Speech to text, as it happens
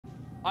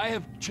I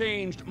have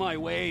changed my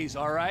ways,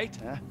 all right?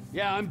 Huh?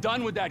 Yeah, I'm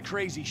done with that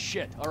crazy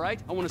shit, all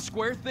right? I want to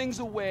square things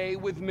away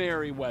with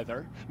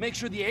Merryweather, make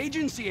sure the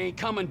agency ain't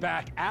coming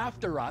back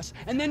after us,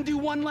 and then do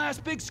one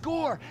last big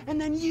score.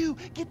 And then you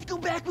get to go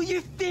back with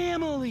your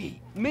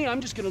family. Me, I'm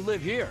just gonna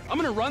live here. I'm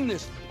gonna run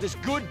this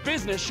good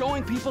business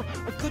showing people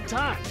a good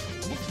time.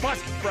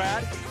 Bust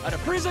Brad out of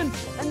prison,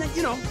 and then,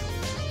 you know,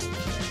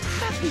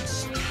 happy.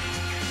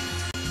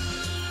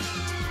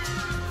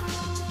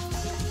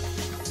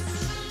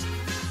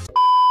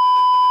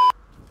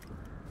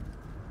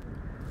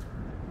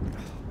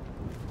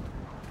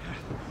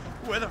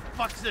 Where the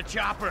fuck's the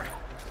chopper?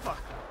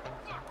 Fuck.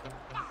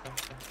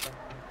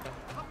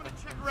 I'm gonna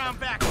check around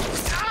back.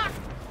 Ah!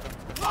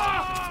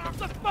 Oh,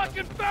 the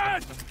fucking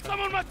bed!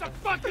 Someone must have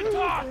fucking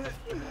talked!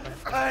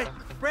 Alright,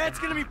 Brad's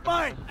gonna be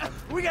fine.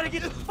 We gotta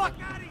get the fuck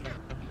out of here.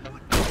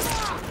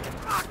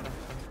 Fuck!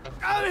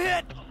 I'm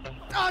hit!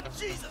 Oh,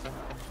 Jesus!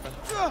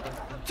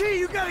 T,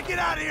 you gotta get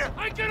out of here!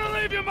 I'm gonna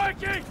leave you,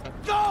 Mikey!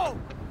 Go!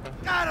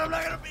 God, I'm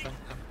not gonna be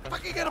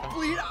fucking gonna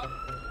bleed out.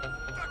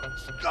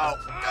 Go!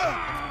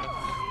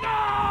 No!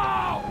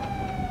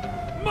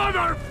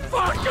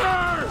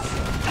 Motherfuckers!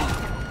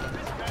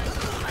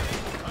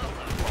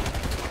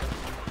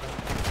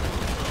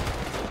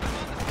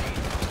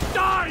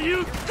 Die,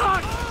 you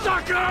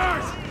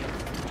cocksuckers!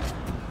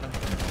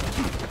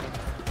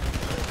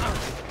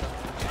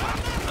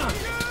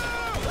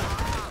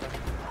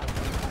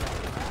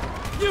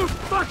 You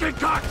fucking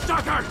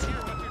cocksuckers!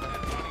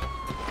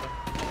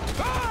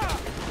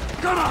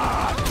 Come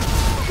on!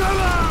 Come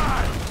on!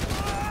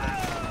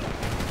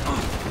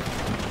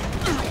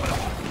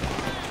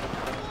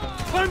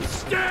 I'm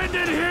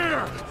standing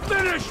here!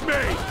 Finish me!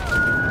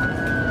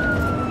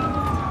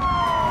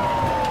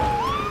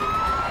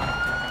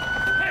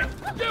 Hey,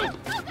 you!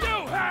 You,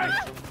 hey!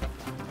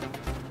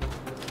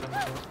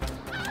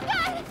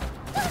 God!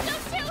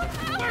 Don't shoot!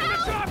 Where's the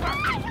chopper? I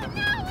don't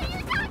know what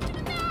you're talking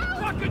about!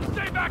 Fucking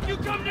stay back! You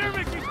come near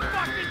me, she's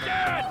fucking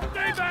dead!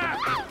 Stay back!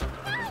 No,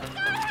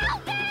 God,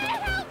 help me!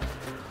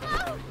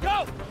 Help! No!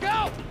 Go! Go!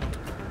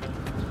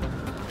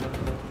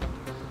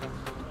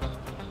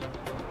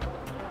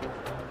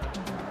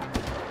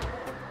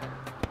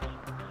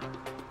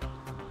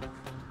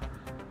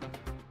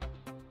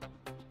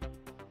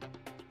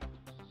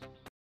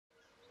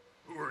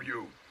 Who are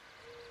you?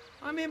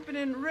 I'm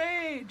Impotent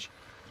Rage.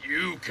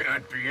 You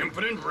can't be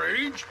Impotent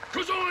Rage,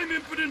 'cause I'm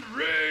Impotent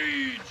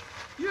Rage!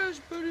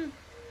 Yes, but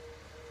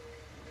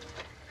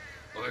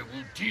I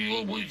will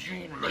deal with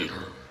you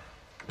later.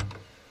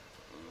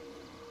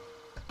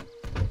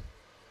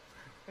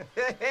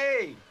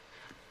 Hey,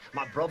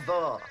 my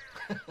brother.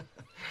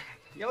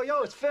 Yo,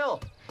 it's Phil.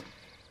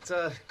 It's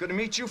good to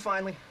meet you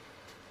finally.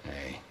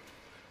 Hey,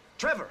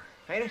 Trevor,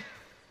 ain't it?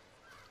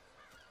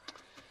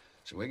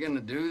 so we're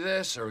gonna do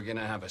this, or we're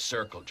gonna have a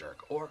circle jerk,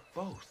 or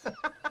both?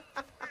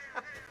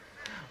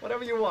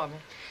 Whatever you want,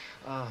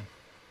 man.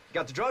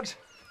 Got the drugs?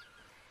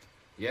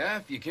 Yeah,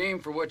 if you came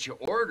for what you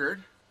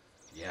ordered.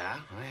 Yeah,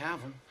 I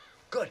have them.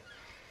 Good.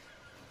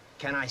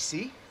 Can I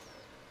see?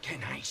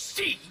 Can I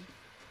see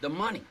the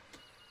money?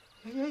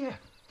 Yeah,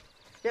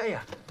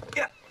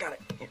 got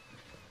it. Here.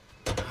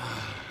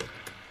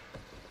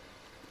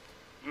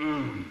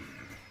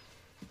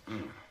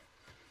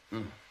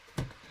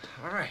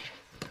 All right.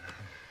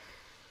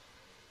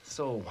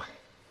 So,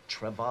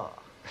 Trevor,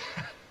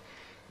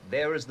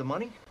 there is the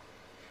money.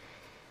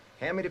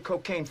 Hand me the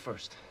cocaine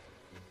first.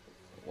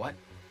 What?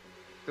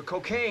 The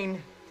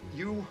cocaine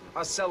you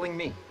are selling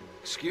me.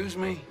 Excuse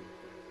me?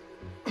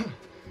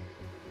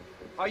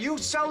 Are you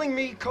selling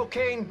me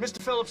cocaine,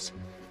 Mr. Phillips?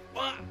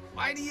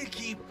 Why do you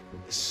keep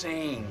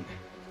saying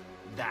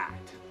that?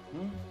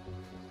 Hmm?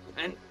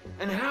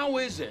 And how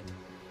is it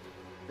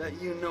that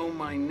you know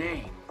my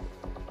name?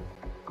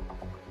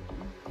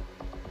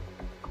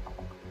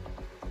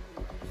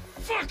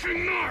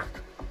 Fucking narc!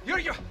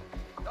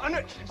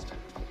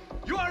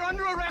 You are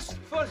under arrest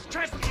for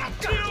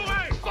trespassing. Get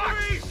away!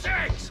 Fuck's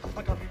sakes! Oh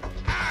my God.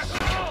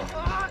 Asshole!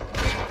 Fuck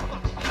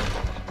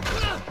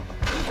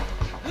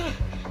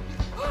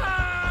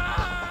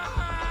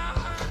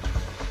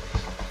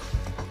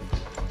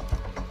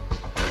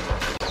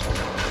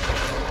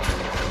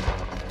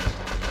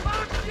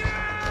you!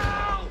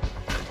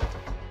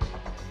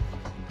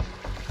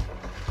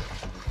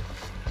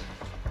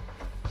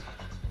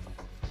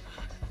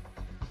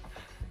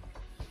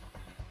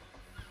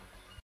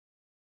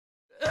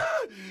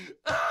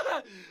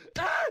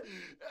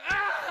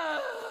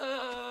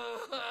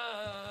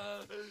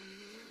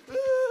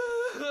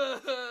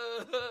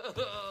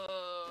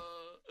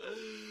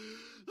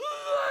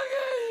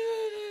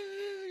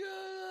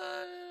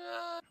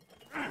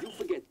 You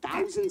forget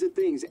thousands of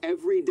things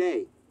every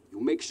day.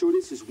 You make sure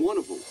this is one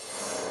of them.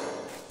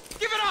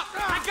 give it up!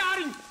 I got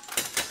him!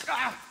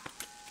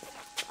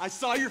 I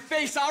saw your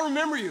face. I'll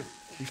remember you.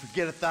 You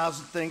forget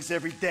 1,000 things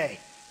every day.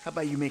 How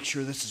about you make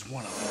sure this is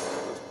one of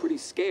them? It's pretty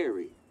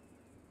scary.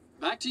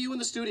 Back to you in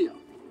the studio.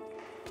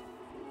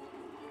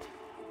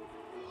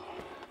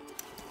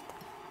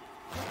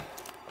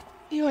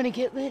 You want to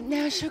get lit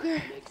now, sugar?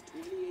 Makes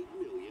 $28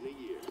 million a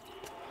year.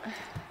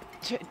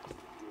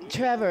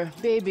 Trevor,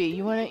 baby,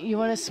 you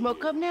wanna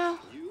smoke up now?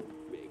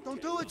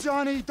 Don't do it,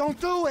 Johnny. Don't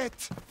do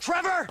it.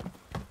 Trevor!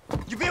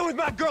 You been with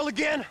my girl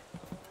again?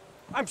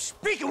 I'm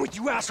speaking with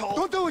you, asshole!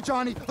 Don't do it,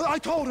 Johnny. I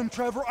told him,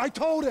 Trevor. I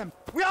told him.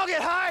 We all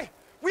get high!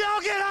 We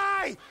all get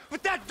high!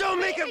 But that don't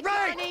make it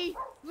right! Johnny,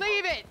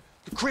 leave it!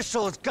 The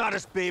crystal has got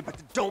us, babe, but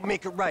that don't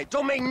make it right.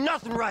 Don't make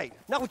nothing right.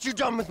 Not what you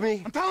done with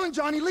me. I'm telling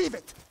Johnny, leave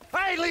it.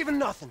 I ain't leaving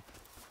nothing.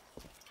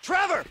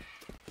 Trevor!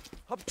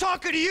 I'm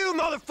talking to you,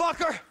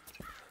 motherfucker!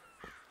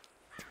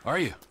 Are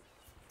you?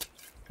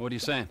 What are you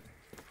saying?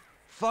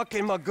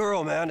 Fucking my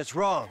girl, man. It's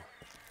wrong.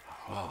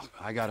 Well,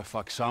 I gotta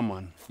fuck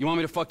someone. You want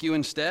me to fuck you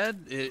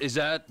instead? Is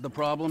that the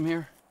problem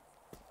here?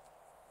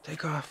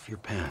 Take off your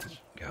pants,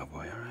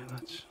 cowboy, all right?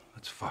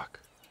 Let's fuck.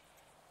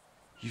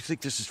 You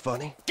think this is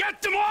funny?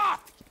 Get them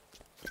off!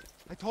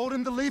 I told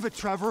him to leave it,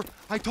 Trevor.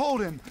 I told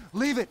him.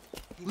 Leave it.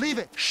 Leave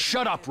it.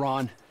 Shut up,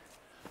 Ron.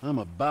 I'm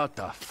about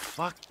to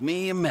fuck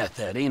me a meth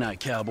head, ain't I,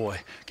 cowboy?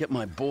 Get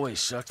my boy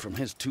sucked from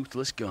his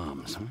toothless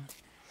gums, huh?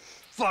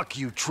 Fuck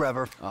you,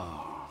 Trevor.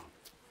 Oh.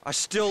 I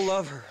still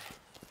love her.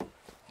 All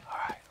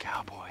right,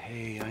 cowboy.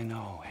 Hey, I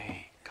know.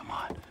 Hey, come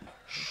on.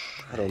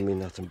 I don't mean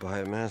nothing by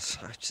it, man.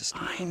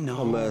 I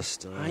know. I'm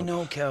messed up. I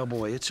know,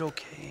 cowboy. It's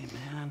okay,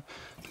 man.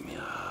 Give me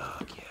a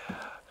hug, yeah.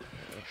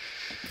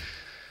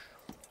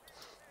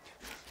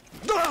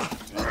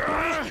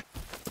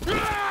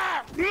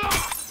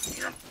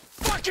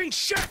 Fucking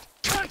shit!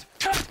 Cut!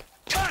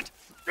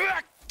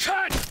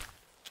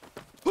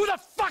 Who the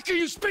fuck are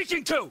you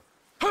speaking to?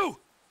 Who?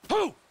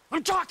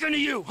 I'm talking to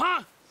you,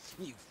 huh?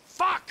 You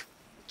fuck!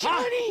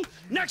 Johnny! Huh?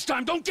 Next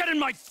time, don't get in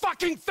my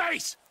fucking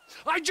face!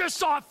 I just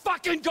saw a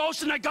fucking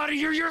ghost and I gotta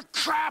hear your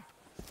crap!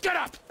 Get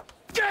up!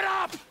 Get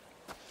up!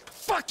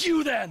 Fuck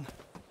you then!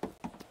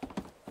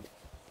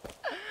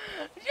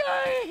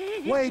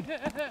 Johnny! Wait.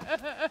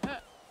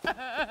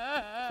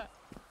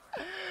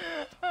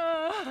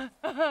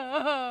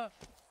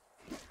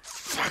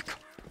 Fuck!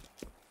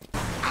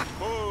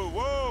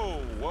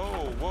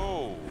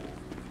 Whoa.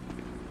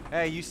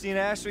 Hey, you seen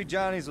Ashley?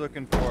 Johnny's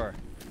looking for her.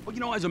 Well, you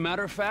know, as a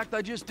matter of fact,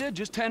 I just did,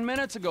 just 10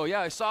 minutes ago.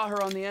 Yeah, I saw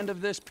her on the end of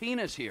this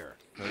penis here.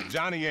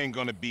 Johnny ain't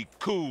gonna be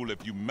cool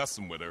if you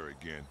messing with her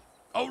again.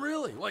 Oh,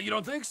 really? Well, you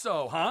don't think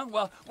so, huh?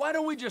 Well, why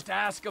don't we just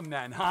ask him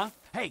then, huh?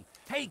 Hey,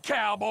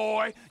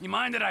 cowboy, you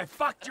mind that I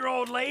fucked your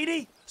old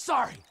lady?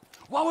 Sorry.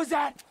 What was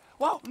that?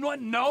 Well,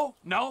 no,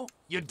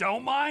 you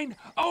don't mind?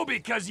 Oh,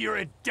 because you're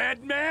a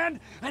dead man?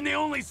 And the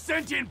only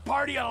sentient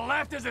part you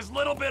left is this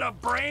little bit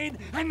of brain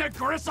and the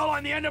gristle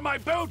on the end of my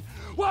boot?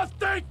 Well,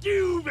 thank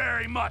you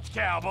very much,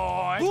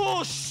 cowboy.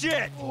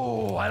 Bullshit!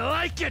 Oh, I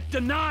like it,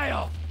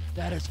 denial.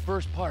 That is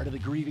first part of the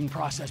grieving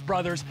process,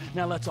 brothers.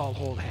 Now let's all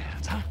hold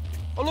hands, huh?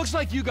 Oh, looks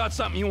like you got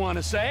something you want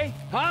to say,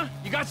 huh?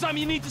 You got something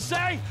you need to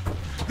say?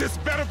 This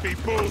better be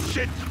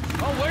bullshit.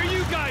 Oh, where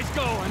you guys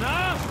going,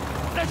 huh?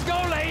 Let's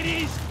go,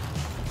 ladies.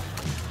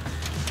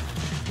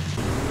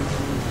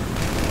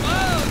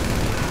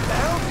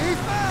 Well, he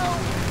fell.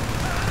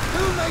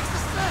 Who makes the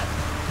set?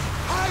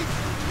 Hide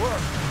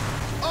work.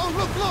 Oh,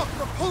 look,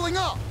 they're pulling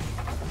up.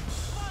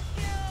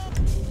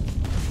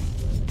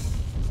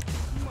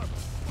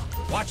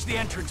 Watch the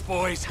entrance,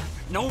 boys.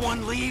 No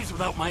one leaves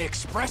without my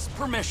express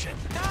permission.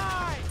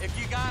 If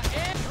you got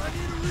it.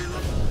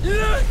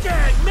 Look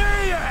at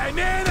me! I'm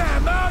in a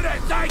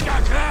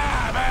motorcycle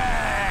club!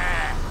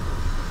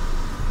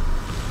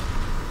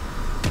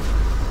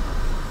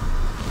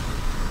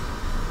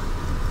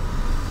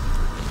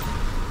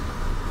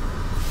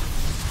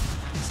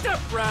 Step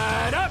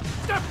right up!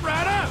 Step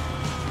right up!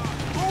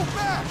 Move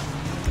back.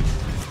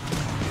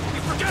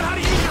 You forget how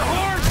to use your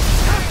horn?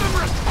 Have some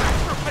respect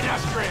for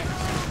pedestrians!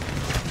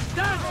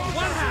 That's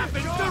what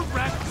happens to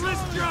reckless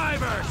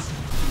drivers!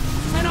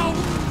 And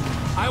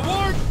I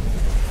warned...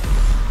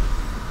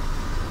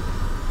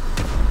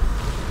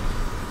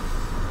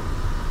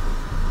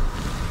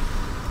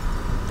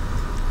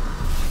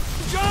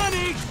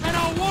 Johnny! And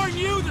I'll warn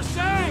you the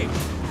same!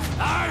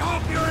 I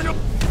hope you're an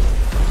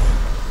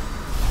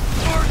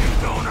organ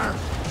donor!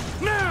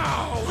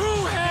 Now,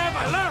 who have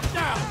I left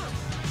out?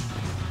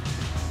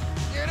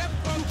 Get up,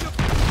 folks.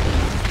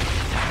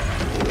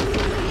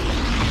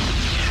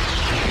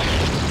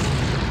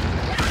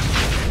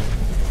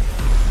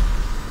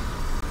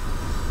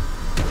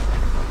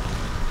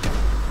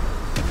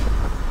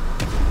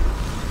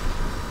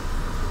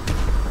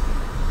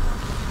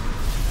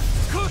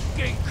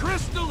 Cooking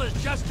crystal is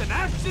just an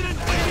accident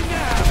waiting to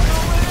happen.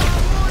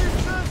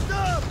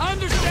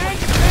 Understand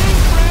your pain,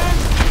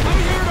 friends. I'm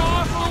here to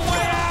offer a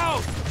way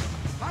out.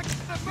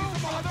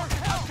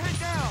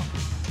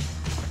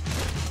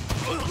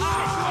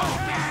 Oh,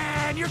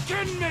 man, you're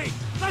kidding me.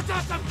 Let's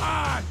have some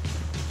fun.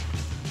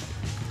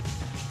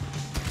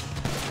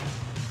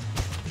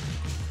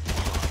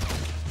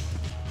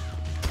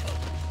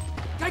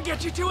 Can I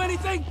get you two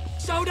anything?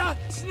 Soda?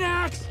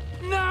 Snacks?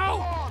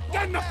 No?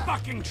 Get in the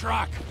fucking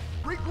truck.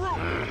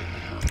 Regroup.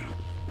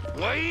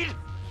 Wade?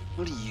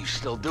 What are you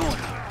still doing?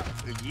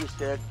 You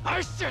said...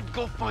 I said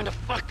go find a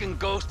fucking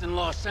ghost in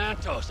Los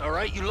Santos, all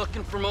right? You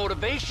looking for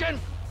motivation?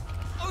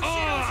 Oh,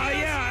 shit,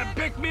 yeah,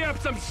 Crank me up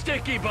some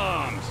sticky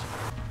bombs.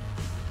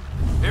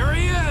 Here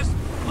he is.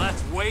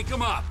 Let's wake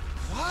him up.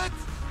 What?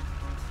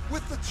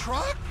 With the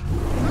truck?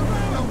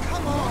 No,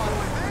 come on.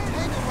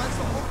 Ortega runs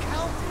the whole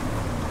county.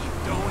 You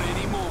don't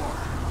anymore.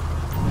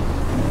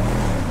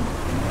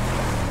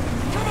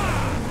 Come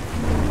on!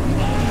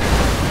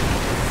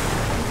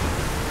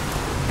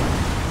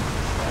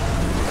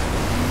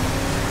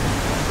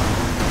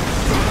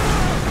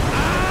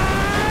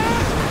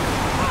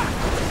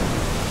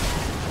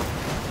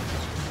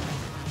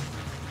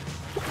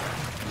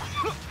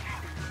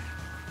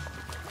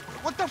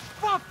 What the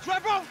fuck,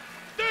 Trevor?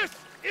 This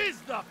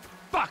is the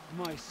fuck,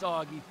 my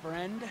soggy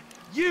friend.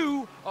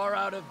 You are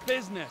out of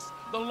business.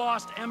 The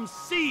Lost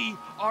MC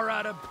are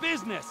out of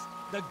business.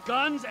 The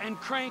guns and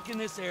crank in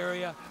this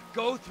area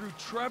go through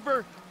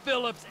Trevor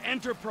Phillips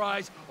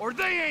Enterprise, or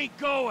they ain't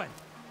going.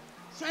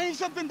 Saying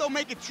something don't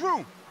make it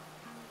true.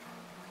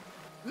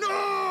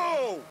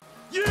 No!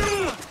 You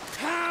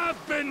have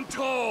been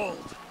told.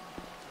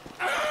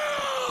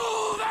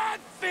 Oh, that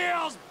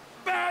feels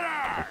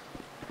better!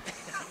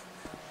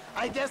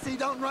 I guess he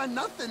don't run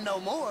nothing no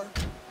more.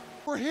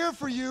 We're here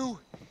for you.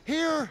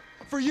 Here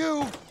for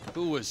you.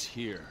 Who was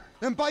here?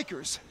 Them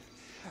bikers.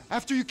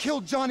 After you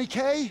killed Johnny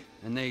K.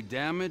 And they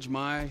damage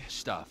my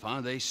stuff,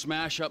 huh? They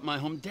smash up my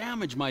home,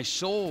 damage my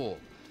soul.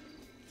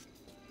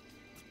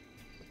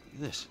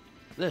 This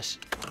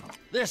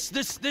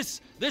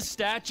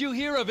statue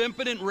here of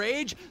impotent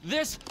rage,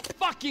 this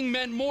fucking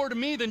meant more to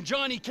me than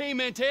Johnny K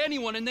meant to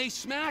anyone, and they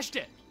smashed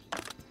it.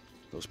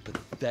 Those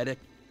pathetic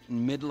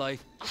midlife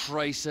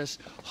crisis,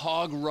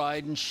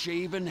 hog-riding,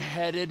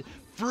 shaven-headed,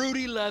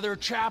 fruity leather,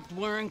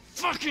 chapped-wearing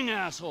fucking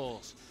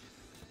assholes.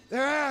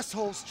 They're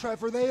assholes,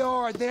 Trevor. They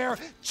are. They're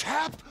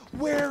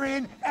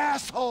chapped-wearing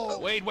assholes.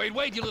 Wait,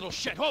 you little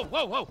shit.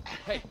 Whoa.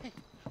 Hey,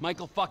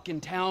 Michael fucking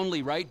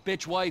Townley, right?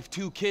 Bitch wife,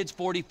 2 kids,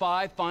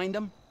 45. Find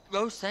them?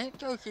 Los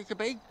Santos is a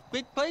big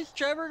place,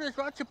 Trevor. There's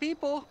lots of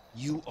people.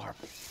 You are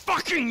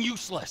fucking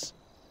useless.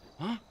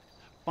 Huh?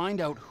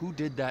 Find out who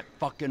did that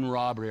fucking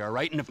robbery, all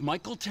right? And if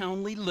Michael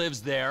Townley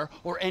lives there,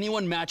 or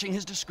anyone matching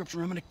his description,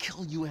 I'm gonna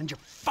kill you and your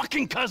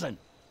fucking cousin.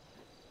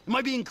 Am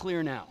I being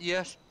clear now?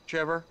 Yes,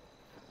 Trevor.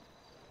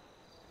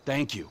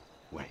 Thank you,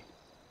 Wayne.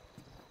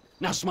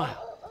 Now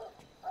smile.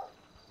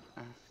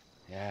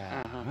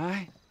 Yeah, all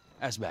right?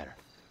 That's better.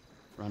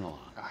 Run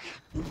along.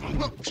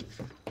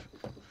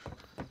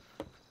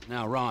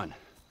 Now, Ron,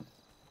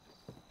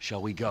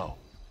 shall we go?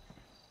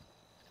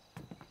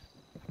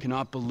 I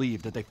cannot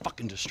believe that they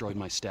fucking destroyed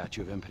my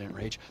statue of impotent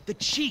rage. The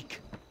cheek,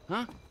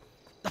 huh?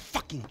 The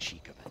fucking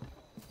cheek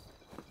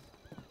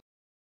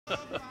of it.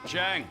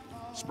 Chang,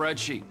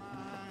 spreadsheet.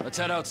 Let's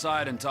head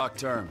outside and talk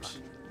terms.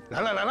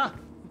 La.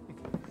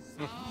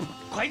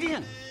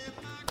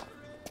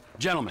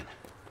 Gentlemen,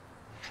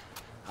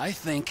 I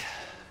think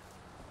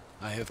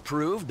I have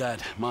proved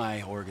that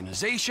my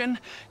organization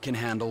can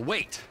handle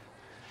weight.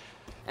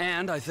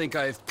 And I think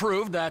I've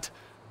proved that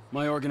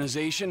my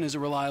organization is a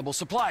reliable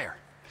supplier.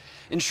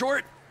 In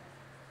short,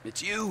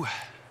 it's you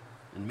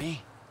and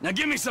me. Now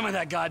give me some of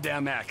that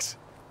goddamn X.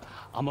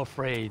 I'm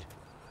afraid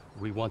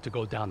we want to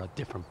go down a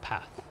different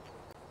path.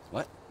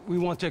 What? We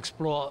want to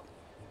explore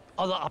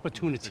other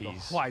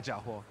opportunities. 坏家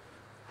伙，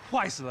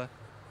坏死了！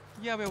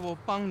要不要我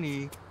帮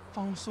你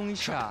放松一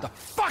下 Shut the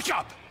fuck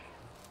up!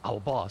 Our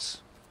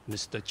boss,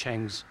 Mr.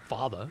 Chang's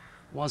father,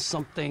 wants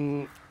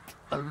something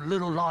a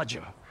little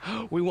larger.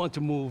 We want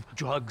to move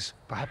drugs,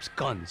 perhaps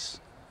guns.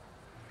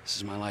 This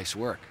is my life's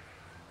work.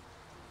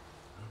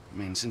 I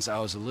mean, since I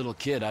was a little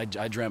kid,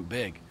 I dreamt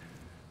big.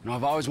 You know,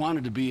 I've always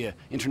wanted to be an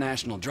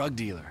international drug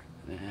dealer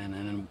and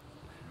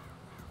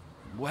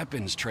a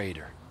weapons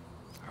trader.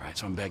 All right,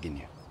 so I'm begging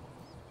you.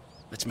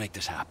 Let's make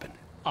this happen.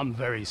 I'm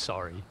very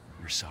sorry.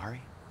 You're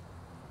sorry?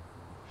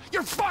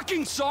 You're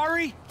fucking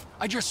sorry?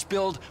 I just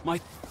spilled my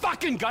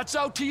fucking guts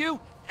out to you,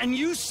 and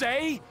you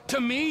say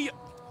to me,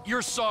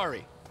 you're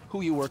sorry. Who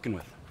are you working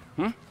with?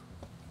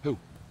 Who?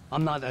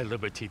 I'm not at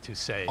liberty to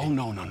say. Oh,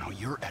 no.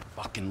 You're at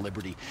fucking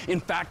liberty. In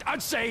fact,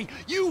 I'd say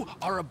you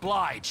are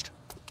obliged.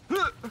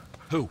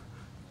 Who?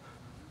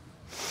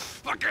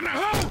 Fucking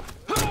who?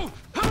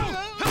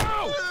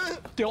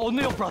 The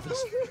O'Neill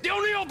brothers. The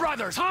O'Neill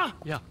brothers, huh?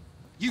 Yeah.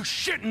 You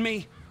shitting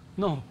me?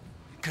 No.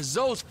 Because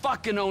those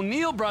fucking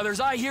O'Neill brothers,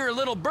 I hear a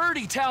little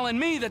birdie telling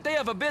me that they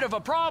have a bit of a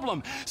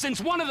problem, since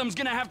one of them's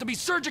gonna have to be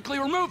surgically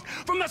removed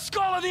from the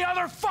skull of the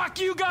other. Fuck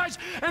you guys,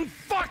 and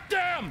fuck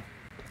them!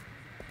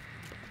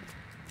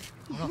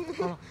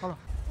 Go!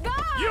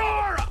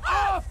 You're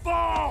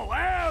awful!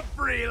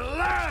 Every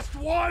last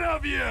one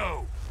of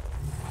you!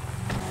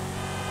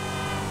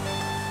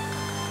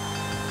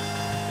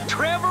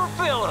 Trevor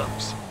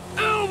Phillips!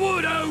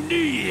 Elwood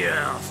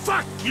O'Neill!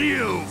 Fuck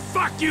you!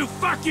 Fuck you!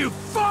 Fuck you!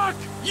 Fuck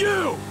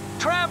you!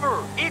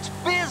 Trevor, it's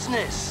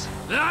business!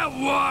 That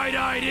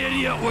wide-eyed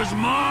idiot was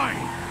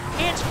mine!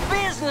 It's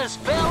business,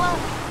 fella!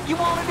 You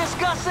want to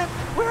discuss it?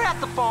 We're at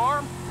the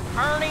farm.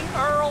 Ernie,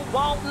 Earl,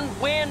 Walton,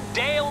 Wynn,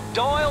 Dale,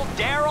 Doyle,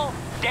 Darrell,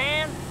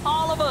 Dan,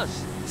 all of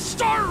us.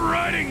 Start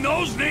writing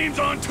those names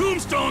on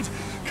tombstones,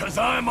 'Cause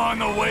I'm on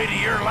the way to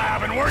your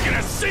lab and we're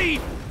gonna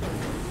see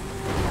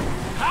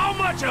how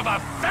much of a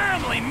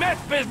family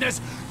meth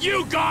business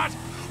you got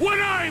when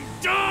I'm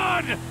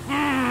done!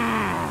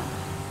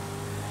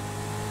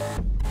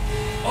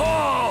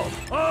 All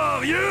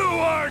of you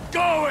are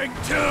going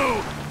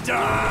to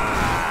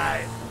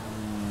die!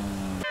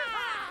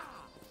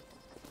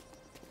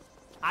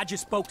 I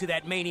just spoke to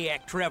that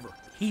maniac Trevor.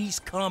 He's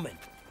coming.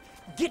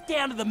 Get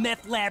down to the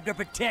meth lab to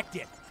protect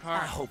it. I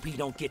hope he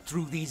don't get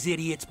through these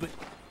idiots, but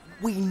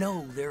we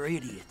know they're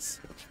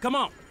idiots. Come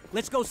on,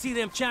 let's go see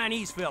them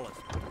Chinese fellas.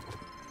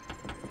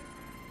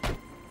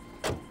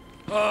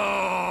 Oh,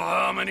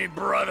 how many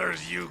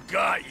brothers you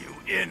got, you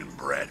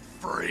inbred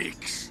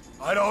freaks?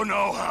 I don't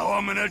know how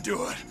I'm gonna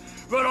do it,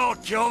 but I'll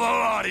kill the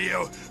lot of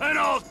you, and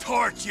I'll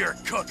torch your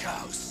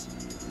cookhouse.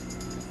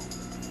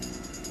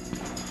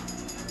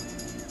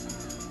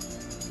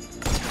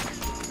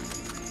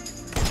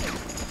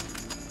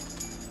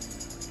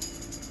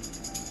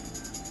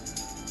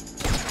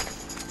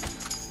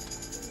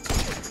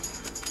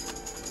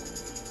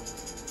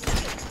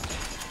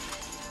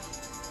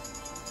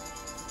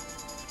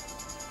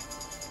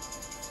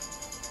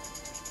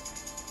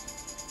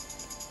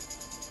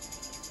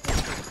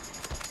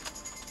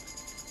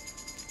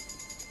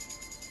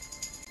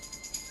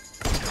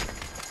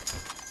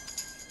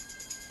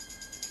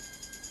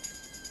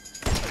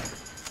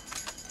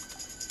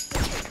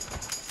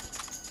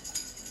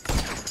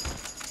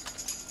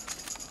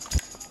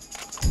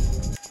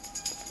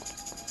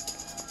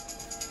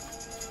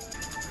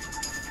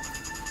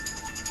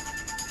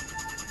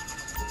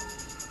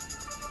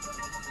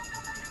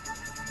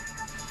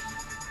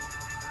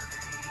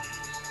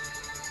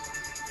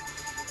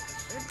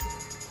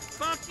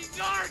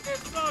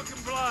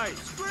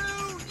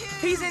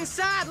 He's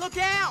inside, look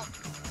out!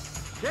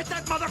 Get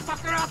that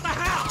motherfucker out the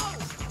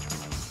house!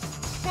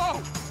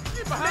 Whoa!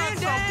 Get behind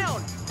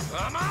down!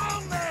 Come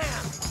on,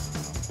 man!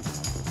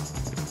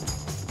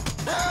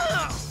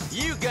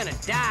 You gonna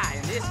die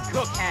in this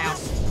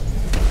cookhouse!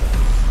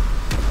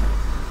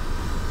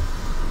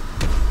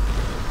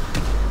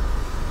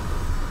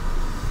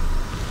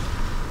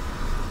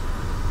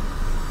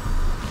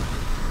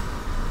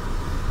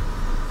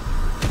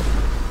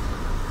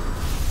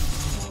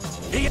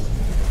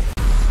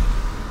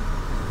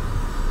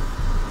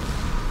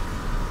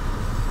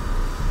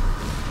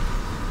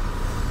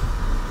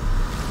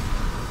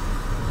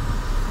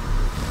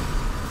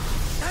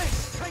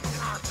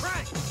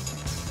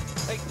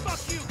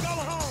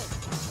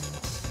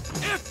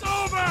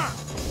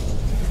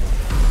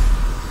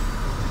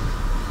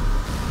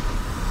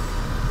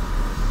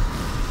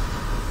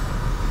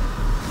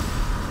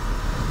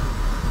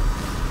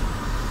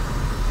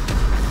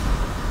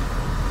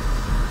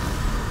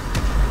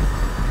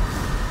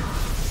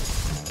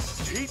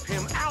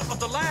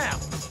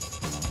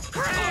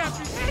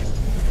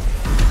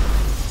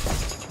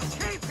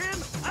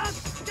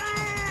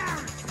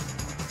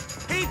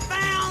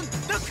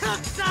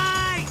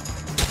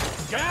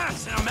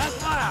 Gas in a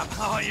meth lab!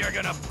 Oh, you're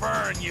gonna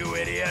burn, you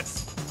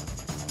idiots!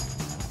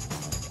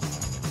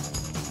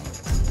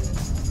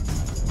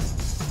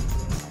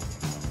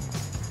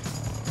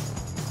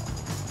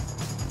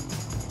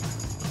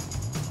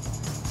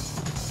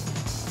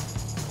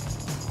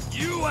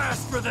 You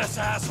asked for this,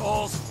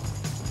 assholes!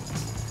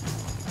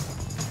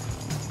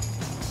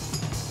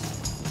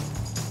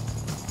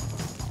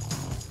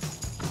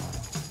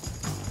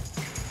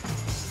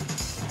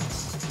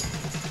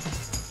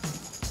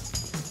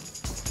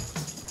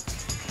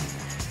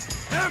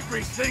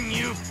 Everything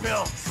you've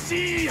built,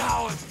 see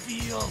how it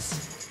feels?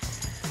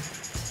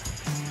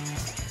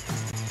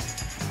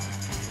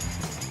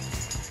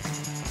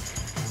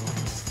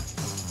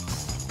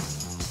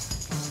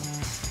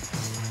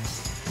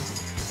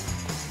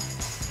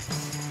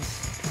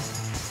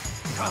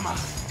 Come on,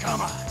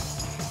 come on.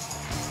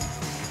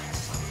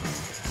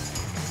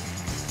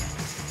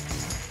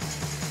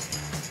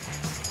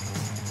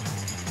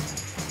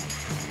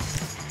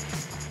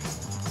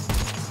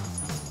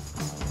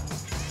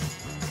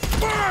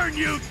 Burn,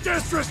 you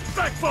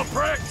disrespectful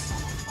pricks!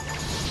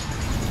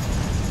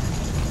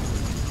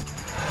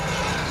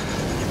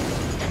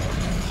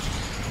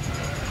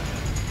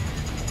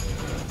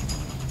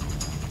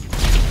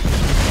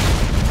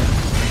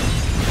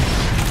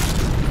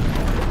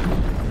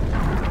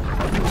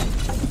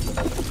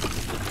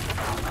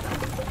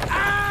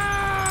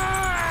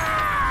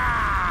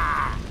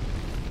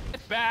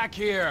 Get back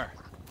here!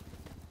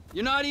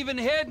 You're not even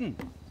hidden!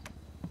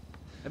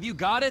 Have you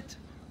got it?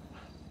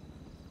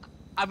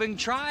 I've been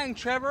trying,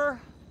 Trevor.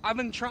 I've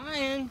been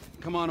trying.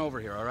 Come on over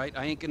here, all right?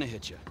 I ain't gonna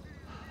hit you.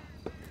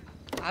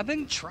 I've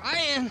been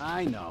trying.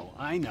 I know,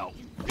 I know.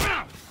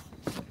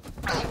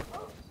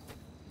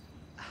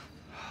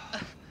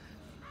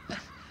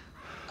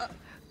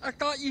 I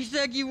thought you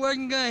said you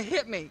wasn't gonna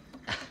hit me.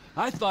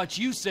 I thought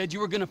you said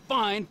you were gonna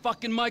find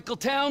fucking Michael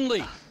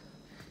Townley.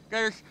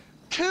 There's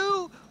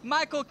two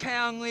Michael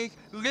Townleys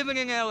living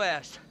in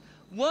LS.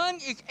 One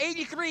is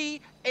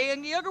 83,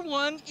 and the other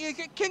one is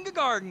at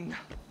kindergarten.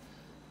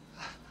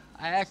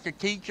 I asked the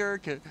teacher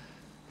to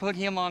put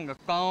him on the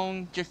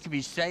phone just to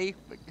be safe,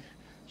 but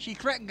she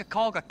threatened to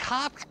call the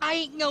cops. I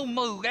ain't no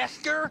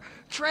molester,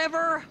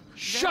 Trevor.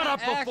 Shut up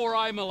before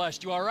I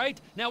molest you, all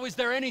right? Now, is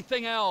there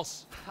anything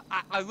else?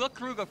 I looked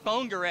through the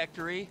phone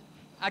directory.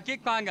 I did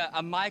find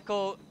a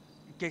Michael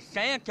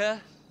DeSanta,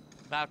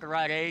 about the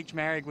right age,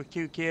 married with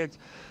 2 kids.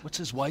 What's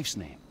his wife's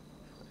name?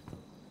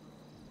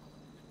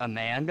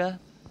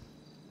 Amanda?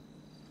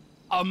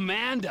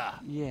 Amanda?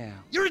 Yeah.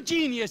 You're a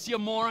genius, you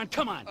moron.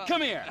 Come on,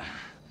 come here.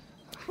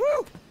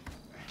 Woo!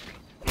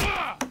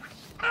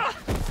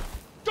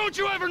 Don't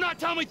you ever not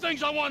tell me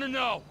things I want to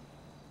know!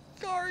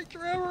 Sorry,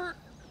 Trevor.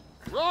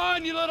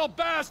 Run, you little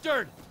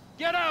bastard!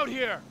 Get out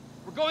here!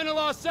 We're going to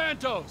Los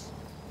Santos.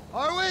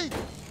 Are we?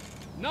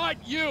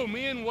 Not you,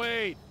 me and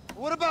Wade.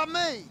 What about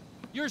me?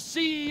 You're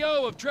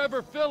CEO of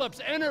Trevor Phillips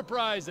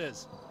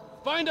Enterprises.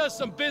 Find us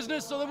some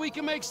business so that we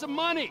can make some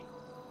money.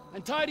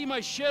 And tidy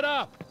my shit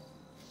up.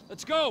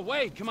 Let's go,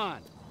 Wade, come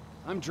on.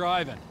 I'm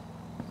driving.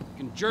 You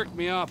can jerk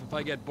me off if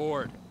I get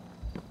bored.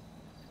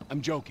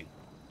 I'm joking.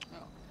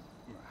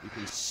 You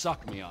can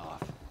suck me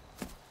off.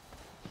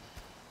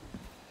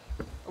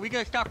 Are we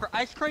gonna stop for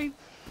ice cream?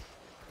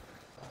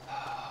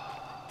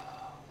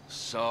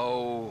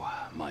 So,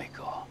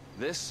 Michael,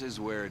 this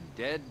is where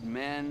dead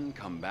men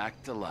come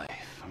back to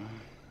life,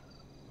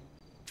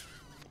 huh?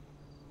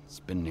 It's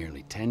been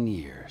nearly 10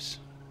 years.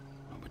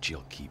 But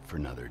you'll keep for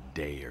another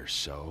day or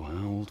so,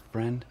 huh, old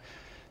friend?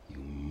 You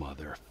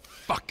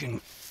motherfucking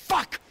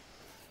fuck!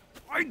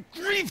 I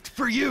grieved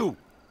for you!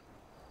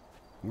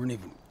 You weren't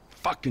even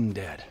fucking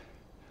dead.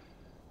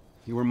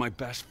 You were my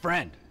best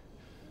friend.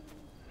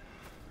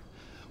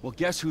 Well,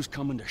 guess who's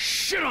coming to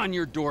shit on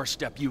your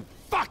doorstep, you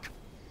fuck!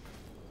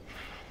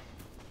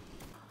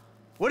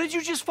 What did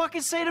you just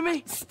fucking say to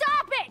me?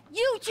 Stop it!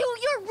 You two,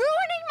 you're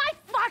ruining my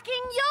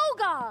fucking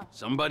yoga!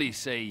 Somebody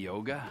say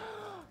yoga?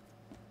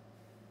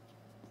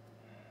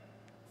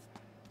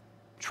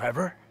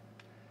 Trevor?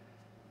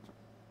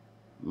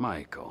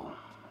 Michael.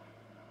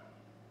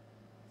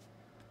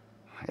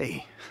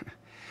 Hey.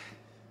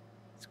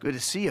 It's good to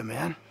see you,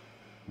 man.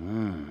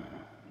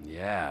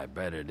 Yeah, I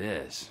bet it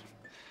is.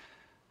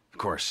 Of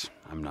course,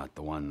 I'm not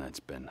the one that's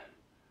been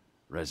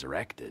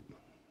resurrected.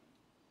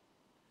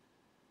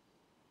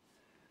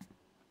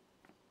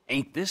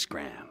 Ain't this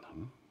grand,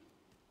 huh?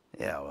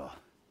 Yeah, well,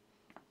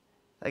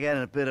 I got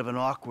in a bit of an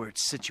awkward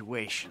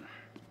situation.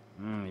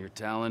 You're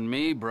telling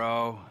me,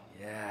 bro.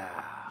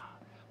 Yeah.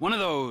 One of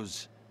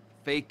those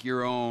fake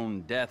your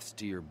own deaths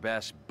to your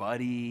best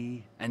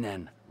buddy, and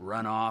then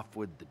run off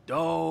with the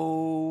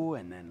dough,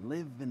 and then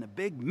live in a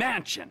big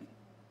mansion.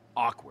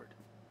 Awkward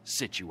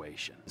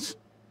situations.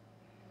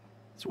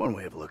 It's one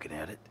way of looking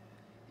at it.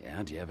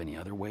 Yeah, do you have any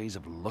other ways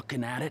of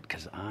looking at it?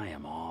 'Cause I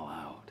am all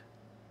out.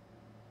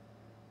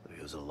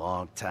 It was a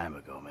long time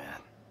ago,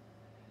 man.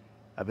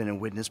 I've been in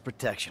witness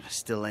protection. I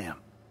still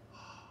am.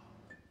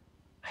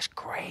 That's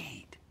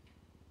great.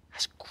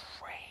 That's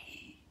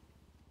great.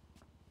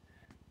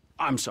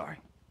 I'm sorry.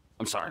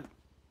 I'm sorry.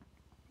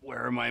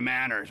 Where are my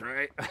manners,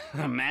 right?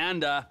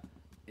 Amanda,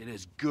 it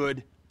is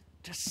good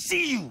to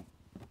see you.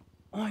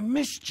 Oh, I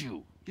missed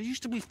you. You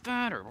used to be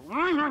fatter.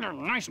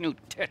 Nice new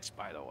tits,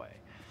 by the way.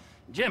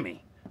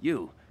 Jimmy,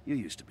 you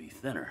used to be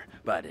thinner,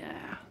 but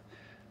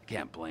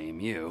can't blame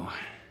you.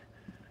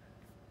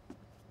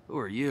 Who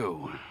are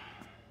you?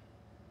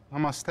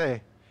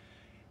 Namaste.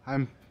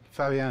 I'm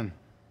Fabian.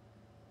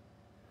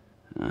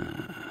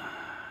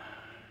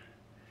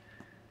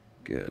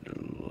 Good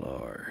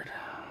Lord.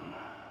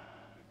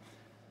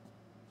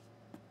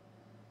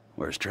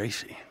 Where's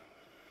Tracy?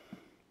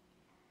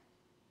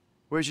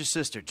 Where's your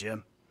sister,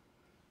 Jim?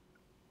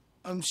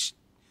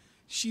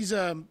 She's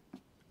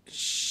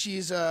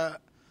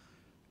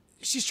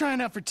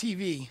trying out for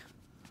TV.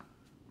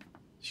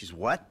 She's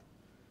what?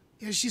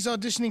 Yeah, she's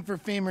auditioning for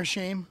Fame or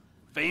Shame.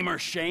 Fame or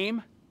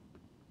Shame?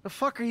 The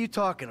fuck are you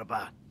talking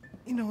about?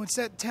 You know, it's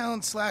that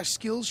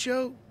talent/skills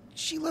show.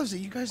 She loves it,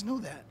 you guys know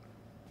that.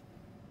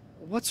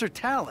 What's her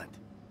talent?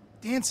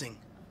 Dancing.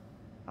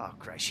 Oh,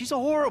 Christ, she's a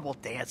horrible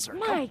dancer.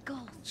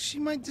 Michael. She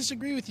might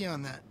disagree with you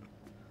on that.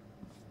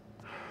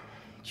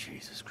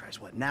 Jesus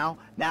Christ, what, now?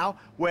 Now?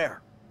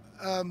 Where?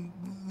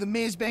 The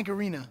Maze Bank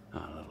Arena. Oh,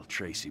 little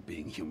Tracy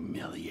being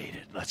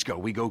humiliated. Let's go,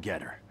 we go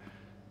get her.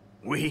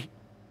 We?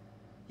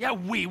 Yeah,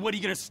 we. What, are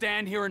you gonna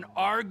stand here and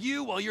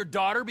argue while your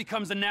daughter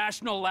becomes a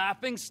national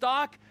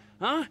laughingstock?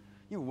 Huh?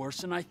 You're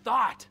worse than I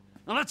thought.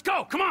 Now let's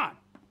go, come on!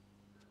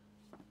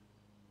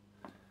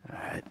 All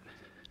right.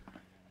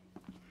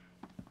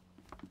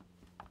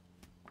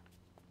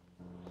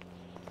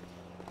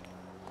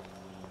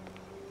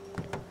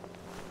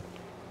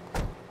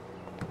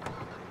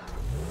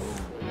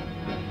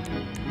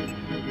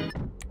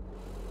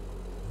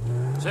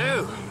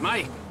 So,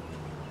 Mike,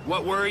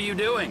 what were you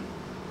doing?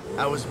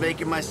 I was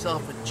making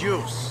myself a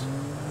juice.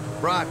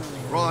 Broccoli,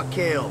 raw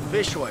kale,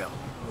 fish oil.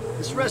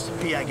 This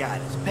recipe I got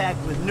is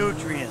packed with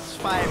nutrients,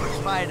 fibers,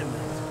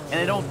 vitamins,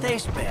 and it don't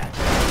taste bad.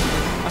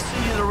 I'll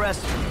send you the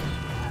recipe.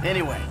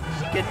 Anyway,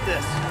 get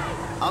this.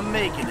 I'm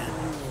making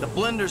it The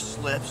blender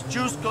slips,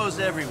 juice goes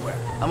everywhere.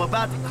 I'm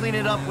about to clean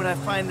it up when I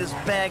find this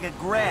bag of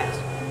grass.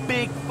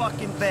 Big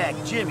fucking bag,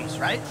 Jimmy's,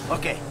 right?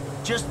 Okay,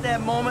 just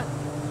that moment,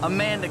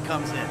 Amanda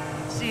comes in.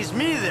 Sees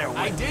me there with...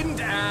 I didn't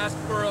ask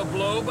for a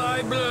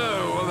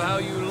blow-by-blow of how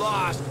you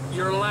lost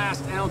your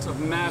last ounce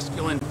of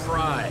masculine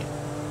pride.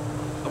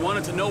 I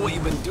wanted to know what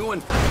you've been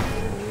doing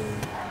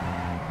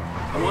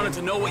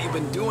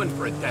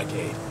for... a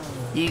decade.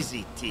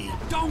 Easy, T.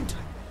 Don't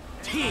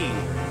T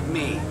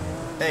me.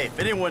 Hey, if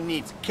anyone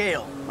needs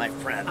kale, my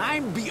friend...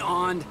 I'm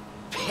beyond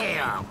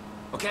kale,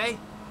 okay?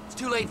 It's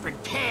too late for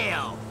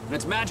kale and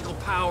its magical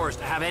powers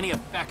to have any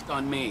effect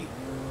on me.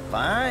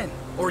 Fine.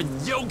 Or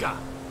yoga,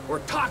 or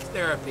talk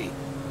therapy.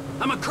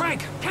 I'm a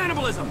crank,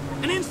 cannibalism,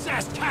 an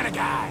incest kind of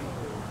guy.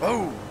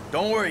 Oh,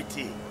 don't worry,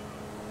 T.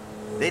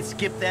 They'd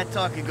skip that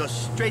talk and go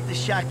straight to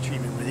shock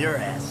treatment with your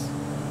ass.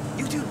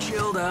 You too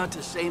chilled out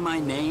to say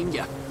my name,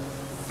 you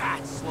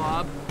fat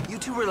slob? You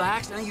too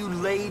relaxed, and you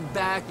laid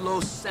back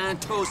Los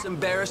Santos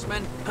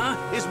embarrassment? Huh?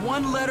 Is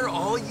one letter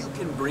all you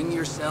can bring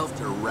yourself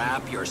to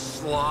wrap your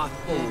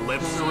slothful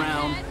lips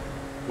around?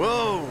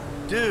 Whoa,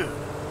 dude.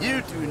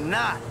 You do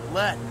not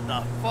let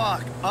the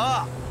fuck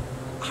up.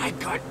 I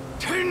got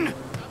 10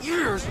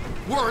 years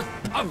worth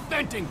of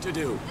venting to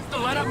do. The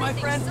let up, my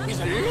friend, is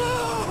a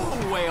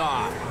long way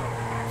off.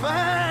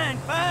 Fine,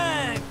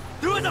 fine.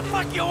 Do what the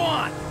fuck you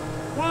want.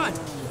 What?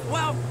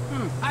 Well,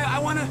 I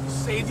want to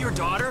save your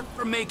daughter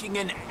from making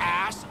an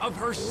ass of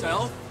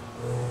herself.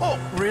 Oh,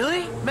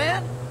 really,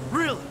 man?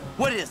 Really?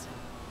 What is it?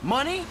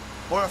 Money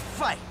or a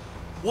fight?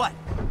 What?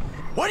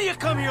 What do you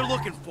come here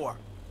looking for?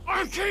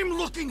 I came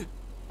looking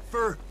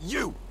for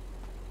you.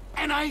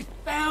 And I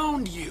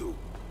found you.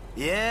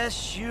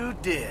 Yes, you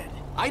did.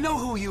 I know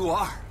who you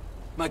are,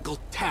 Michael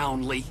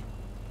Townley.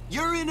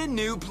 You're in a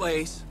new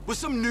place with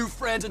some new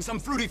friends and some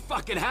fruity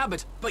fucking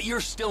habits, but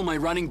you're still my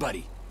running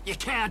buddy. You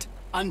can't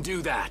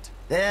undo that.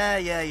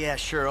 Yeah,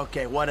 sure,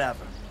 okay,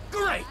 whatever.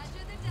 Great!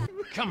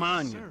 Come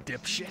on, you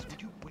dipshit.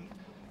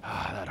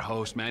 Ah, that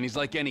host, man, he's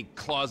like any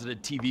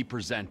closeted TV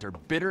presenter.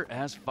 Bitter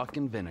as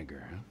fucking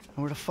vinegar. Huh?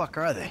 Where the fuck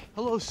are they?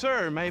 Hello,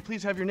 sir. May I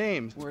please have your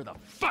names? Where the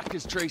fuck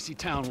is Tracy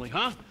Townley,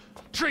 huh?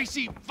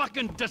 Tracy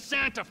fucking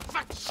DeSanta.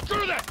 Fuck,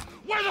 screw that!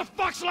 Where the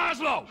fuck's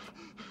Laszlo?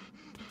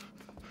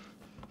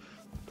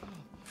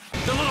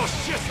 The little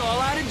shit's all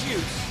out of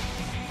juice.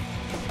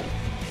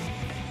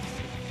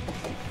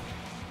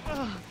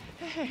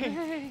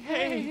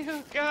 Hey,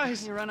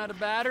 guys. You run out of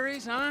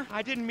batteries, huh?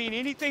 I didn't mean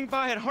anything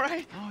by it, all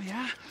right? Oh,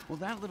 yeah? Well,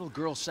 that little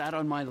girl sat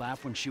on my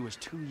lap when she was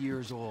 2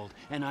 years old,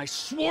 and I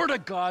swore to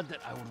God that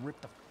I would rip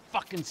the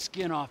fucking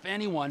skin off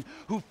anyone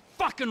who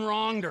fucking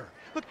wronged her.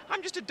 Look,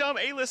 I'm just a dumb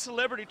A-list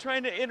celebrity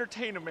trying to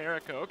entertain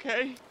America,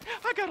 okay?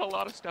 I got a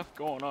lot of stuff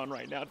going on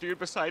right now, dude,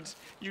 besides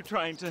you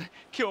trying to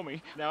kill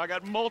me. Now, I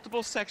got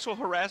multiple sexual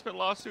harassment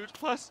lawsuits,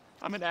 plus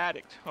I'm an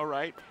addict, all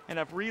right? And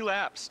I've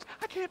relapsed.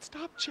 I can't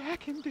stop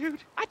jacking, dude.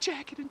 I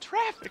jack it in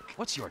traffic.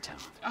 What's your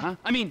talent, huh?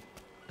 I mean,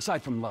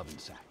 aside from love and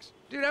sex.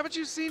 Dude, haven't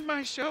you seen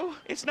my show?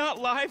 It's not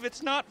live,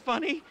 it's not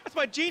funny. That's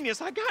my genius.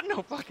 I got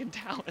no fucking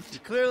talent. You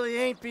clearly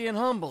ain't being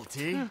humble,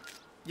 T.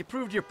 You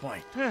proved your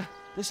point.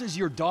 This is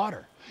your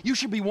daughter. You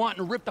should be wanting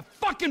to rip the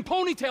fucking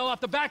ponytail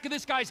off the back of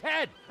this guy's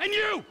head. And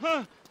you!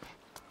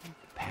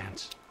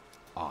 Pants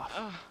off.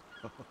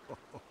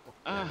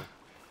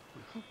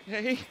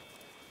 Okay.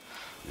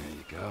 There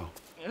you go.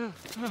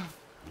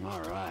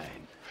 All right.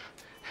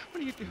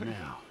 What are you doing?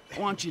 Now, I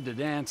want you to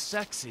dance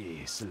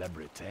sexy,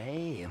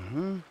 celebrity. I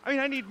mean,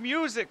 I need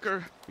music or...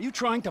 Are you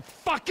trying to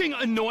fucking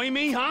annoy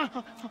me, huh?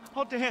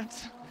 I'll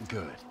dance.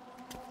 Good.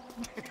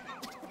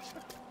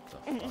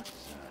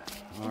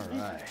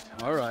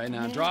 All right,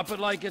 now drop it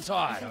like it's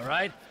hot, all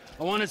right?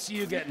 I want to see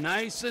you get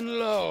nice and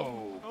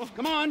low.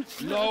 Come on,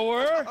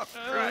 lower,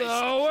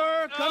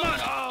 lower, come on.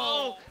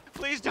 Oh,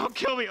 please don't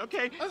kill me,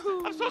 okay?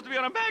 I'm supposed to be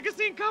on a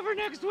magazine cover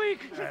next week.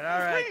 All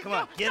right, come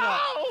on, get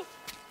up.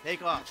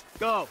 Take off.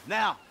 Go,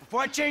 now, before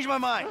I change my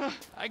mind.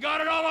 I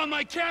got it all on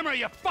my camera,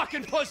 you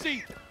fucking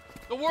pussy.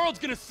 The world's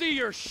gonna see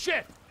your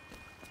shit.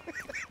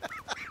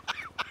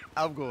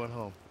 I'm going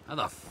home. How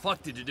the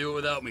fuck did you do it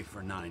without me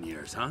for 9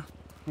 years, huh?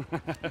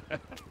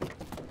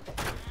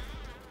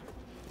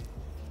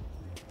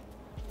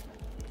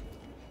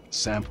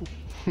 Sample?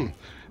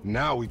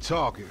 Now we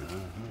talking.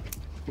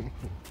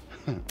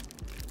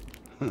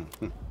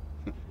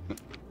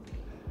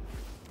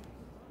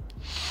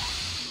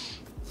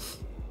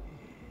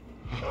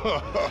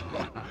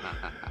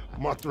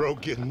 My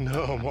throat getting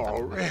numb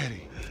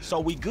already. So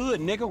we good,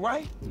 nigga,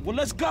 right? Well,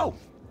 let's go.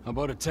 How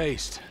about a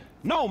taste?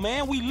 No,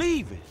 man, we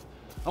leaving.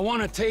 I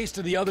want a taste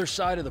of the other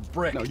side of the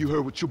brick. Now, you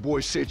heard what your boy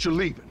said. You're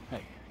leaving.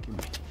 Hey,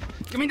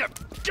 give me the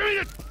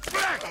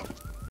back!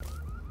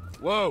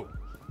 Whoa.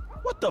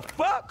 What the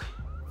fuck?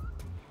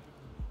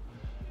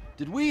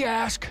 Did we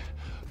ask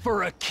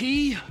for a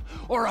key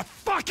or a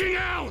fucking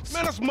ounce?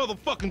 Man, that's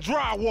motherfucking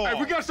drywall. Hey,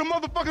 we got some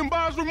motherfucking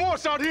buyer's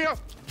remorse out here.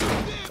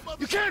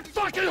 You can't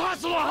fucking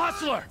hustle a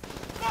hustler!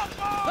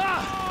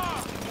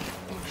 Ah!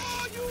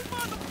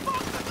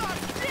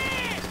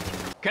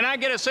 Can I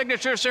get a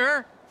signature,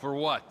 sir? For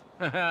what?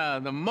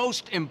 The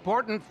most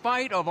important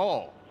fight of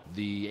all.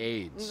 The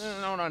AIDS.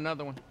 No, not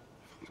another one.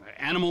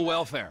 Animal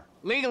welfare.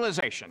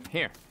 Legalization.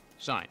 Here,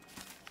 sign.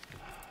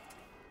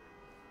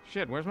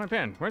 Shit, where's my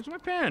pen? Where's my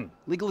pen?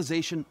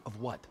 Legalization of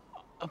what?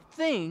 Of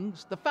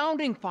things the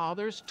Founding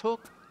Fathers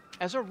took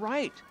as a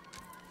right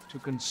to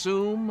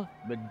consume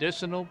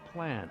medicinal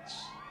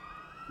plants.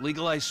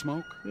 Legalize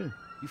smoke? Yeah.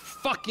 You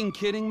fucking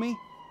kidding me?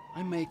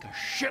 I make a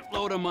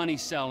shitload of money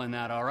selling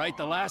that, all right?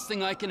 The last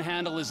thing I can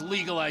handle is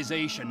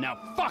legalization. Now,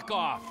 fuck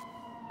off!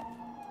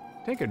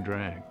 Take a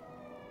drag.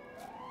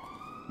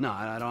 No,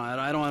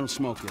 I don't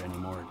smoke it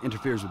anymore. It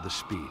interferes with the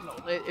speed. No,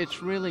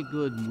 it's really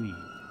good weed.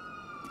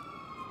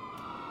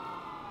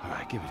 All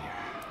right, give it here.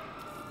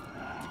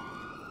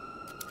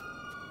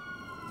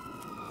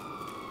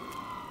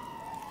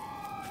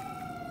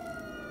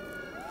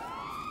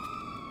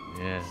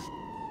 Yeah.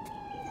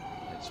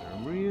 It's a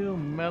real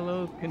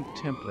mellow,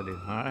 contemplative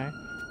high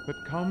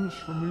that comes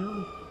from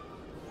you.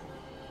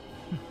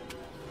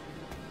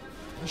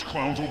 Those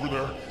clowns over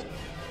there.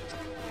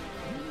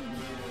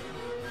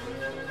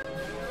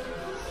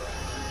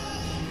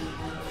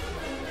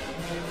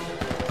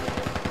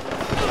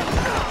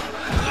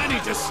 I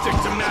need to stick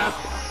to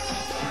math.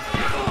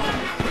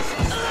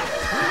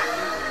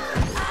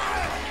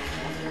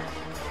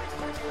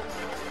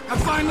 I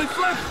finally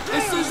flipped!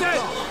 This is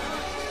it!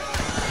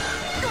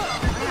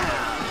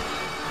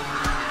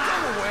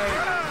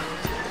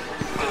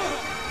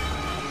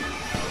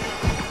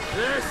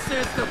 This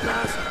is the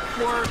best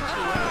work.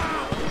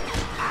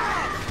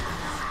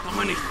 How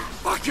many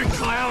fucking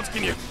clowns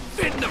can you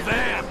fit in the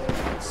van?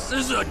 This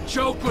is a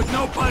joke with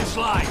no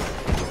punchline.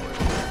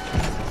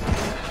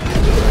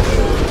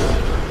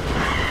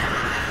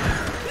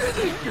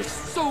 You're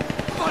so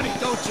funny,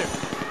 don't you?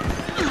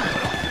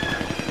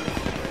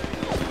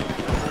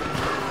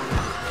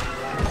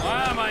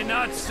 Why am I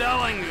not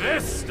selling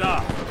this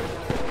stuff?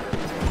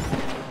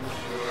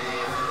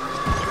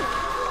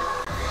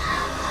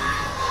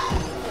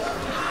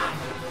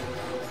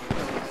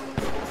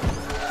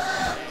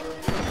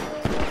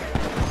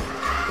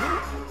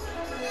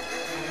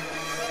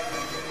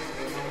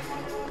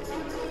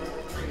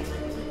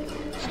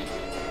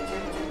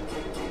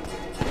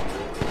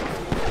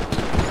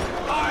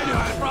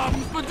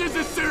 But this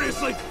is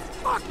seriously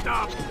fucked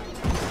up!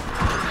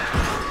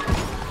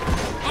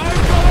 I'm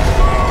gonna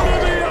go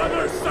to the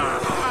other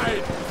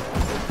side!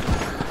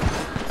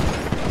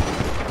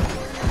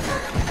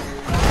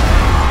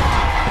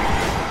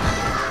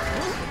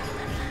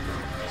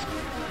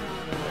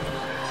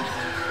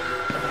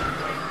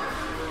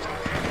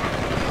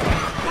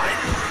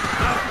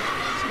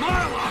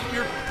 Smile off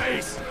your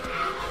face!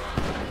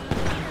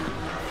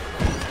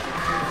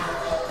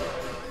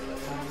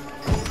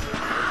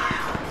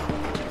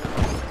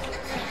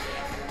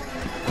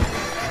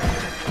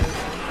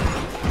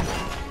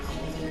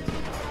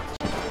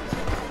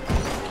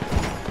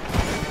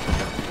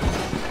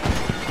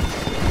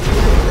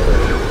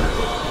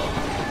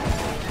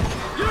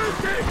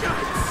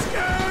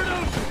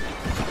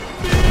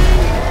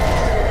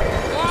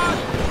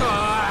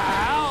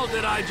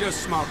 I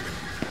just smoked.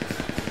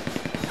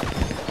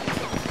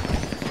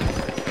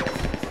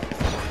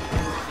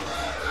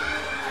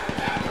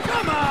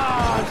 Come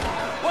on!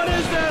 What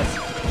is this?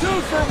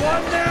 2 for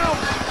 1 now?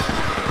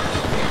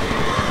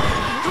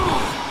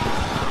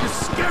 You're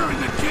scaring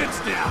the kids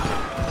now.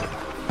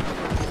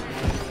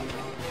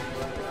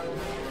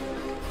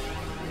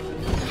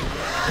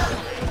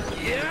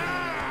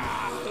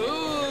 Yeah!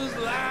 Who's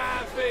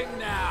laughing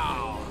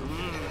now?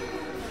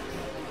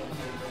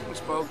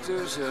 Spoke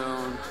too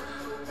soon.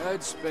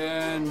 Head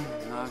spin,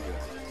 not good.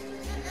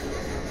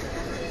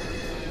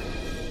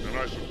 And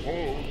I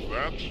suppose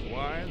that's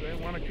Why they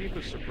want to keep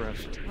us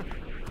suppressed.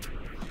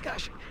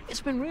 Gosh,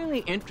 it's been really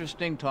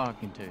interesting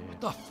talking to you.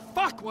 What the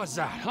fuck was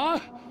that, huh?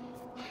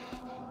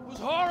 It was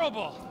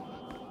horrible.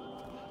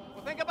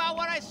 Well, think about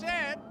what I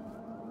said.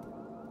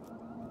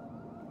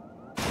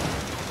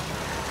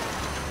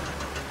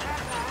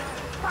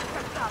 Fuck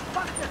this up!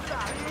 Fuck this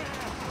up!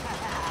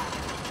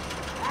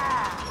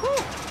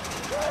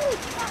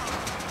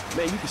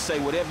 Man, you can say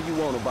whatever you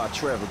want about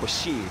Trevor, but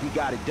shit, he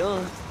got it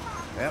done.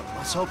 Yep,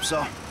 let's hope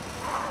so.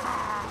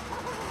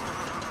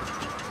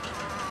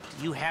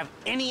 You have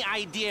any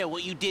idea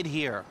what you did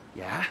here?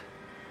 Yeah?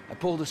 I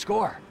pulled a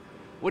score.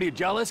 What, are you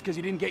jealous because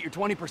you didn't get your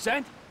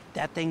 20%?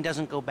 That thing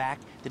doesn't go back,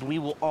 then we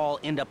will all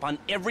end up on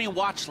every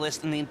watch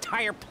list in the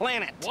entire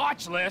planet.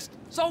 Watch list?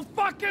 So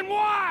fucking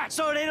what?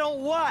 So they don't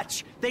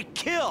watch, they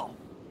kill.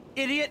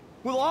 Idiot,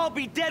 we'll all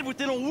be dead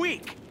within a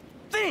week.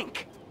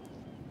 Think!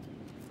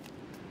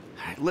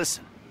 All right,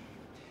 listen.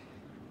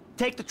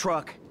 Take the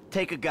truck,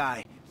 take a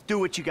guy, do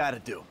what you gotta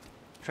do.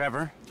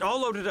 Trevor?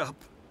 All loaded up.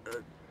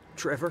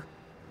 Trevor?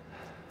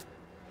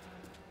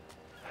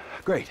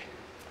 Great.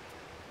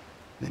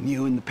 Then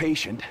you and the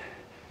patient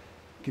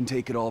can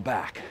take it all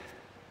back.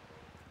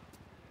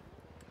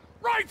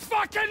 Right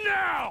fucking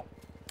now!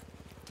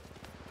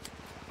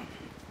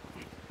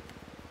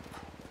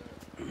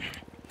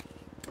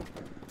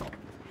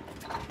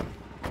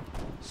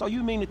 So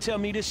you mean to tell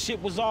me this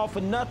shit was all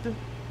for nothing?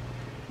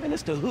 Man,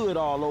 it's the hood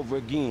all over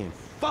again.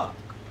 Fuck!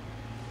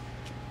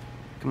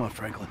 Come on,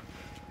 Franklin.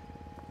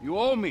 You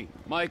owe me,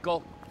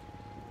 Michael.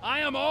 I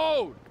am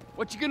owed.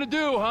 What you gonna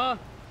do, huh?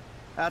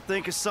 I'll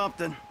think of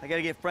something. I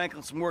gotta get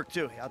Franklin some work,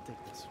 too. I'll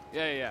take this.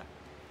 Yeah.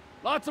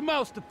 Lots of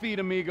mouths to feed,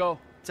 amigo.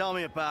 Tell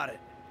me about it.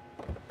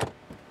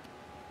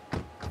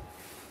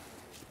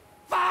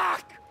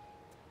 Fuck!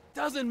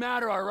 Doesn't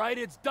matter, all right?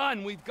 It's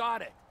done. We've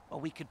got it.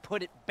 Well, we could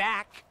put it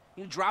back.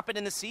 You drop it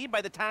in the sea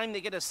by the time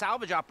they get a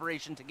salvage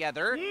operation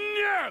together.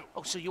 No!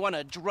 Oh, so you want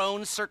a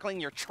drone circling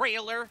your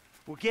trailer?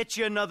 We'll get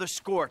you another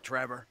score,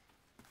 Trevor.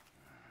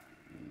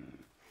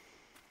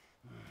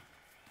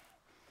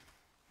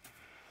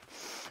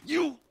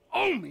 You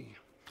owe me!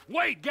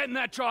 Wait, get in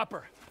that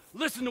chopper.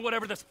 Listen to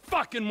whatever this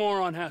fucking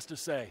moron has to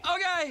say.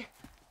 Okay.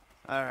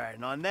 All right,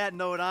 and on that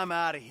note, I'm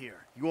out of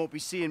here. You won't be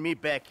seeing me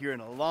back here in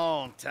a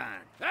long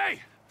time.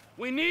 Hey!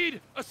 We need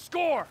a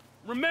score!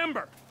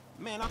 Remember!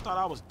 Man, I thought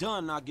I was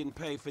done not getting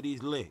paid for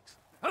these licks.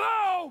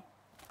 Hello?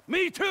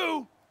 Me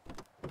too!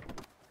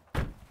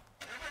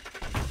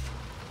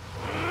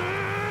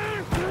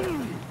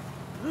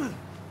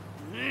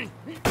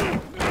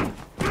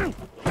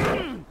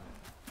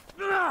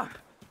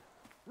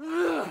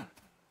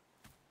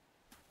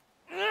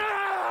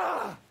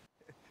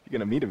 You're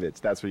gonna meet a Vitz,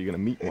 that's where you're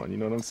gonna meet one, you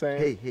know what I'm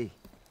saying? Hey.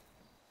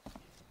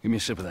 Give me a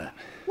sip of that.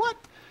 What?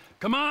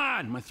 Come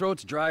on! My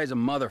throat's dry as a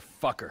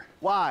motherfucker.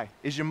 Why?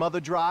 Is your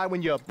mother dry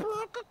when you...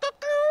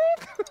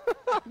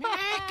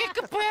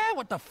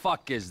 What the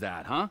fuck is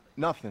that, huh?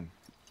 Nothing.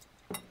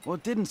 Well,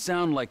 it didn't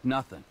sound like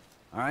nothing,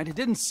 all right? It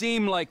didn't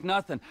seem like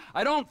nothing.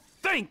 I don't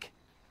think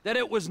that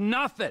it was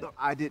nothing. Look,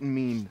 I didn't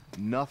mean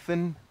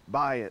nothing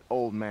by it,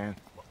 old man.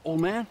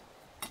 Old man?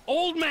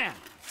 Old man!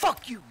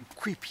 Fuck you, you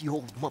creepy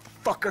old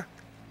motherfucker.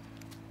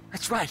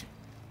 That's right.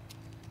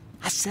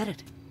 I said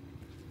it.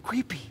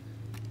 Creepy.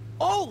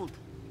 Old.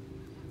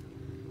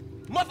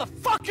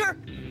 Motherfucker!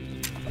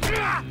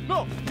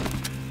 No!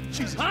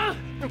 Jesus. Huh?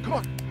 No, come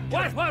on.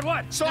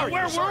 What? Sorry. Now,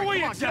 where sorry. were we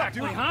Come on,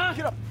 exactly, get up, dude. huh?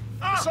 Get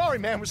up. Sorry,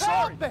 man. We're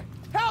sorry. Help!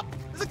 Help!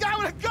 There's a guy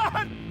with a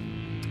gun!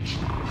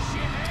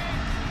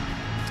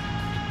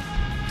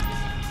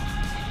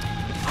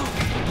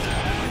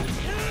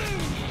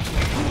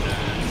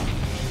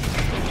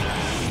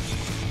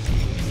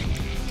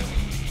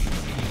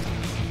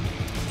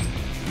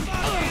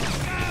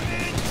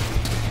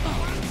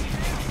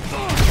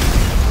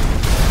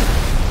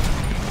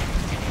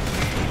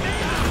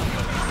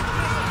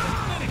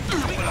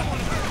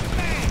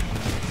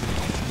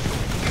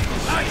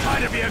 I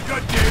try to be a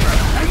good neighbor,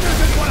 and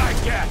this is what I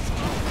get!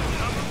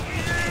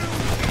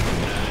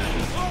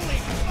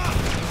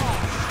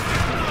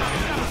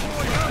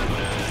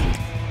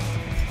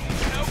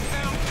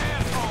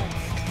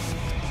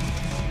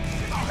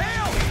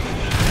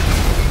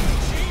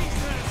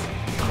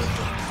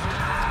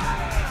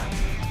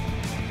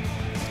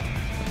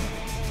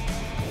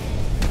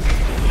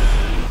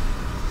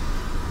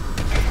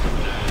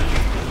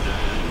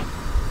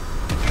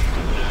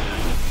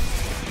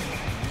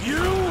 You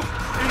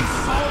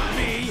insult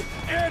me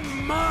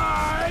in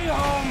my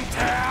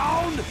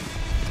hometown?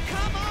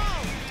 Come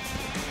on!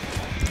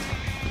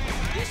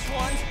 This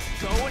one's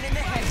going in the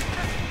head.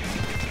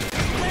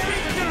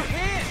 Where's your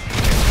head?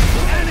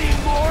 Any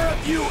more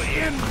of you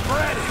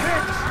inbred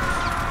hicks?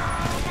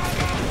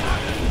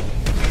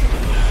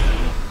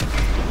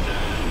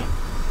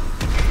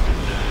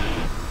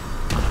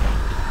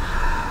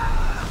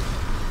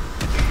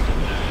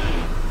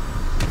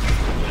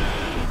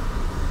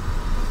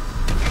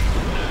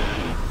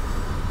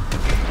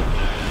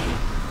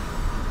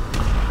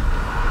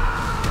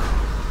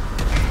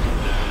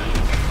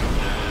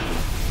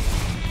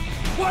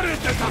 What is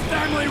this, a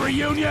family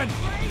reunion?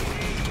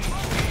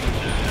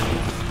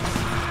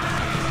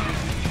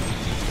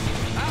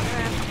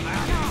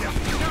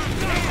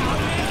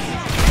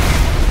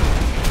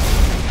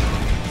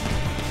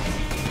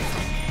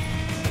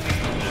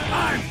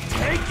 I'm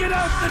taking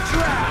out the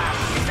trash,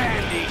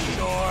 Sandy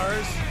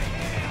Shores.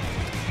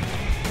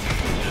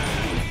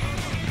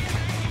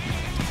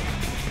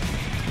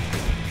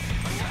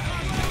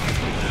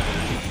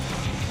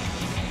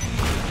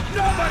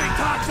 Nobody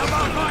talks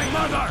about my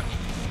mother!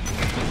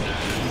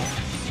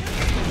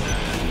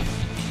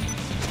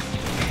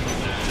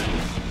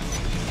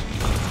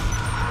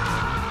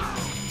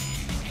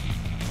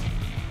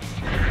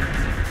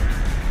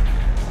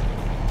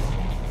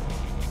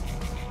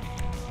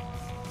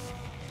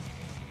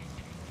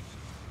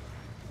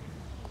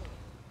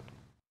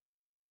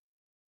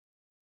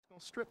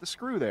 Don't strip the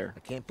screw there. I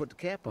can't put the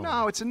cap on.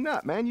 No, it's a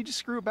nut, man. You just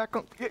screw it back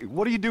on. Hey,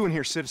 what are you doing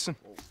here, citizen?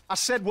 I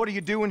said, what are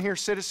you doing here,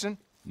 citizen?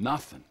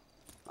 Nothing.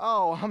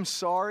 Oh, I'm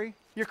sorry.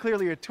 You're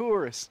clearly a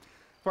tourist.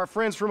 For our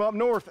friends from up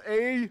north,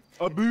 eh?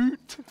 A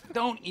boot?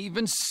 Don't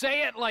even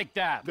say it like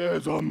that.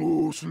 There's a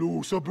moose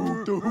loose, a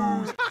boot to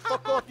who's.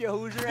 Fuck off, you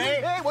Hoosier.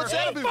 Hey, what's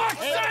that about? Fuck's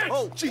sake!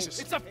 Oh, Jesus.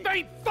 It's a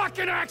faint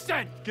fucking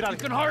accent! Get out You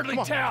of can here. hardly Come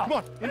on, tell. Come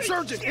on,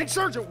 insurgent,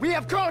 insurgent. We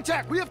have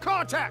contact. We have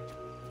contact.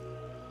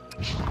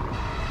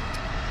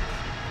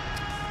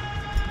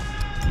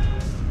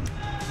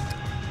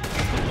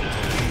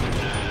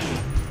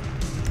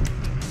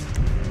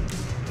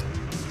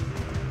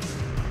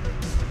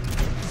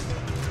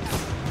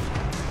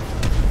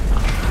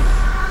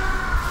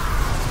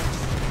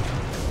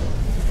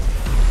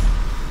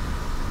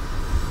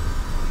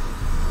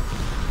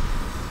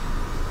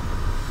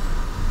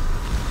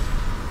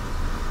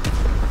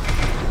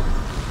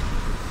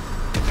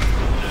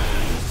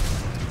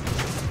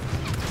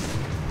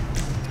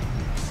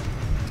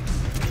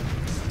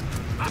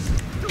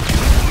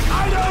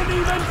 I don't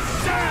even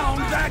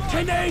sound that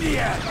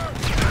Canadian!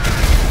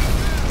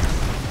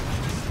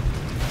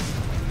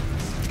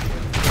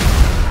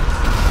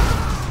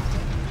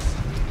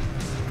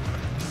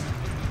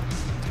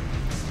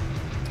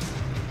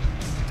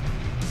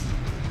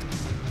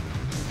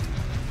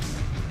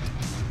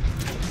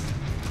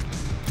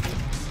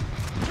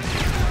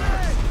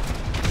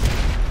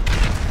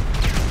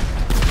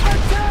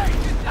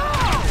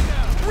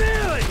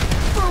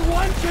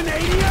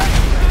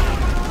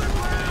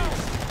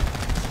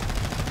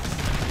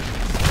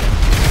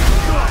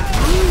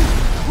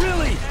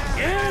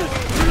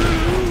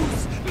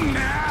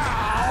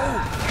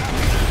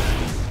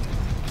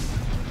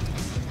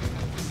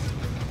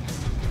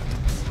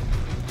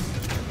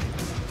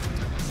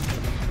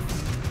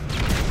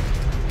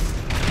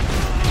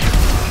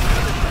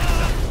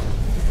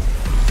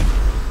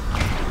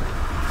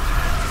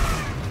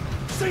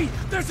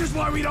 This is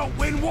why we don't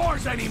win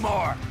wars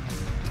anymore!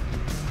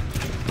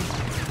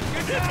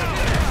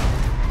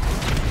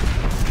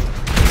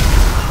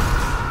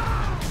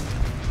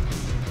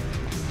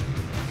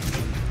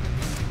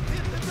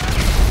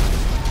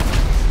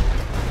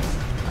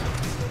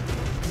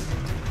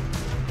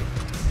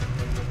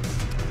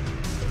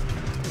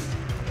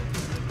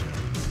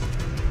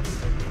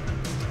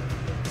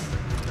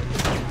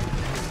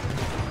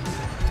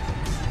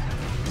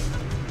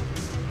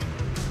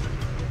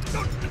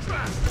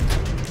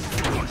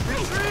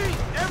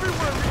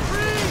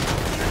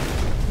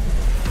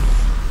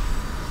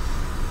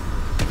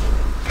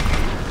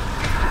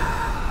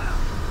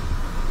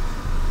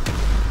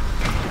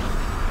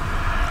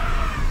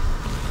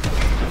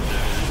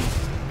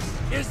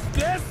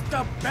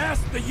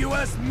 The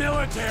U.S.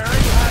 military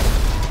has...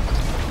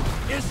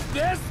 Is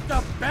this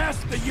the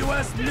best the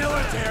U.S.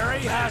 military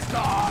has to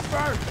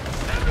offer?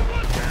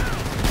 Everyone down!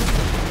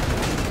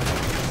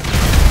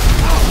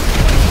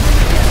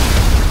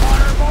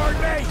 Waterboard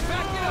me!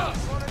 Back it up!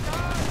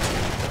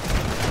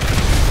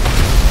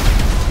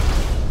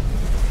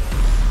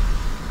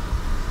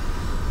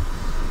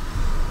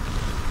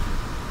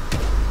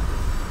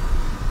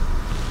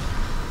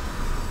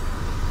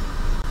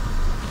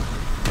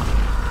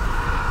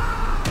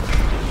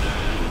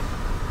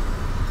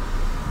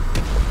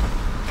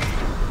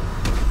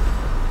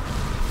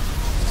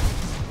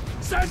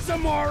 Send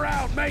some more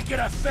out, make it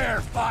a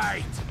fair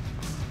fight!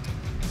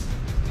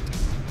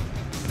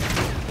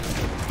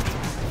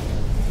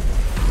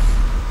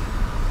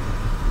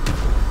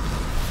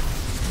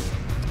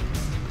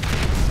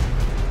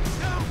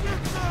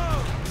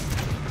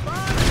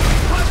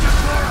 Bunch of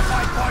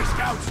glorified Boy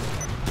Scouts!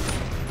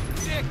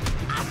 Dick!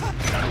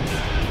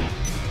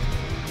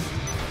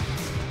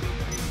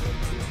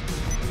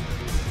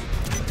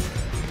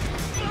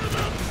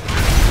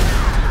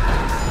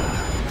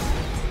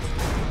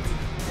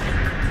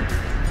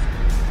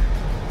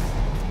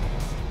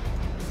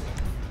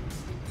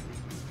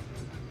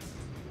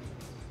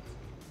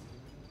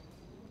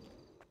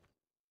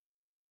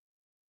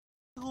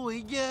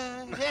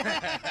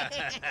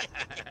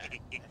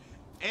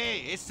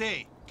 Hey,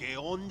 ese, ¿qué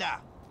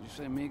onda? You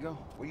say amigo?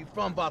 Where you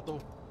from,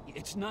 Bato?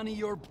 It's none of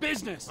your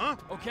business,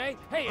 okay?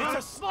 Hey, it's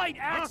a slight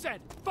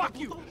accent. Fuck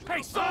you.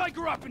 Hey, so I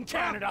grew up in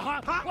Canada,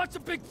 huh? What's the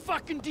big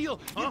fucking deal?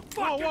 You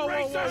fucking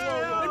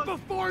racist! And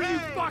before you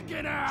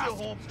fucking ask, Chill,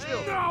 Holmes,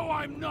 chill. no,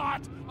 I'm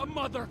not a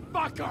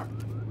motherfucker.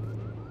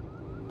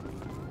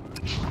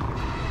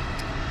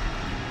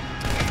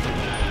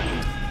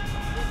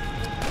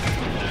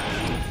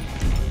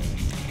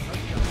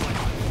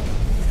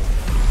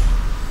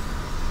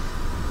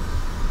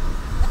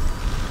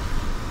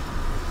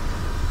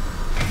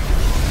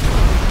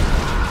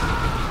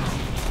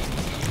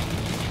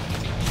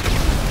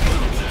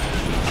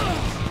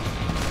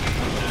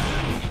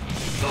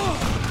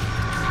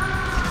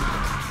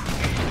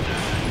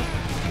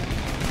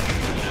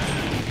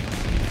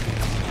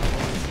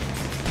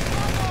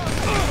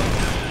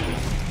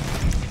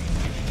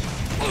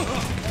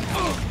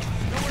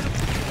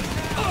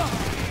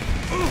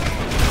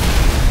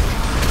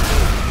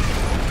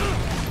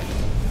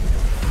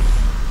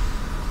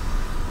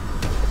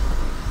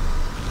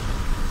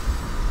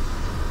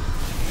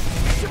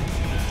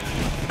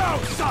 Show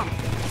some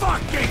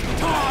fucking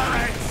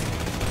tolerance!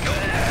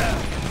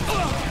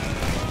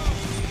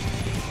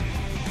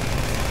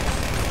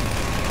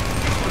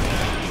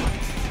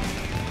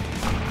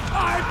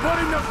 I'm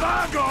putting the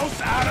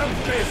Vagos out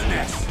of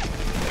business!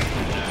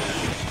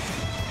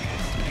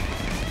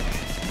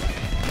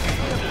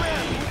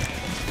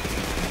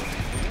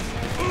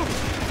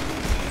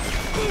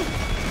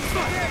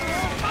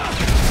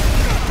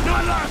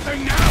 Not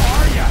laughing now,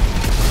 are ya?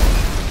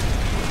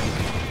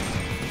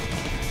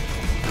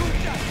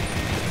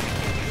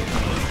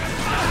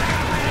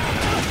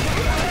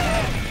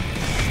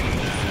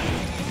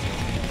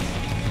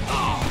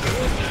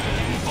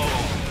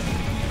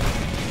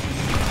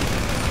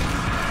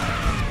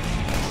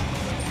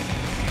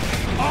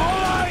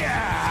 All I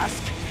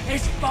ask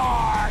is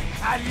for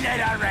a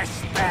little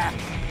respect.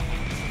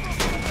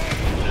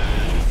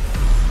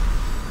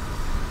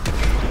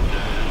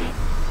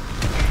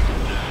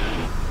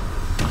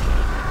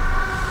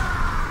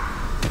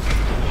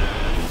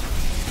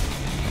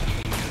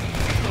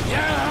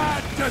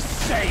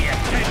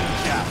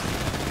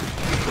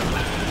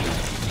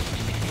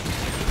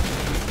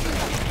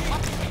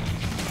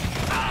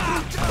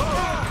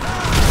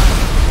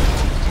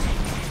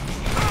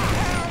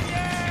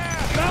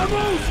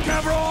 Vamoose,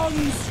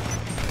 cabrons!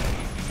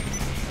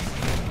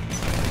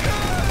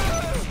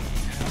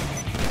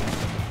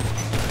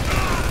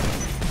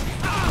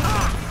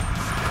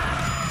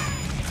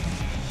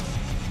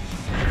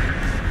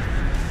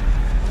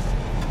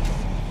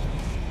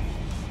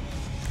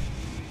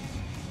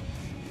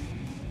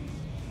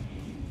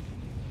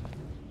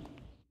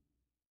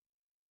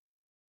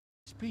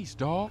 Peace,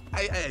 dog.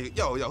 Hey,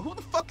 yo, who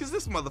the fuck is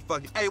this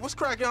motherfucker? Hey, what's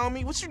cracking on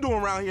me? What you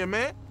doing around here,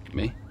 man?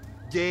 Me?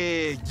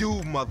 Yeah,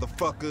 you,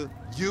 motherfucker.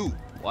 You.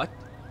 What?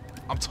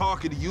 I'm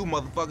talking to you,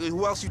 motherfucker.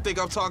 Who else you think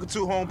I'm talking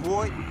to,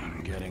 homeboy?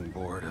 I'm getting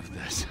bored of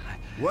this.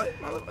 What?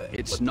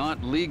 It's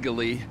not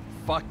legally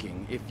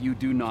fucking if you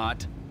do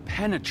not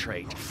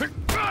penetrate. Shit,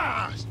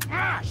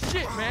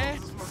 man.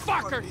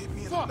 Fucker.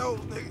 Fuck. No,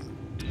 nigga.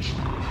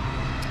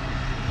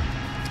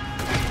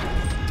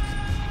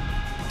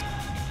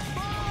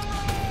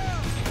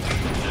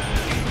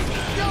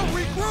 Yo,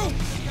 regroup!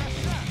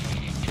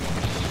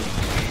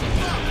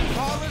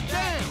 Call her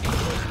down!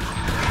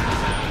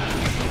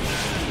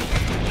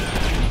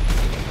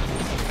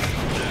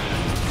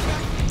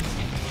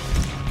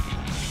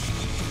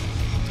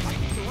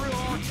 The real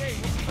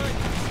arcade.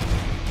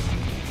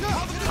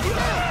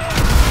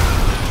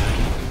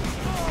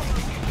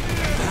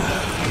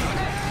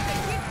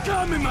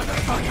 Got me,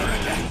 motherfucker,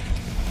 again!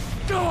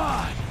 Go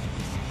on!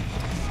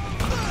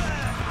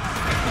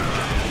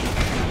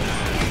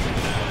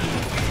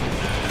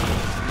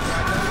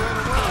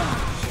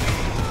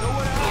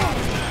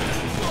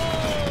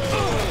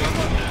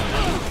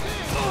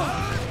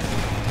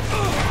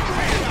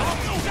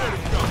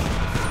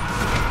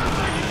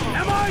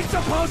 Am I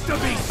supposed to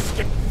be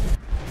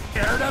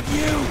scared of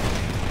you?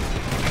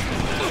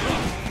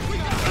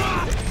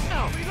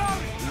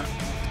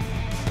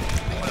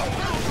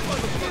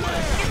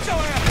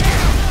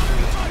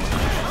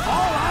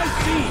 All I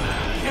see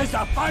is a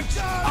bunch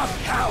of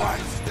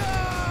cowards!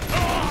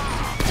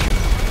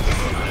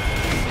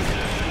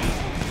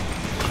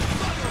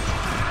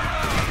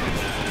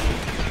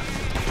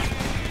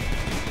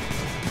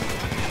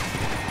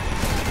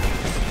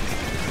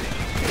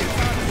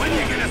 When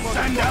you gonna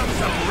send out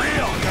some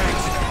real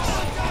gangsters?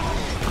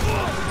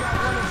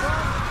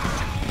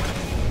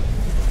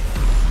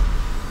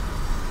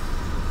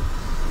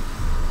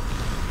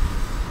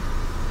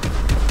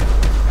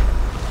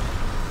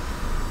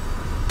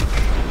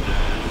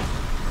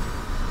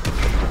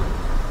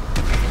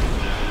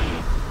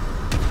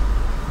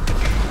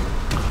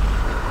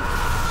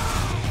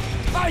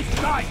 I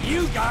thought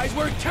you guys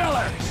were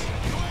killers!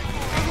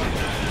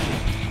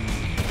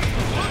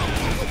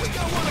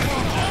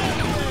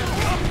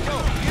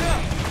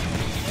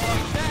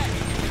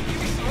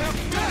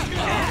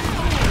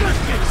 Look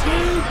at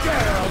two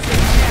girls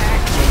in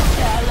action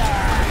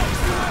colors!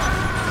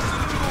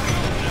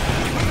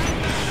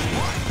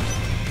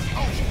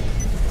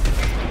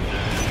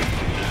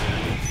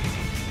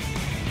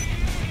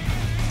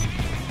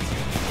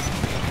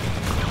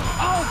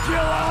 I'll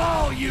kill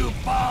all you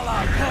ball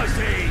of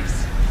pussies!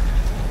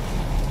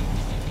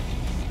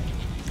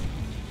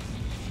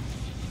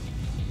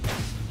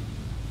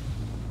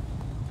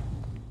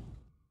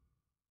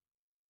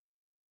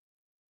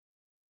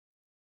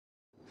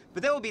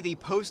 But that would be the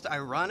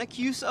post-ironic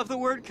use of the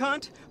word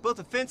cunt, both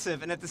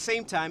offensive and at the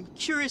same time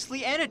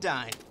curiously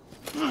anodyne.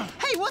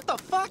 Hey, what the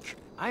fuck?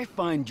 I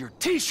find your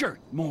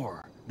t-shirt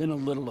more than a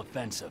little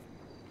offensive.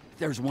 If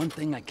there's one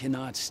thing I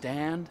cannot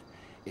stand,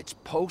 it's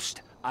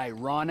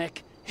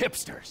post-ironic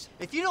hipsters.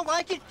 If you don't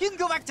like it, you can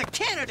go back to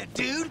Canada,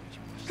 dude!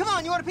 Come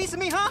on, you want a piece of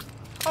me, huh?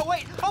 Oh,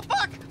 wait! Oh,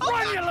 fuck! Oh,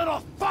 Run, you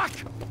little fuck!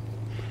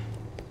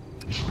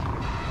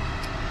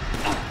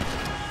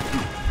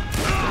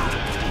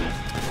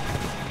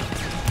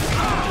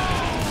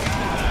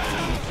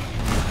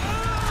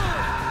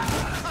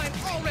 I'm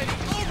already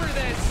over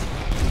this!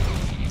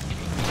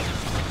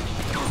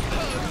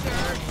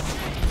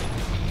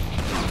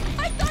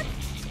 I thought...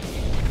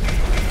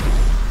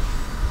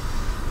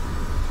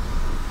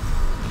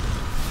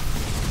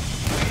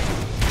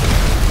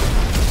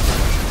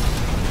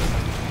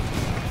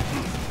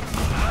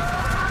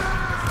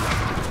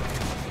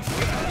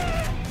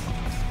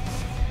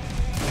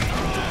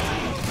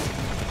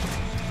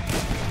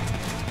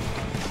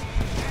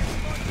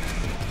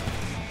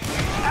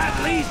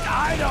 At least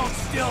I don't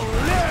still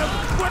live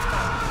with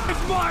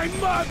my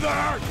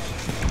mother!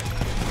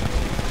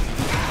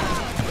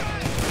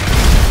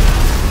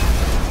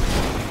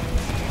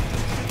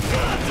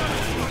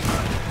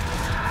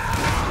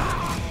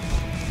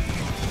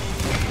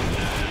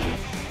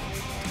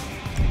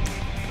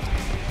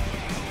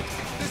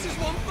 This is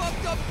one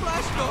fucked up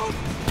flashbulb!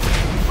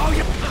 Oh,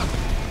 you...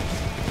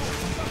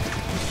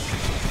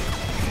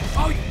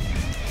 Oh,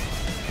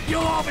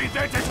 you'll all be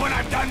vintage when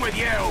I'm done with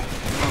you!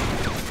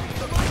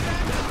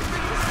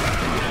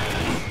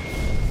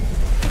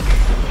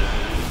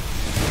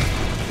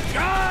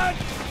 God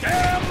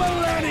damn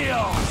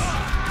millennials!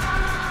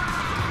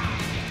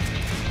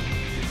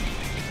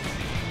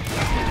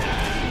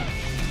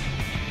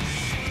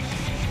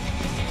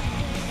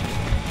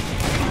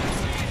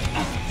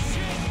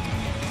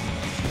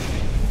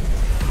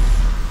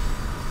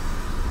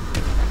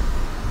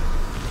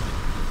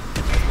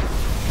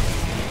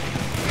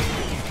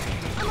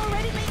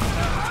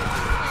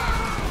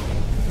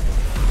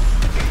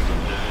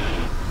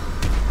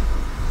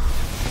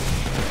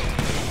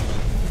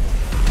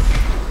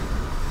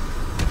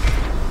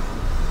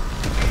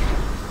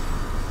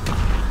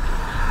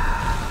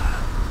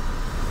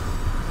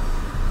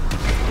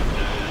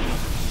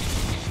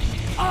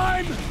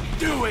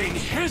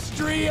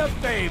 a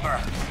favor.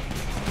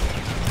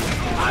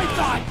 I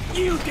thought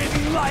you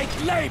didn't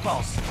like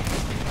labels.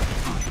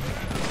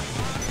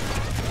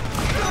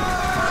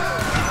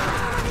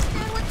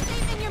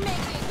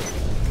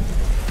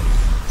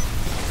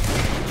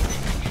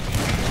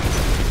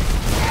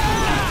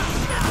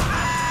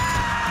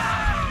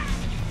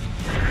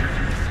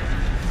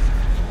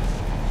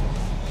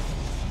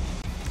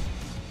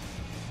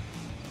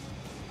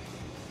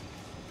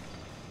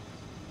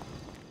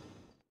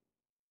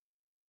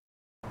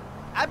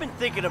 I've been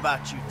thinking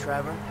about you,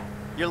 Trevor.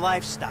 Your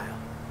lifestyle.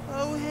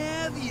 Oh,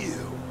 have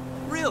you?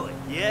 Really?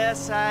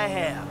 Yes, I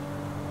have.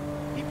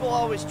 People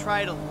always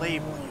try to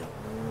label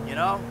you. You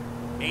know?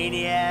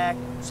 Maniac,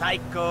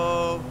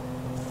 psycho,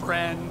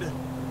 Friend,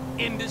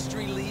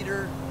 industry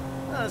leader.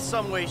 in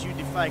some ways you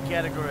defy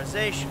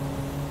categorization.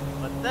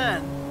 But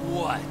then...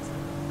 What?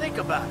 Think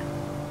about it.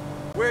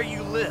 Where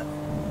you live.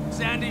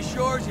 Sandy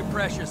Shores, you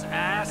precious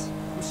ass.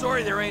 I'm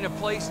sorry there ain't a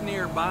place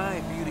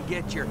nearby for you to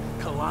get your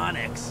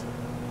colonics.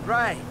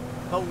 Right.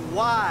 But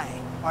why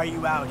are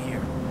you out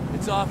here?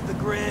 It's off the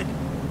grid.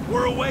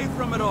 We're away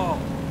from it all.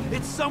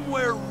 It's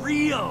somewhere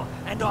real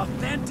and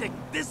authentic.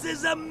 This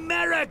is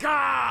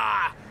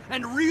America!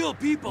 And real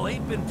people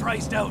ain't been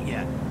priced out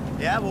yet.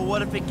 Yeah, well,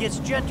 what if it gets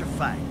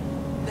gentrified?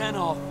 Then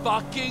I'll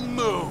fucking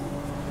move.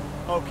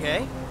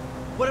 Okay.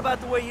 What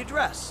about the way you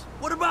dress?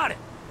 What about it?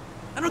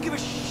 I don't give a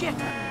shit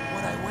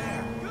what I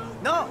wear.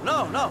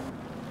 No.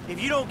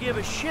 If you don't give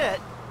a shit,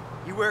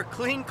 you wear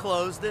clean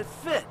clothes that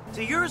fit.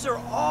 So yours are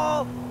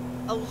all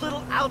a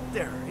little out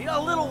there, you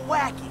know, a little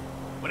wacky.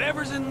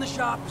 Whatever's in the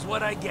shop is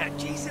what I get.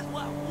 Jesus,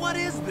 what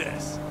is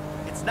this?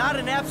 It's not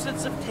an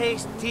absence of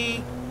taste,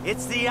 T.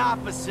 It's the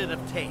opposite of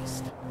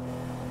taste.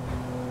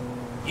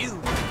 You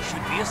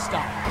should be a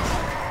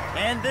stylist.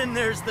 And then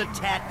there's the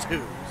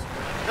tattoos,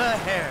 the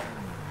hair,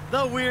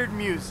 the weird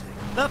music,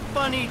 the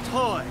funny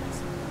toys,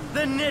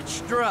 the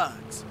niche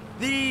drugs,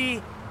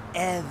 the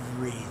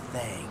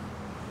everything.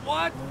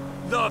 What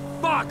the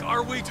fuck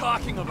are we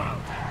talking about?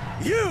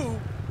 You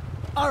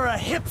are a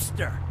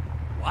hipster.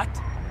 What?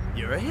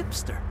 You're a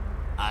hipster.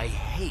 I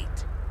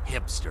hate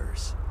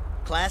hipsters.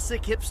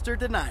 Classic hipster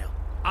denial.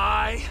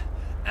 I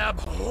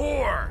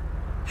abhor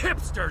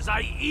hipsters.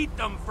 I eat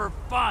them for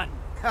fun.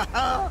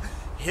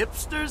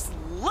 Hipsters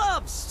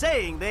love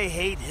saying they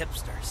hate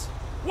hipsters.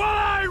 Well,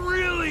 I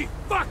really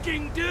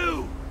fucking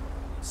do.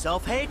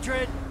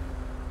 Self-hatred.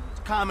 It's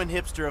a common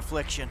hipster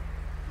affliction.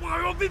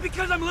 Well,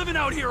 because I'm living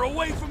out here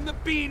away from the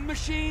bean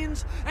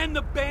machines and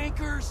the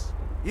bankers.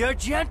 You're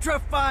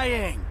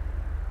gentrifying.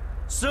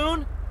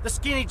 Soon, the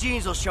skinny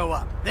jeans will show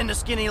up, then the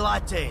skinny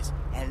lattes,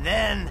 and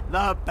then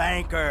the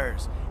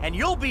bankers. And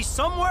you'll be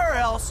somewhere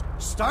else,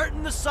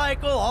 starting the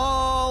cycle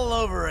all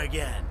over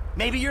again.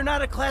 Maybe you're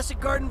not a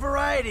classic garden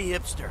variety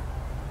hipster,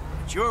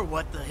 but you're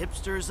what the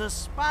hipsters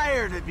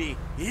aspire to be.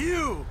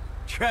 You,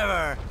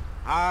 Trevor,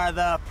 are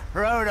the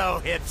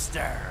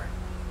proto-hipster.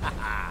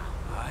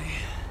 I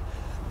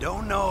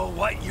don't know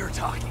what you're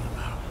talking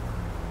about.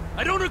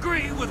 I don't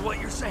agree with what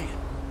you're saying.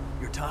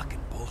 You're talking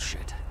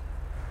bullshit.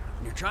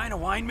 You're trying to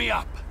wind me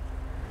up.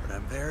 But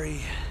I'm very,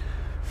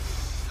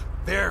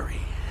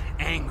 very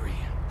angry.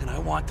 And I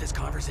want this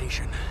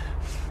conversation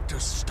to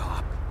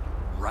stop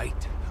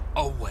right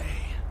away.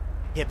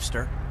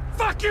 Hipster.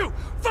 Fuck you!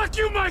 Fuck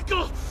you,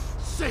 Michael!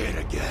 Say it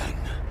again.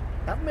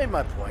 I've made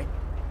my point.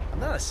 I'm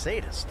not a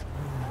sadist.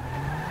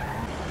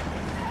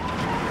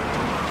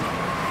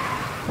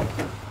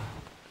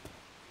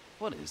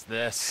 What is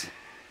this?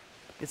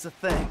 It's a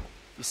thing.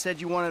 You said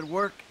you wanted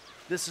work.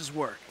 This is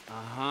work.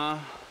 Uh-huh.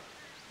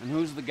 And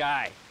who's the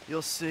guy?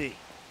 You'll see.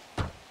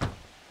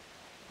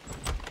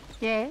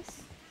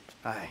 Yes?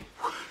 Hi.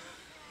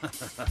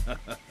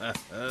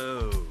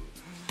 Oh.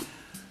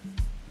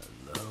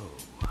 Hello.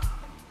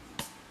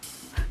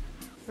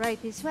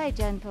 Right this way,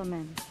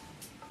 gentlemen.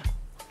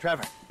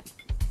 Trevor,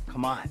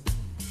 come on.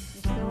 You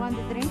still want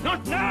the drink?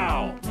 Not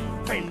now!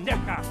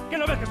 Pendeja! ¿Qué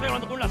no ves que estoy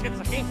hablando con las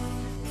gentes aquí?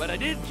 But I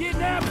did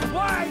kidnap his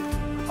wife!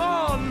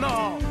 Oh,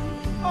 no!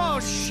 Oh,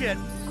 shit!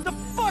 What the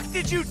fuck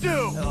did you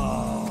do?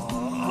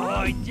 Oh,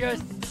 I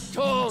just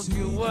told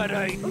you what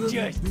I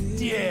just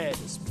did.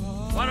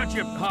 Why don't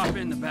you hop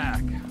in the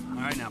back?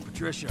 All right, now,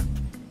 Patricia.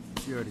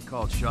 She already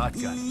called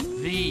Shotgun.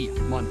 The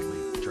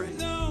monthly train.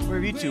 Where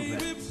have you two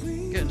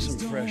been? Getting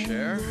some fresh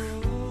air.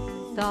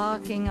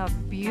 Talking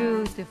of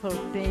beautiful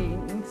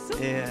things.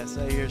 Yes,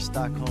 I hear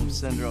Stockholm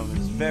Syndrome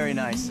is very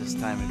nice this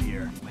time of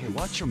year. Hey,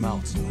 watch your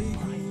mouth,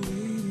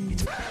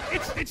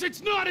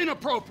 It's not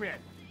inappropriate.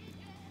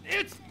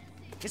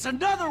 It's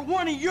another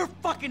one of your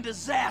fucking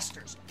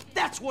disasters.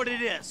 That's what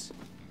it is.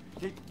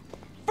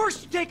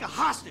 First you take a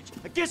hostage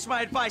against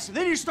my advice, and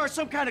then you start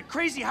some kind of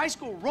crazy high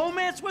school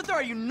romance with her?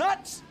 Are you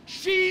nuts?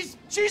 She's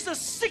a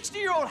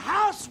 60-year-old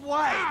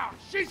housewife. Wow,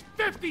 she's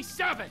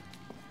 57.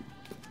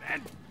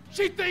 And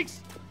she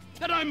thinks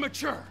that I'm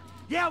mature.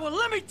 Yeah, well,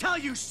 let me tell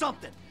you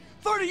something.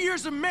 30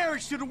 years of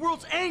marriage to the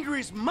world's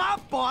angriest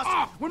mob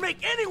boss would make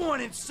anyone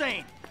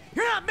insane.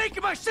 You're not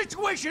making my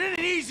situation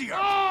any easier.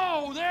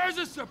 Oh, there's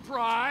a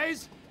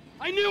surprise.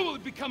 I knew it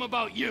would become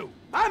about you.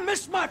 I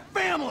miss my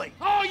family.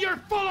 Oh, you're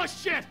full of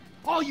shit.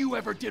 All you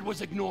ever did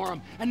was ignore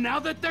them, and now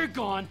that they're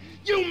gone,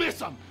 you miss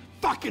them.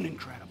 Fucking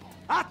incredible.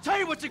 I'll tell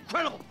you what's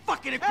incredible.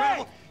 Fucking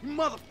incredible. Hey,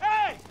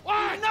 Hey!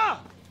 What?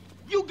 Enough!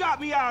 You got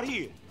me out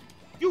here.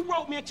 You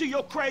wrote me into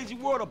your crazy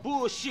world of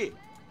bullshit.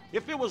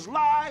 If it was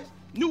lies,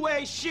 new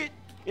age shit,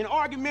 and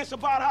arguments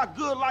about how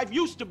good life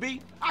used to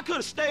be, I could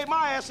have stayed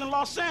my ass in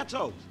Los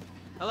Santos.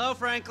 Hello,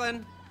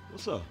 Franklin.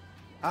 What's up?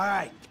 All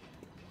right.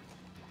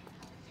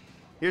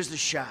 Here's the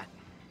shot.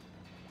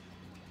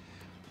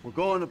 We're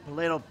going to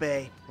Paleto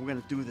Bay. We're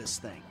gonna do this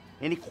thing.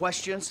 Any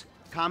questions?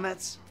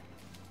 Comments?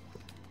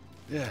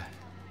 Yeah.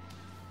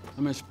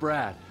 I miss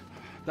Brad.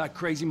 That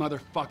crazy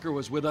motherfucker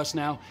was with us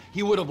now.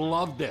 He would have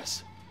loved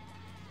this.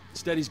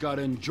 Instead, he's got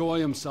to enjoy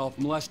himself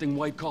molesting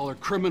white-collar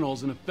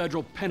criminals in a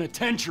federal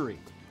penitentiary.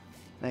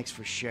 Thanks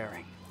for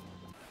sharing.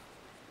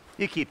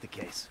 You keep the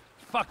case.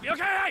 Fuck me.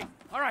 Okay, hey!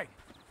 All right.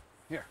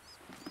 Here.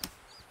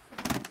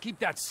 Keep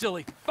that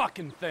silly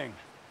fucking thing.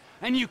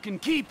 And you can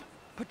keep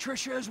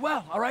Patricia as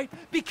well, all right?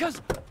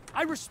 Because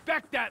I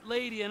respect that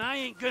lady and I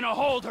ain't gonna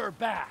hold her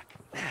back.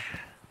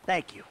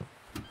 Thank you.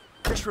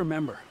 Just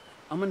remember,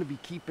 I'm gonna be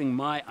keeping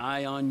my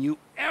eye on you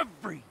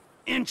every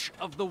inch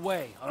of the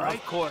way, all right?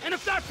 Of course. And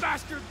if that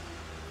bastard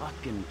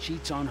fucking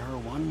cheats on her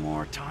one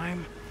more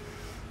time,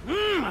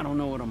 I don't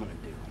know what I'm gonna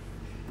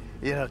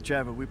do. You know,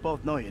 Trevor, we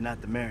both know you're not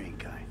the marrying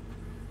kind.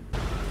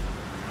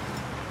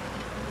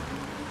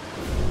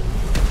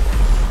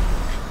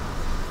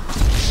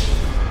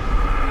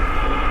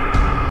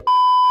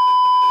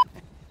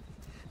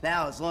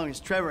 Now, as long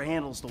as Trevor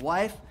handles the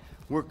wife,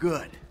 we're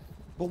good.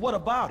 But what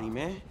about him,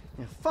 man?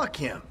 Yeah, fuck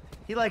him.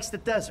 He likes the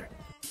desert.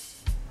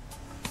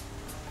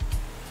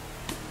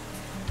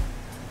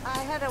 I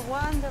had a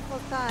wonderful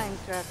time,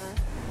 Trevor.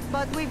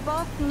 But we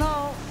both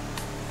know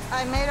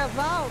I made a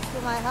vow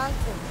to my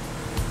husband.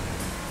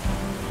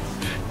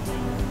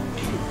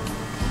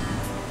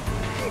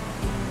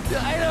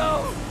 I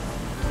know!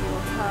 You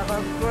have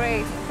a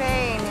great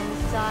pain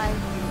inside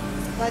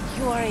you, but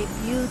you are a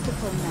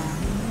beautiful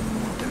man.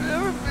 I've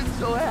never been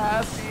so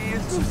happy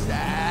and so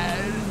sad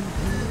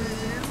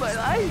in my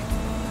life.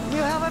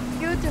 You have a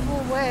beautiful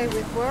way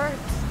with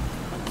words.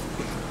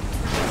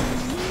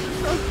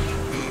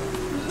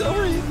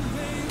 Sorry,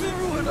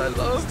 everyone I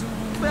love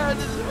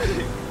abandoned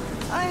me.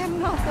 I am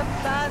not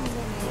abandoning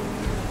you.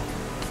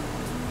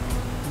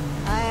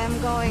 I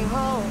am going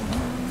home.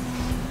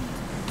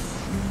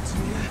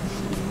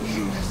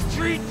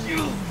 Treat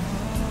you.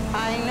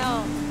 I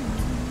know.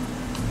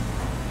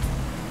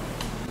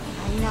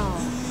 I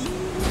know.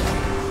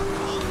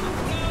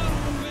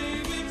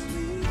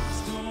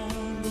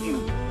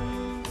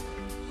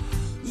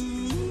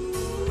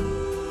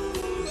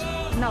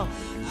 No.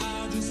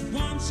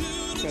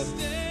 Stay.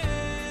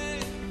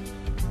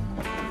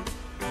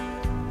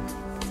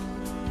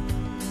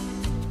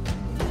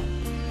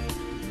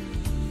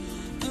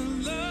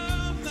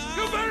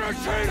 You better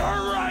treat her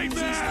right,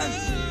 man!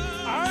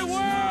 I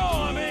will,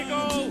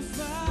 amigo!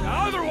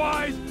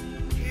 Otherwise,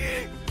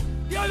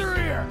 the other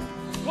ear!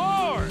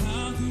 Lord!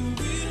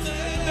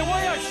 The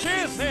way I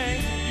share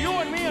things, you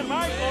and me and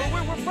Michael,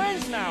 we're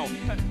friends now.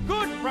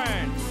 Good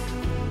friends.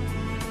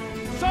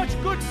 Such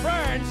good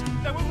friends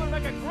that we will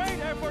make a great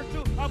effort to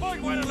avoid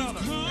one another.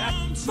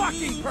 That's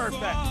fucking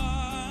perfect!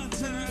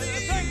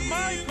 Thank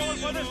Michael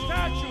for the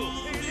statue.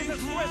 It is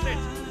exquisite.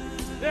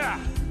 Yeah.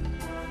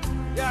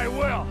 Yeah, I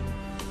will.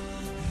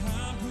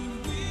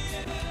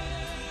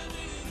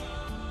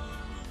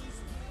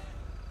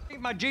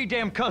 My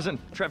G-damn cousin,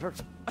 Trevor.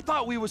 I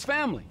thought we was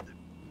family.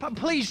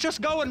 Please,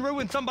 just go and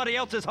ruin somebody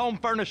else's home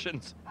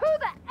furnishings. Who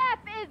the F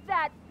is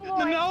that,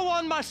 Floyd? No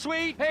one, my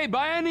sweet. Hey,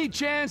 by any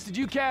chance, did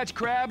you catch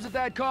crabs at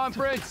that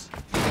conference?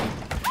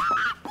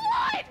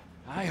 Floyd!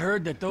 I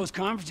heard that those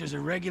conferences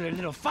are regular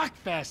little fuck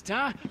fest,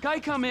 huh? Can I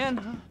come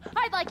in?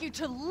 I'd like you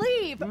to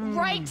leave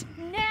right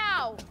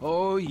now.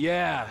 Oh,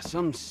 yeah.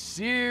 Some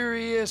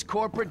serious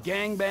corporate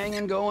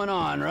gangbanging going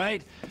on,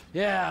 right?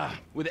 Yeah,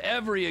 with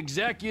every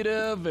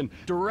executive and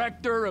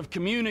director of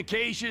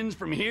communications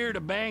from here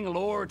to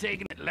Bangalore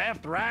taking it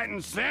left, right,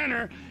 and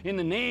center in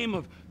the name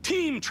of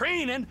team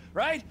training,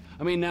 right?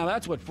 I mean, now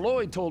that's what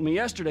Floyd told me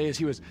yesterday as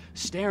he was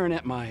staring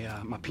at my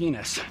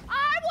penis.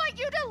 I want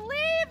you to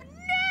leave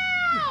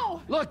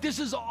now! Look, this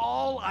is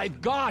all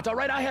I've got, all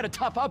right? I had a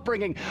tough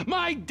upbringing.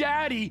 My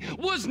daddy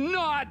was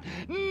not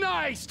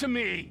nice to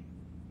me,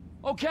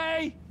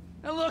 okay?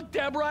 Now look,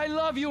 Deborah, I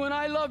love you and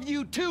I love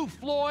you too,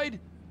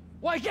 Floyd.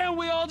 Why can't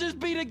we all just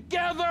be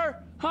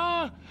together,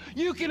 huh?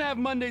 You can have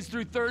Mondays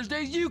through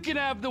Thursdays, you can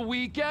have the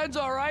weekends,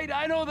 all right?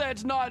 I know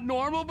that's not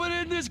normal, but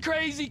in this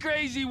crazy,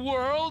 crazy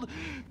world,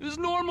 is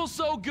normal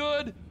so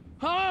good,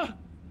 huh?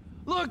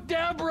 Look,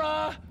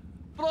 Deborah,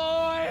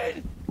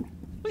 Floyd,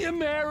 will you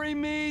marry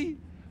me?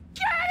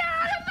 Get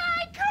out of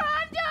my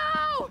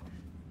condo!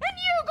 And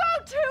you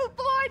go too,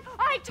 Floyd!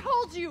 I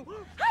told you!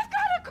 I've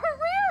got a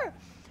career!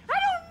 I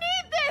don't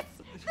need this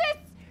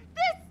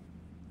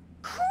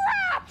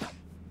crap!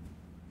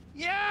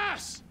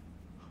 Yes!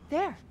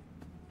 There.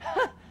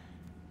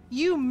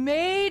 You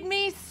made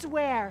me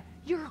swear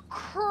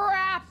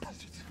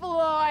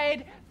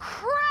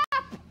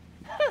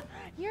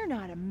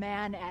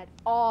at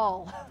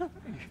all.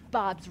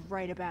 Bob's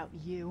right about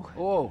you.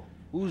 Oh,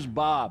 who's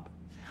Bob?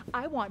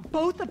 I want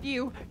both of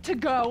you to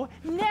go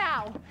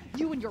now.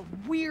 You and your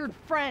weird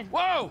friend.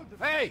 Whoa!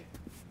 Hey!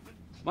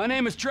 My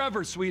name is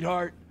Trevor,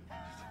 sweetheart.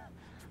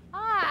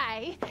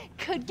 I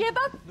could give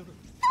a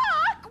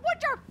fuck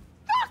what your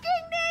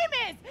fucking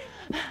name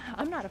is.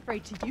 I'm not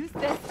afraid to use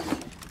this.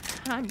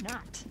 I'm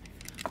not.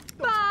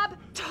 Bob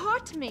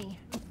taught me.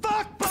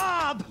 Fuck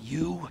Bob!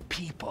 You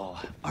people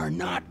are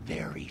not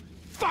very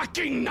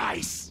fucking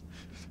nice!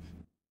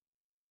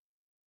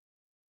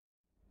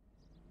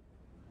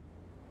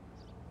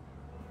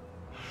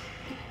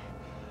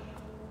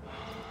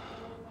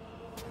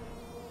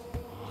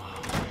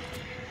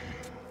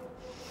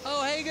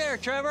 Oh, hey there,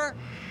 Trevor.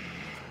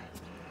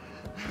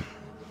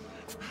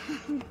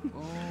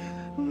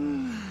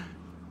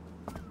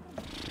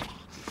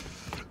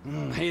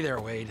 Hey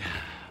there, Wade.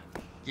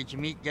 Did you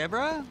meet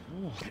Deborah?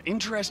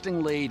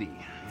 Interesting lady.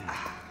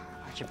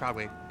 I should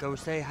probably go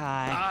say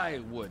hi. I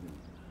wouldn't.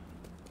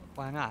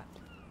 Why not?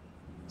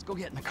 Let's go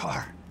get in the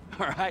car,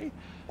 all right?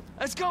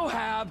 Let's go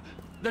have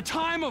the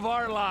time of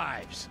our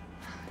lives.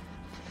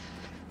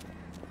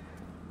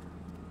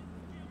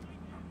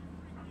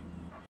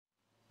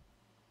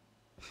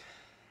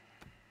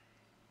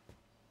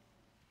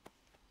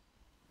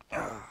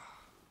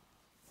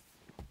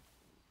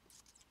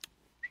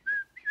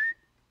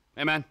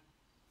 Hey, man.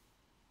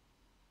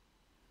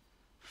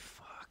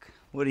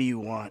 What do you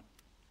want?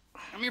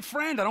 I'm your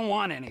friend. I don't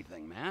want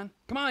anything, man.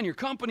 Come on, your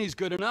company's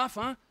good enough,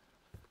 huh?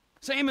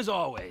 Same as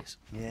always.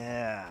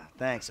 Yeah,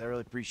 thanks. I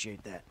really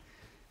appreciate that.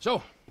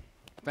 So,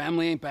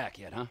 family ain't back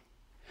yet, huh?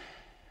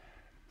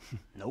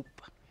 Nope.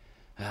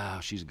 Oh,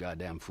 she's a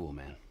goddamn fool,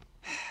 man.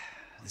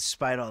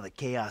 Despite all the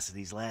chaos of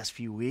these last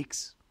few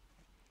weeks,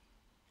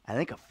 I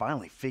think I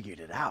finally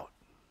figured it out.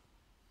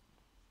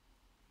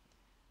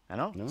 I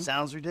know, No?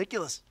 sounds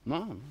ridiculous.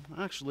 No,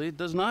 actually, it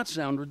does not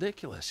sound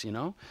ridiculous, you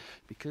know?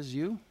 Because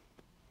you're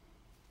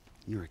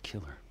a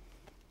killer.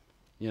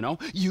 You know?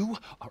 You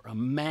are a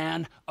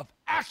man of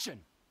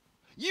action.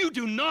 You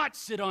do not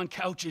sit on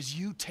couches,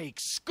 you take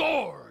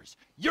scores.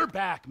 You're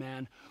back,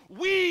 man.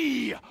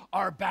 We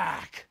are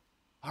back.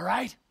 All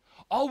right?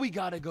 All we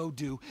gotta go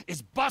do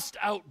is bust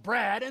out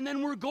Brad, and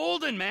then we're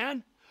golden,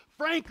 man.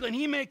 Franklin,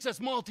 he makes us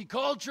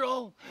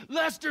multicultural.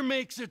 Lester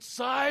makes it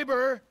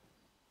cyber.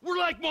 We're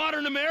like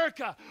modern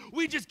America.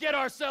 We just get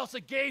ourselves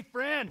a gay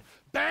friend.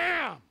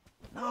 Bam!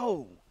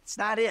 No, it's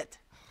not it.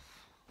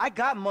 I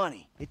got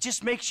money. It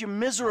just makes you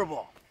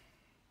miserable.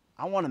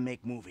 I want to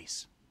make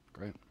movies.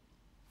 Great.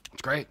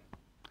 It's great.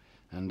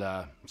 And,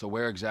 so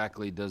where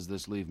exactly does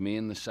this leave me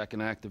in the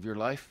second act of your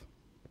life?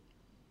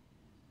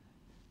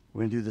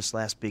 We're gonna do this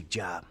last big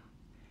job,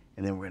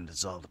 and then we're gonna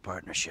dissolve the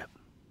partnership.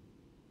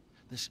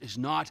 This is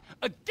not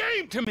a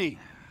game to me!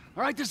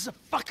 All right? This is a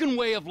fucking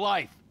way of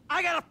life.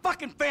 I got a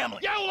fucking family!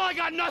 Yeah, well, I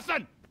got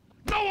nothing!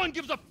 No one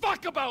gives a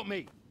fuck about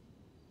me!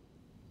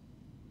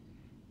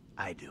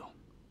 I do.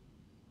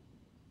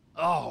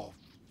 Oh,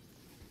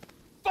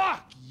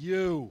 fuck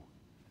you!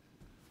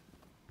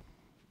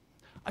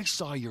 I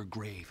saw your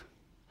grave.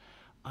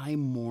 I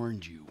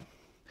mourned you.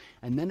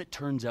 And then it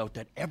turns out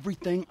that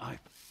everything I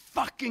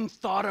fucking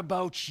thought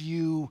about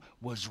you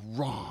was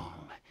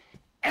wrong.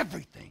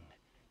 Everything.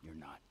 You're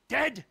not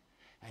dead,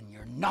 and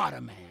you're not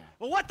a man.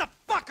 Well, what the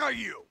fuck are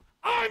you?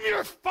 I'm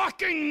your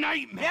fucking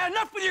nightmare! Yeah,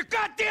 enough with your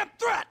goddamn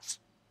threats!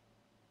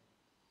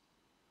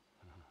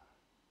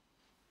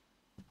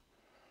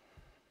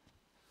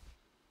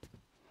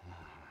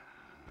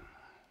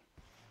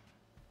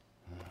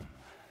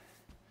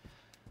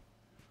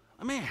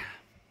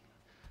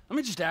 Let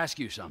me just ask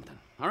you something,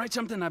 all right?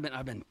 Something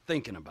I've been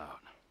thinking about.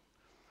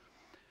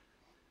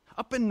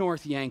 Up in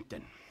North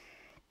Yankton,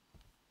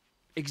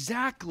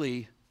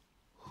 exactly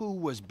who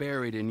was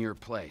buried in your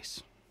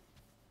place?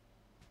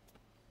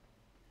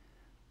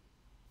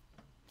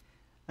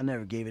 I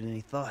never gave it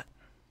any thought.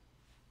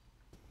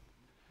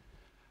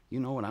 You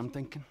know what I'm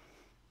thinking?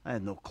 I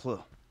had no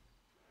clue.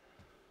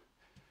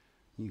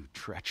 You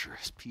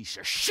treacherous piece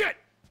of shit!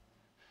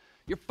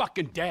 You're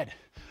fucking dead!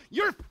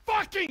 You're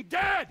fucking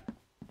dead!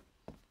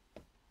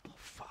 Oh,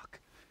 fuck.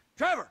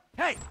 Trevor!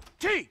 Hey!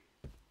 T!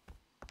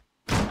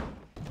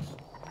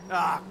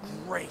 Ah,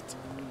 great.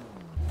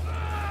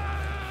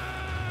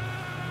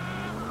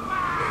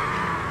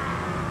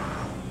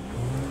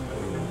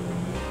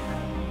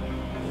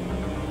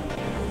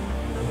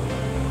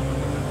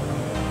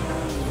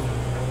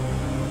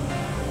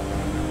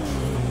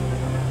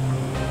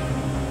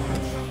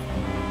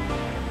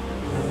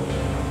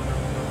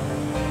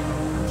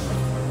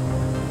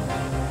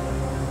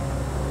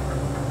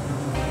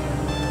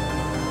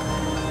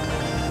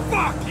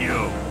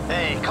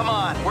 Hey, come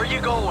on, where you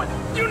going?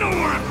 You know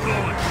where I'm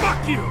going,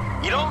 fuck you!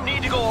 You don't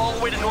need to go all the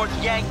way to North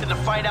Yankton to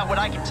find out what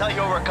I can tell you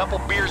over a couple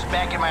beers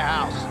back in my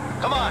house.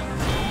 Come on,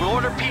 we'll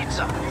order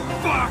pizza.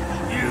 Fuck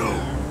you!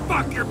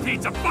 Fuck your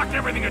pizza, fuck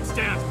everything it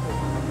stands for!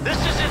 This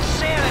is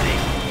insanity!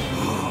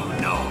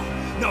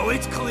 Oh, no,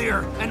 it's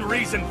clear and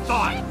reasoned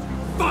thought.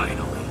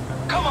 Finally!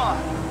 Come on,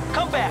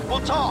 come back, we'll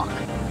talk.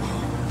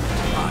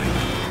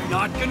 Fine.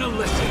 not gonna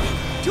listen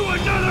to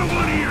another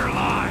one of your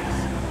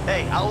lies!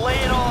 Hey, I'll lay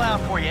it all out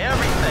for you,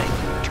 everything.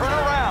 Turn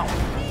around.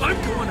 I'm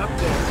going up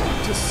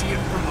there to see it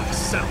for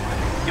myself.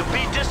 You'll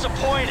be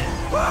disappointed.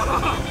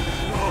 Oh,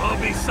 I'll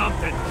be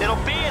something.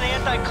 It'll be an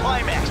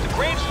anticlimax. The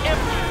grave's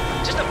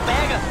empty. Just a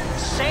bag of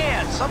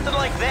sand, something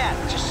like that.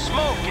 Just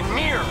smoke and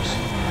mirrors.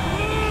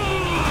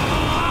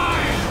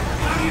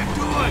 How are you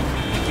doing?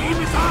 The game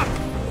is up.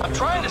 I'm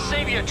trying to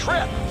save you a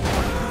trip.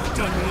 You've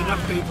done me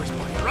enough favors,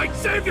 buddy, right?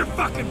 Save your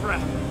fucking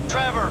breath.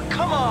 Trevor,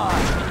 come on.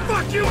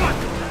 Fuck you up.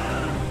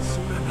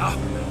 Soon enough,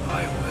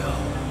 I will.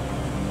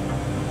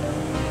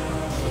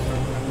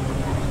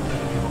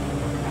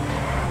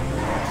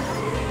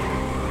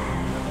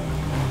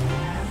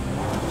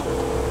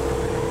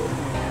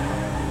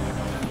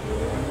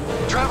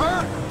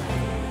 Trevor?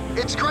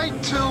 It's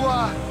great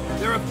to,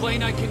 There a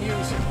plane I can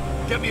use?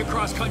 Get me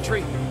across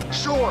country?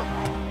 Sure.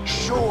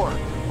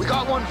 We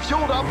got one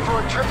fueled up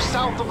for a trip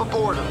south of the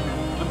border.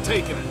 I'm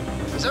taking it.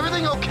 Is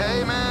everything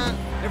okay, man?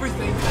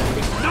 Everything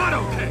is not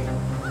okay.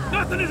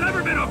 Nothing has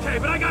ever been okay,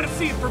 but I gotta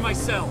see it for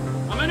myself.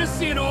 I'm gonna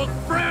see an old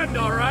friend,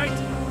 all right?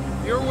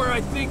 You're where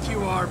I think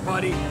you are,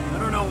 buddy. I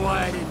don't know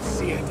why I didn't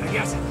see it. I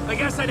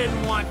guess I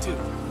didn't want to.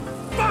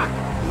 Fuck!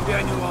 Maybe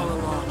I knew all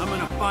along. I'm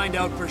gonna find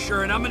out for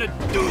sure, and I'm gonna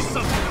do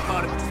something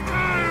about it.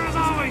 There's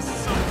always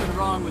something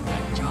wrong with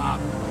that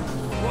job.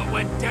 What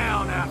went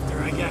down after,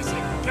 I guess.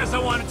 I guess I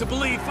wanted to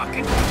believe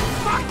fucking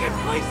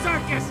play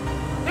circus!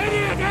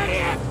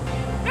 Idiot!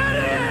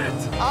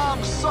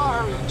 I'm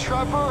sorry,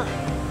 Trevor.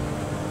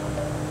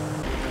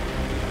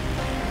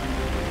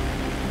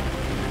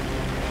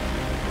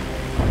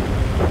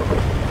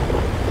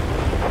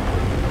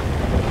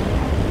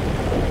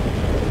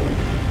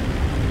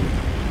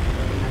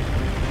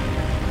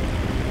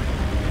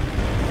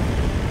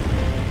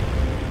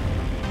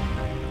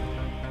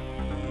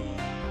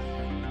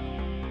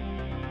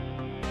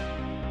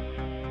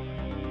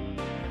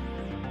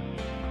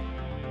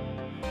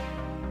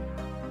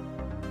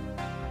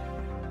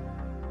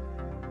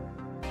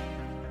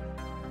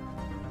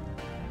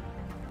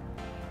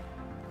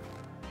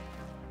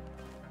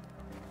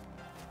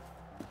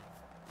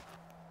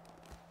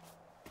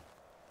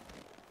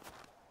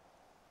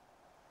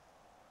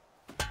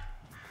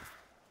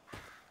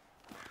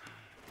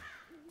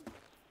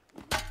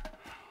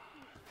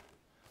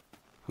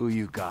 Who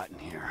you got in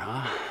here,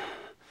 huh?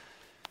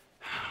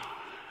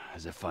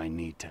 As if I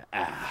need to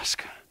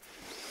ask.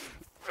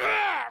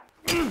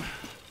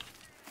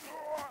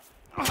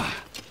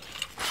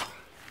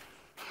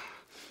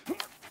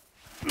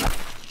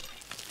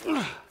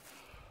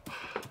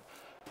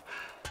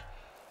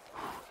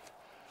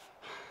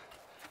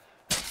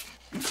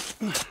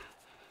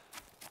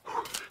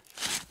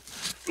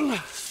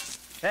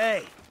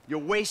 Hey, you're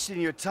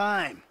wasting your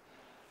time.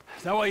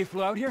 Is that why you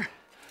flew out here?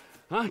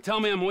 Huh? Tell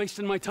me I'm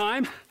wasting my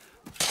time?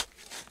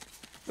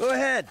 Go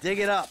ahead, dig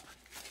it up.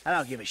 I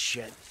don't give a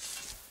shit.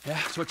 Yeah,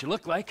 that's what you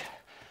look like.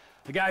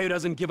 The guy who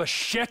doesn't give a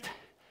shit.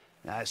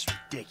 That's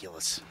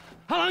ridiculous.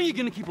 How long are you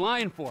gonna keep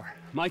lying for,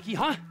 Mikey,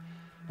 huh?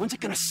 When's it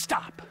gonna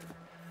stop?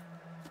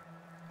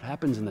 What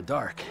happens in the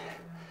dark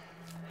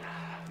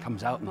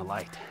comes out in the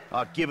light.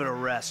 I'll give it a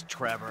rest,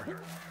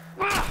 Trevor.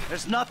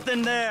 There's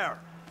nothing there.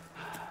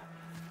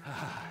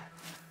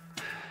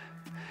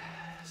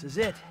 This is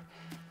it.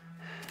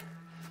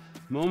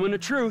 Moment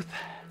of truth.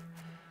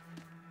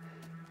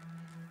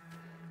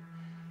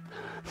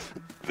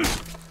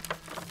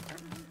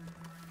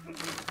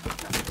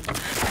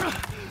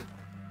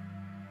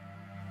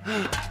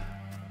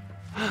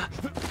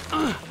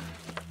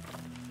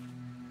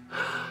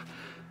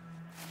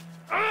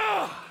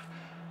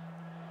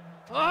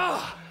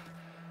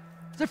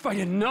 As if I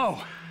didn't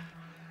know.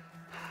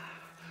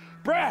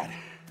 Brad!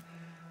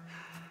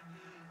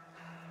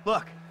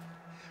 Look,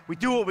 we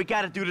do what we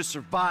gotta do to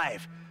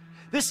survive.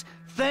 This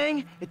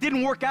thing, it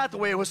didn't work out the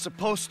way it was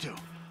supposed to.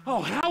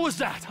 Oh, how was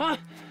that, huh?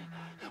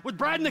 With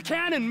Brad in the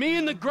can and me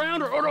in the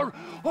ground,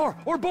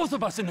 or both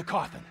of us in the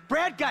coffin?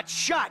 Brad got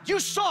shot. You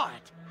saw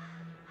it.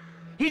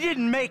 He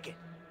didn't make it.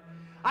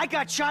 I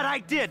got shot. I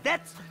did.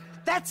 That's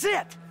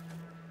it.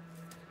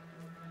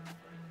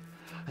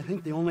 I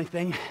think the only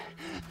thing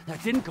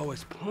that didn't go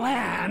as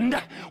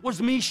planned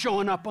was me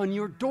showing up on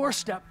your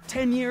doorstep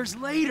 10 years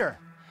later.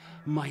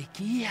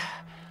 Mikey,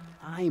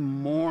 I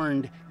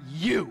mourned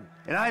you.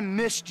 And I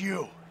missed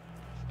you.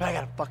 But I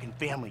got a fucking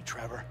family,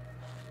 Trevor.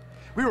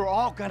 We were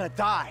all gonna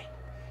die.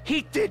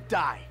 He did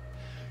die.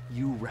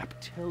 You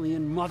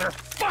reptilian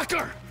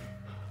motherfucker!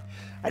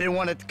 I didn't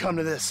want it to come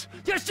to this.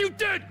 Yes, you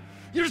did!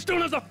 You just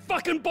don't have the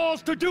fucking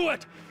balls to do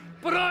it!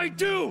 But I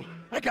do!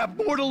 I got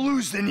more to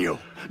lose than you.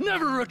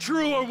 Never a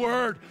truer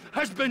word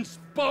has been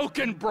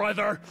spoken,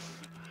 brother.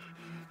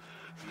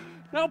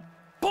 Now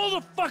pull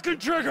the fucking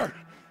trigger!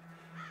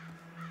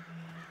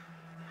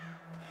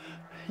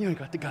 You ain't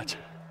got the guts.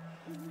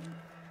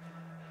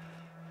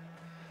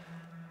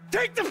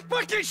 Take the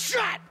fucking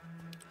shot!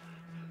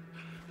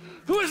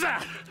 Who is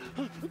that?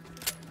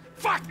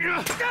 Fuck!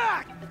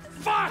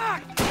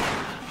 Fuck!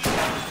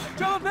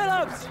 Trevor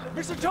Phillips!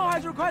 Mr. Cho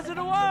has requested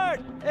a word!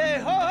 Hey,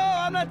 ho ho!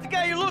 I'm not the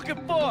guy you're looking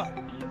for!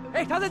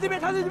 Hey,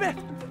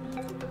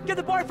 get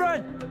the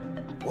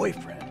boyfriend!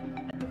 Boyfriend?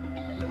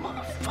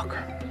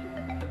 Motherfucker.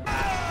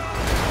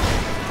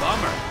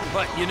 Bummer,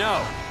 but you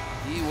know,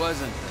 he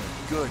wasn't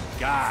the good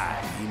guy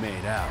he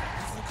made out.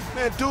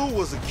 Man, dude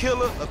was a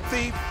killer, a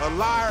thief, a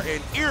liar,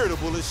 and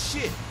irritable as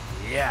shit.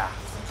 Yeah,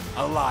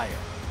 a liar.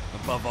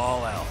 Above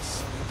all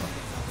else, a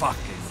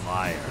fucking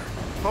liar.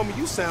 Homie,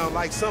 you sound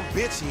like some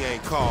bitch he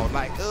ain't called.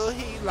 Like,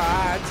 he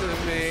lied to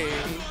me.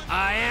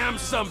 I am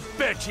some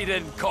bitch he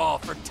didn't call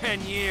for 10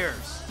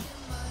 years.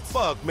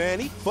 Fuck, man,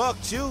 he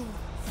fucked you.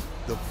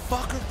 The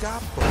fucker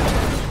got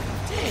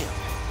fucked. Damn.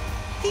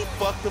 He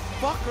fucked the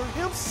fucker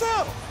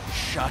himself.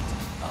 Shut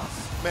up.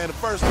 Man, the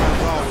first time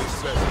was always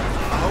special.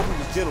 I hope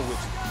he was gentle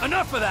with you.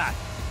 Enough of that.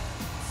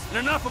 And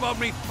enough about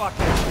me fucking.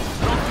 I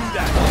don't do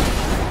that.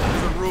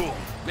 It's a rule.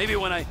 Maybe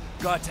when I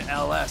got to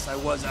LS, I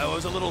was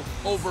a little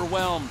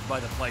overwhelmed by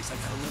the place. I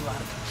got a little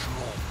out of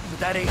control. But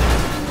that ain't who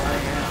I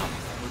am,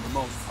 for the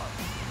most part.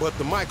 But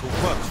the Michael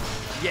fucked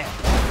you. Yeah.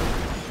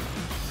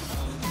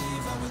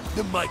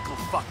 The Michael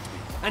fucked me.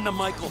 And the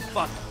Michael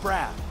fucked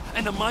Brad.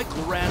 And the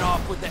Michael ran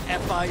off with the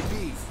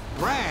FIB.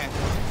 Brad?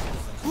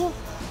 Who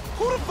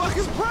the fuck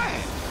is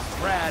Brad?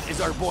 Brad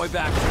is our boy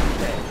back from the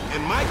day.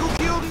 And Michael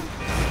killed him?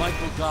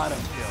 Michael got him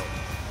killed.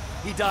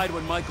 He died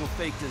when Michael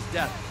faked his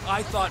death.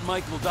 I thought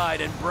Michael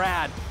died and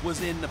Brad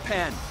was in the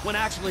pen, when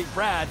actually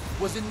Brad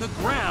was in the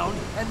ground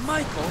and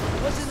Michael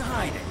was in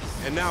hiding.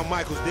 And now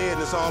Michael's dead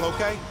and it's all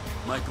okay?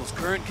 Michael's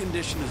current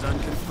condition is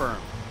unconfirmed.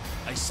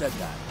 I said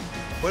that.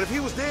 But if he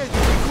was dead, you'd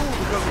be cool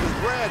because of this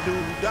Brad dude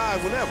who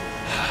died whenever.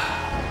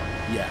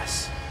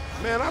 Yes.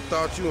 Man, I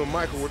thought you and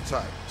Michael were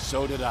tight.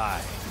 So did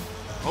I.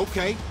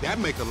 Okay, that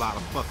make a lot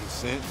of fucking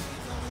sense.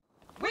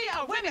 We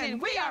are women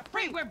and we are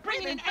free. We're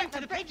bringing an end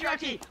to the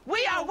patriarchy.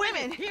 We are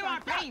women. Hear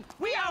our pain.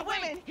 We are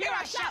women. Hear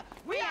our shout.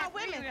 We are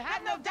women.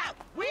 Have no doubt.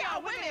 We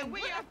are women.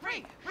 We are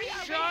free. We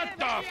are Shut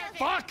the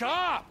fuck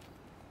up!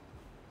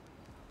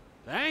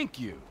 Thank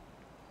you.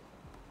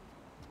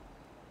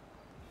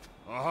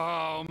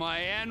 Oh,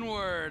 my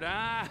N-word,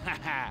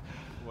 huh?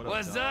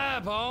 What's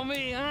up,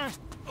 homie, huh?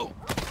 Oh.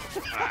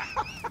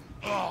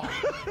 Oh.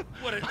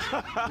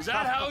 Is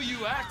that how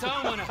you act,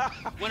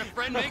 huh? When a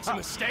friend makes a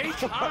mistake,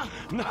 huh?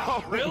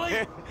 No, really?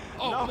 Man.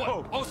 Oh, no.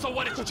 what? Oh, so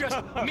what? It's just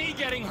me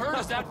getting hurt?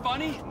 Is that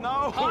funny?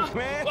 No, huh?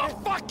 man. Well,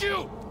 fuck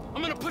you!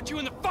 I'm gonna put you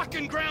in the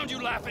fucking ground.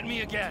 You laugh at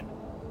me again.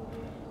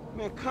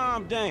 Man,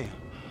 calm down.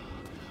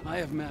 I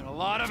have met a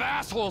lot of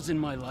assholes in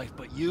my life,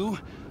 but you,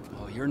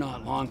 oh, you're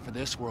not long for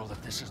this world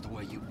if this is the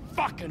way you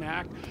fucking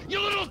act. You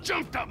little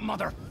jumped up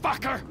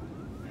motherfucker!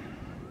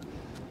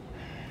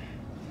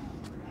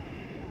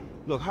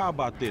 Look, how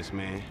about this,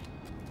 man?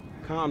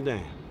 Calm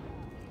down.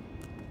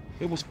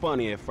 It was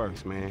funny at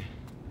first, man.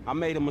 I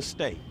made a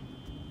mistake.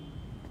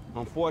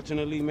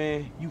 Unfortunately,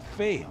 man, you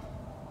failed.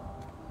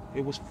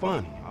 It was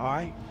funny, all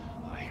right?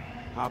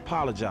 I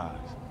apologize.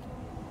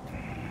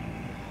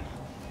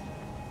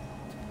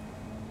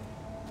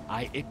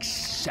 I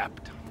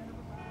accept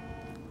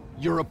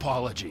your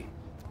apology.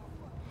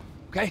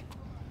 Okay?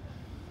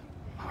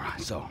 All right,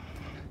 so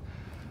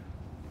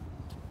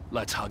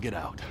let's hug it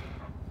out.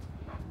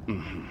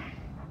 Mm-hmm.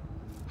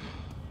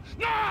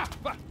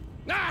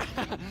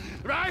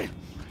 Right?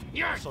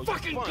 You're so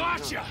fucking funny,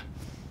 gotcha!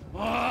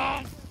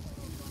 Huh? Oh,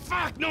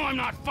 fuck, no, I'm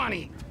not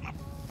funny.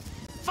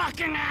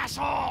 Fucking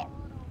asshole!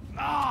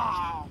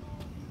 Oh,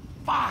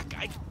 fuck,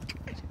 I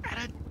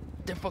had a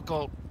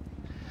difficult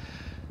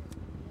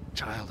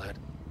childhood.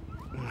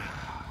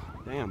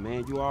 Damn,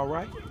 man, you all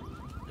right?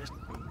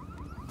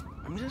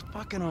 I'm just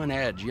fucking on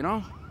edge, you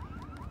know?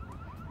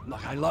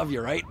 Look, I love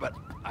you, right? But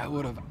I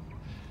would've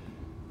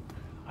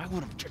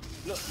just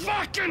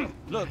fucking...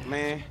 Look,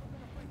 man.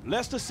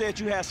 Lester said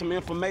you had some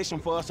information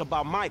for us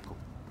about Michael.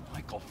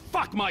 Michael?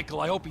 Fuck Michael,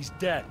 I hope he's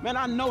dead. Man,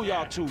 I know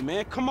y'all two,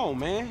 man. Come on,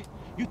 man.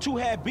 You two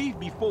had beef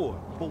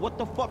before. But what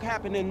the fuck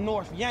happened in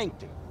North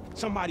Yankton?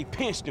 Somebody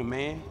pinched him,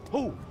 man.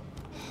 Who?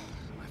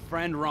 My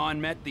friend Ron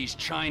met these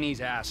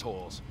Chinese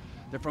assholes.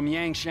 They're from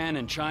Yangshan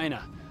in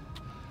China.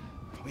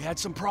 We had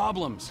some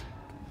problems.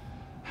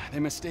 They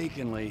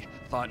mistakenly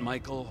thought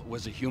Michael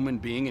was a human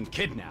being and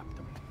kidnapped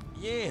him.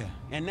 Yeah,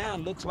 and now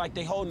it looks like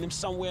they holding him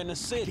somewhere in the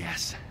city.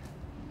 Yes.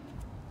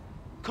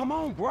 Come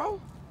on,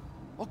 bro.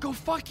 Well, go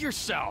fuck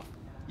yourself.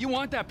 You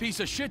want that piece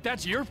of shit,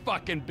 that's your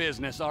fucking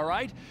business, all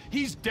right?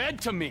 He's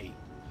dead to me,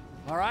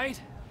 all right?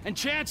 And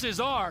chances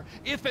are,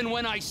 if and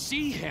when I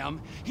see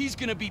him, he's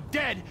gonna be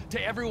dead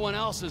to everyone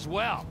else as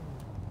well.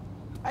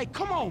 Hey,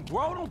 come on,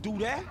 bro, don't do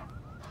that.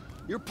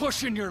 You're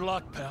pushing your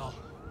luck, pal.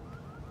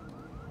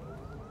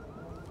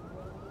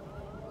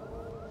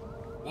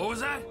 What was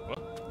that?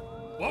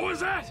 What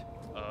was that?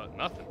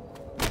 Nothing.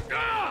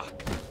 Ah!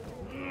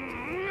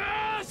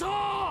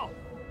 Asshole!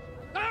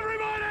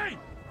 Everybody!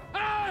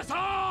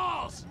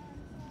 Assholes!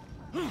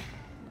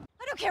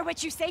 I don't care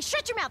what you say.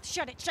 Shut your mouth.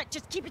 Shut it. Shut.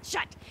 Just keep it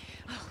shut.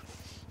 Oh,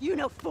 You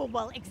know full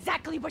well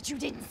exactly what you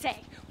didn't say.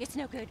 It's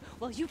no good.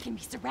 Well, you can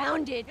be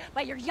surrounded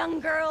by your young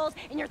girls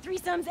and your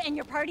threesomes and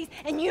your parties,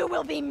 and you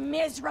will be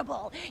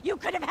miserable. You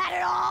could have had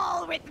it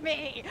all with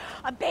me.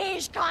 A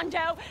beige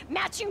condo,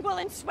 matching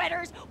woolen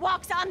sweaters,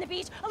 walks on the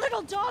beach, a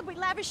little dog we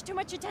lavish too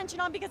much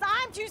attention on because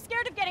I'm too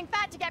scared of getting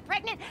fat to get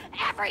pregnant.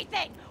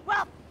 Everything.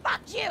 Well,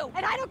 fuck you.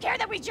 And I don't care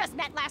that we just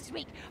met last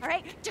week, all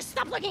right? Just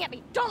stop looking at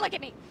me. Don't look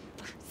at me.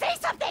 Say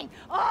something.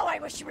 Oh, I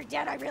wish you were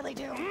dead. I really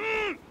do.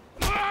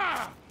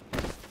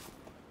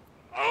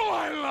 Oh,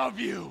 I love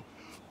you!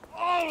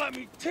 Oh, let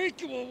me take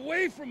you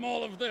away from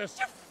all of this!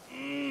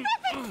 You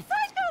fucking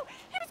psycho!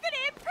 He was gonna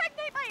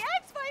impregnate my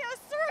ex by a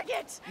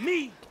surrogate!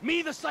 Me?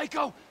 Me, the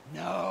psycho?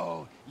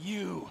 No,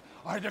 you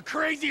are the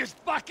craziest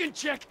fucking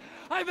chick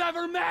I've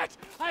ever met!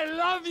 I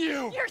love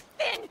you! You're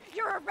thin!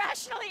 You're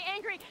irrationally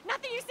angry!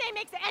 Nothing you say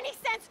makes any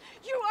sense!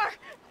 You are...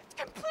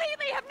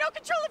 completely have no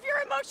control of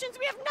your emotions!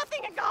 We have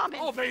nothing in common!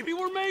 Oh, baby,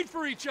 we're made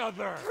for each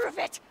other! Prove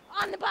it!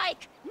 On the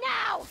bike!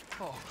 Now!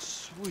 Oh,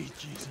 sweet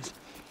Jesus.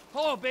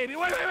 Oh, baby,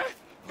 wait! I'll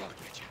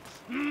get you.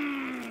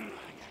 I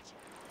got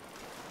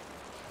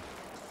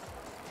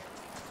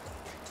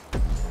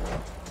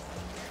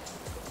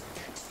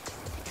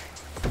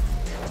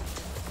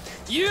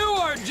you. You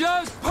are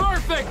just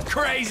perfect,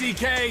 Crazy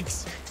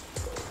Cakes!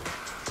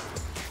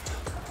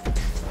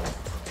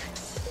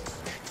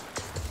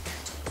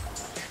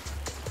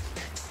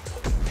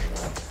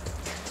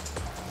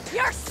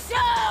 You're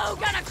so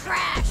gonna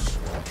crash!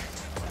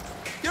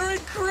 You're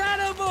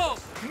incredible!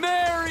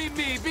 Marry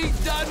me! Be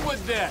done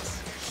with this!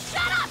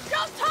 Shut up!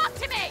 Don't talk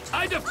to me!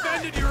 I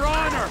defended your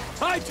honor!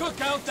 I took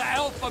out the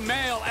alpha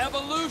male.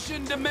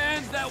 Evolution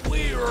demands that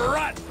we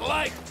rut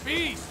like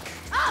beasts!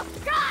 Oh,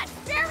 God!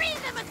 Bury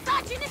the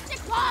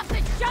misogynistic law of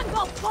the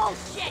jungle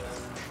bullshit!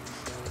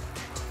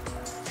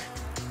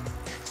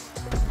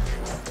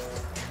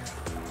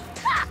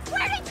 Ah!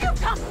 Where did you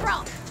come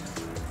from?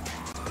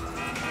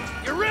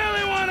 You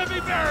really want to be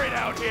buried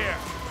out here?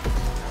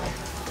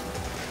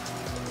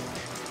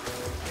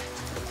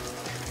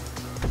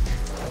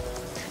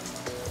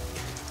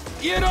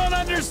 You don't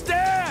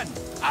understand!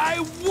 I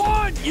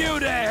want you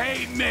to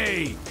hate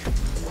me!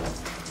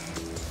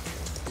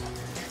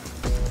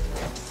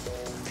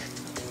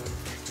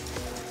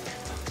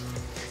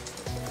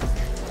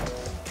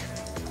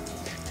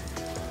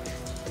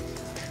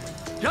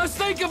 Just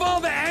think of all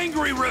the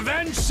angry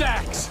revenge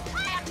sex!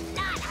 I am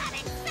not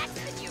having sex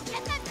with you!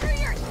 Get that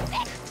through your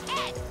thick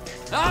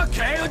head!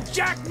 Okay, well,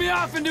 jack me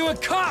off into a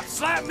cup,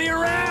 slap me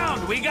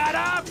around! We got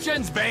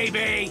options,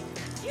 baby!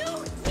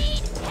 You need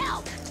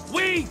help!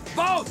 We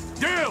both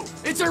do!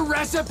 It's a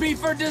recipe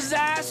for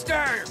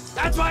disaster!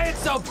 That's why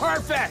it's so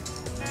perfect!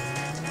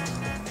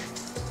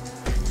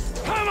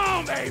 Come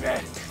on,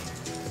 baby!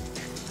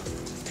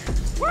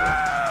 Woo!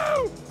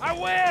 I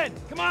win!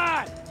 Come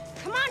on!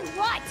 Come on,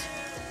 what?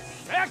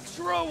 X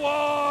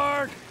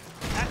reward!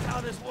 That's how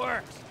this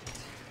works.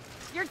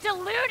 You're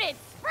deluded!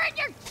 Spread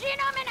your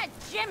genome in a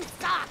gym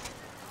sock!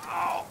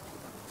 Oh,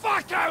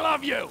 fuck, I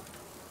love you!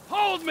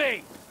 Hold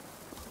me!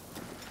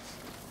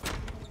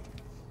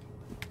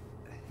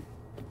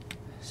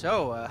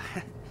 So,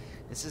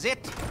 this is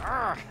it.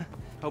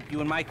 Hope you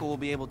and Michael will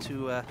be able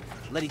to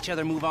let each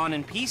other move on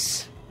in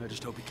peace. I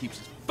just hope he keeps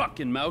his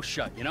fucking mouth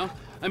shut, you know?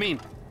 I mean,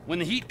 when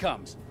the heat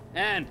comes,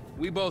 and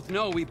we both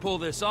know we pull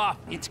this off,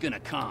 it's gonna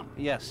come.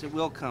 Yes, it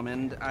will come,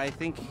 and I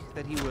think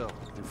that he will.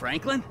 And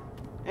Franklin?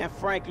 And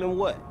Franklin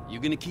what?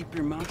 You gonna keep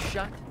your mouth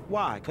shut?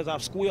 Why? 'Cause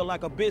I've squealed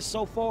like a bitch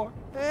so far?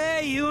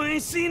 Hey, you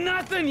ain't seen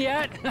nothing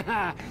yet.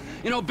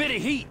 You know, bit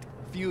of heat.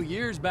 A few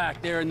years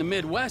back there in the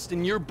Midwest,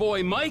 and your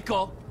boy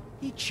Michael,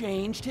 he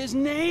changed his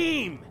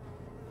name.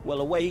 Well,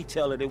 the way he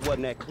tell it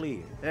wasn't that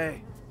clear.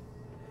 Hey,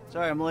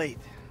 sorry I'm late.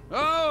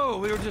 Oh,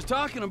 we were just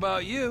talking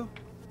about you.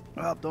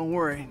 Well, don't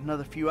worry.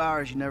 Another few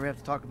hours, you never have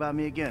to talk about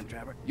me again,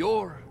 Trevor.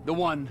 You're the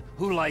one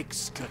who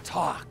likes to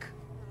talk.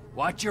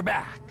 Watch your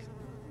back,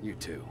 you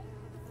two.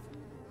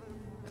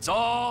 That's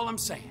all I'm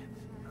saying.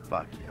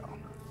 Fuck you.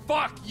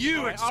 Fuck you,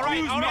 all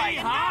right,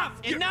 huh?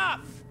 enough,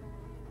 enough!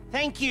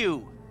 Thank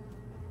you.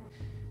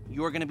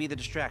 You're gonna be the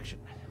distraction.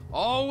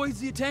 Always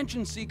the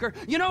attention seeker.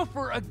 You know,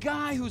 for a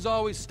guy who's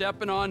always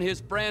stepping on his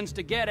friends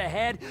to get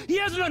ahead, he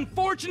has an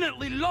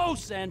unfortunately low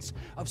sense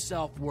of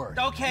self-worth.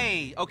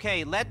 Okay,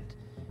 let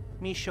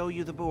me show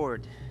you the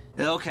board.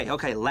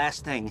 Okay,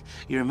 last thing.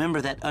 You remember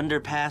that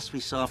underpass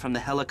we saw from the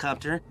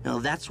helicopter? Well,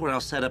 that's where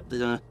I'll set up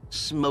the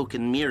smoke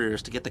and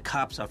mirrors to get the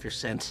cops off your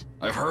scent.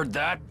 I've heard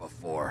that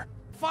before.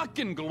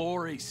 Fucking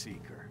glory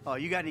seeker. Oh,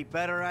 you got any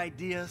better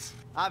ideas?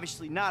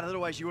 Obviously not,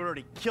 otherwise you would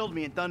already killed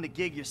me and done the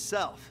gig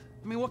yourself.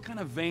 I mean, what kind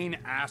of vain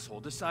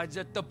asshole decides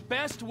that the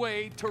best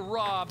way to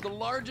rob the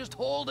largest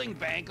holding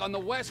bank on the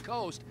West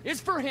Coast is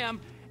for him,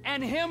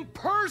 and him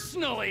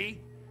personally,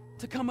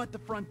 to come at the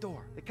front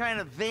door? The kind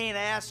of vain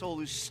asshole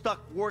who's stuck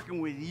working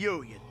with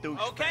you douche.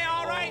 Okay,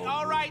 all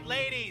right,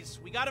 ladies.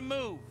 We gotta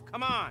move.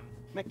 Come on.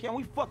 Man, can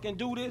we fucking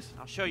do this?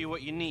 I'll show you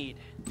what you need.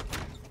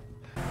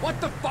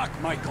 What the fuck,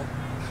 Michael?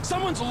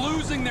 Someone's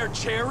losing their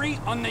cherry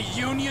on the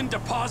Union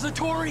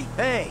Depository?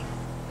 Hey,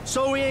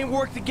 so we ain't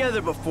worked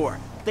together before.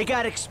 They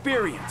got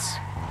experience.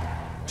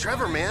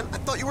 Trevor, man, I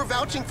thought you were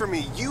vouching for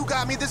me. You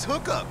got me this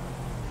hookup.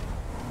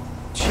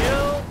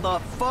 Chill the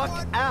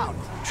fuck out.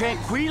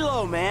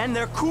 Tranquilo, man.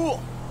 They're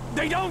cool.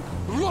 They don't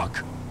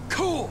look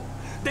cool.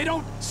 They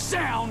don't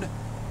sound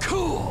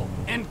cool.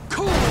 And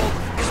cool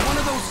is one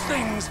of those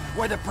things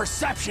where the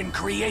perception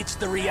creates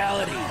the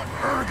reality.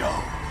 Ergo,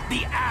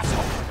 the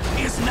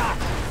asshole is not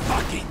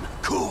fucking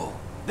cool.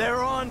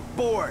 They're on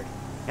board.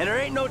 And there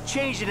ain't no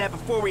changing that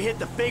before we hit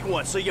the big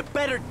one, so you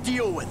better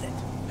deal with it.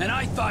 And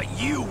I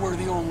thought you were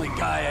the only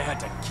guy I had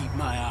to keep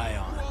my eye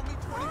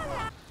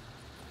on.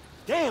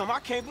 Damn, I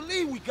can't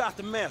believe we got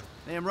the medal.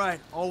 Damn right,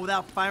 all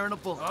without firing a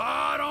bullet.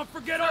 Oh, don't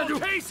forget our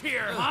case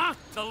here, huh?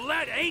 The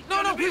lead ain't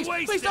gonna be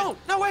wasted. Please don't.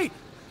 No, wait.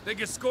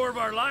 Biggest score of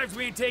our lives,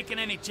 we ain't taking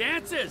any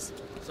chances.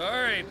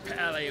 Sorry,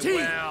 Pally. T.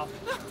 Well,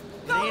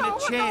 It ain't a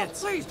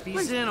chance. Please, He's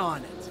please. in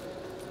on it.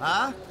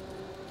 Huh?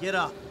 Get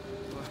up.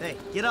 Hey,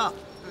 get up.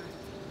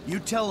 You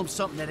tell him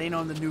something that ain't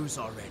on the news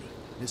already.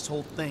 This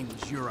whole thing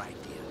was your idea.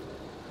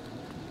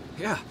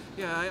 Yeah,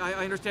 I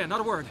understand.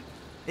 Not a word.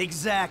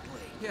 Exactly.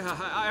 Yeah,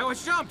 I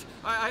always jumped.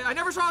 I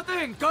never saw a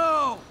thing.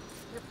 Go!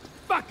 You're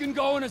fucking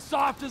going as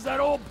soft as that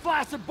old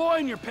flaccid boy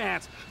in your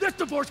pants. This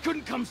divorce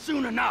couldn't come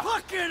soon enough.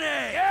 Fucking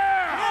A!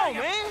 Yeah! Come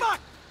on, man. Fuck.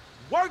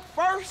 Work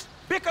first,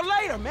 bicker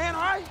later, man,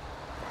 all right?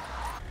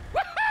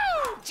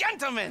 Woohoo!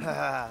 Gentlemen!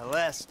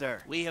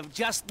 Lester. We have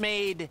just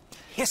made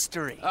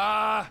history.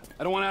 I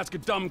don't want to ask a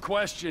dumb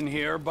question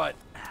here, but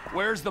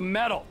where's the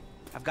medal?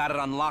 I've got it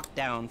on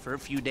lockdown for a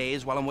few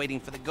days while I'm waiting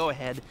for the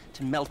go-ahead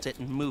to melt it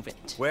and move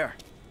it. Where?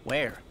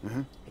 Where?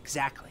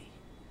 Exactly.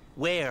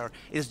 Where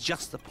is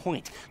just the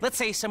point. Let's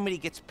say somebody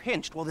gets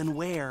pinched, well then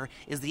where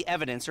is the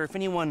evidence? Or if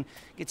anyone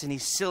gets any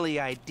silly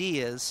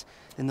ideas,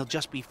 then they'll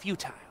just be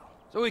futile.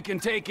 So we can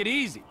take it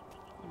easy,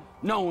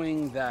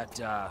 knowing that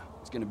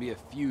it's gonna be a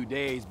few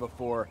days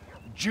before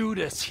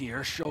Judas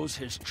here shows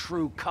his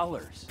true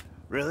colors.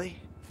 Really?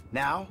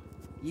 Now?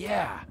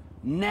 Yeah,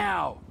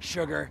 now,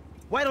 sugar.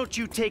 Why don't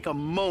you take a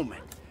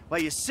moment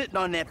while you're sitting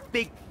on that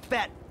big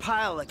fat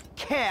pile of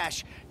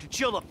cash to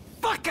chill the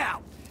fuck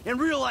out and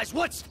realize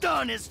what's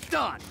done is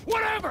done?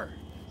 Whatever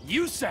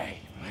you say.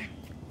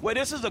 Well,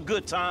 this is a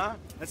good time.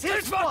 Let's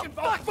hit fucking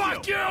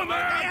fuck you,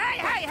 man!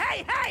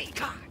 Hey!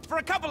 God, for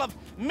a couple of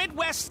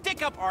Midwest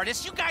stick-up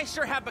artists, you guys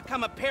sure have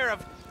become a pair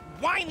of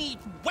whiny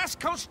West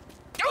Coast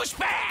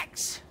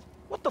douchebags!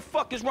 What the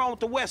fuck is wrong with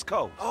the West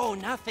Coast? Oh,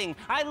 nothing.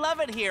 I love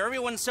it here.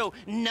 Everyone's so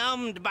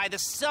numbed by the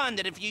sun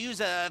that if you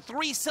use a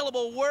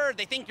 3-syllable word,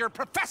 they think you're a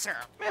professor.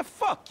 Man,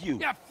 fuck you.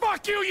 Yeah,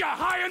 fuck you, you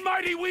high and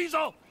mighty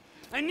weasel!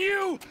 And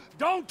you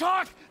don't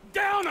talk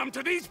down them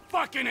to these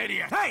fucking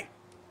idiots! Hey!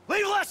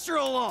 Leave Lester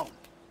alone!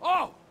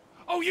 Oh,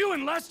 you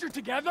and Lester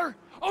together?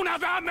 Oh, now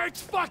that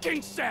makes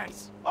fucking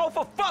sense! Oh,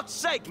 for fuck's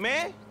sake,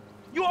 man.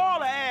 You all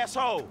the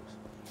assholes.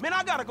 Man,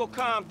 I gotta go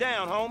calm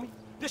down, homie.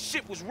 This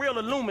shit was real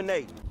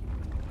illuminating.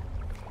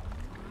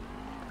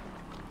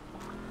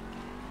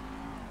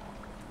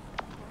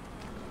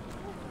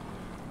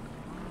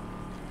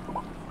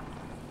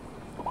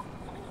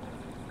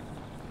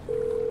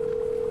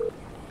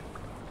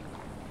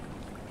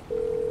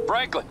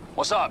 Franklin,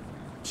 what's up?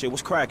 Shit,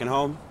 what's cracking,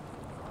 homie?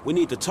 We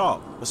need to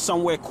talk, but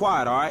somewhere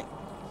quiet, all right?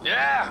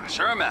 Yeah,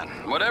 sure, man.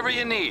 Whatever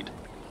you need.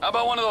 How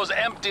about one of those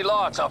empty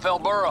lots off El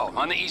Burro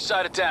on the east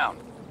side of town?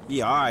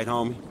 Yeah, all right,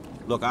 homie.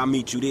 Look, I'll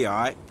meet you there, all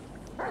right?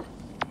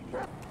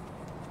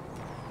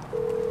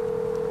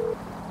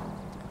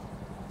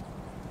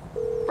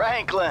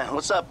 Franklin,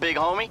 what's up, big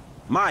homie?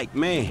 Mike,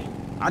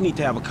 man, I need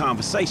to have a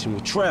conversation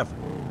with Trevor.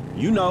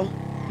 You know,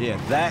 yeah,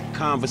 that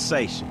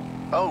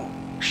conversation. Oh,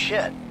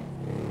 shit.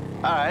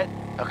 All right,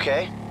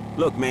 okay.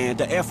 Look, man,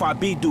 the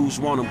FIB dudes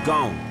want him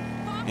gone.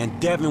 And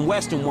Devin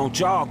Weston want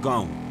y'all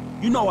gone.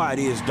 You know how it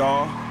is,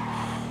 dawg.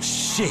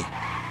 Shit.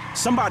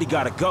 Somebody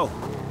gotta go.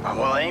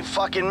 Well, it ain't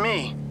fucking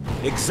me.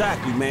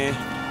 Exactly, man.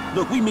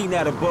 Look, we meeting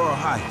at a Borough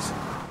Heights.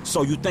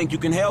 So you think you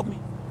can help me?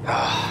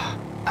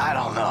 I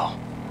don't know.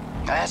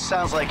 That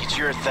sounds like it's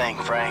your thing,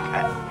 Frank.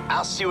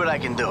 I'll see what I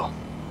can do.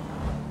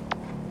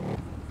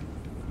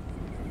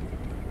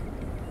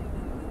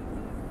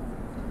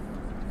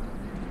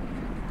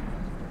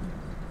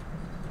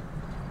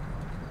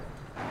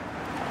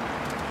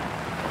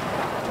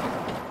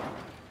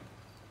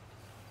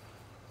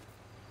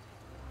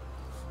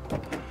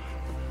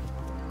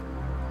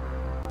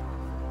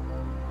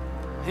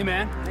 Hey,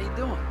 man, how you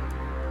doing?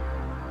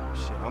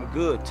 Shit, I'm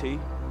good, T.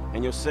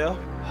 And yourself?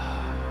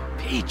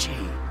 Peachy.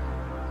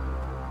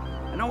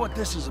 I know what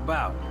this is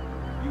about.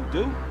 You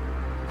do?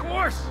 Of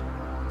course!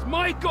 It's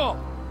Michael!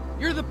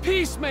 You're the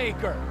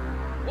peacemaker!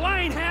 Well,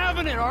 I ain't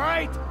having it, all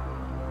right?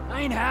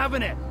 I ain't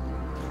having it.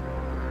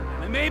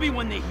 I mean, maybe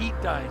when the heat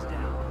dies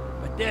down.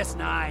 But this,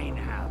 nah, I ain't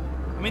having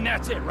it. I mean,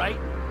 that's it, right?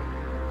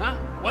 Huh?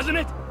 Wasn't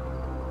it?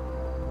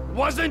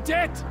 Wasn't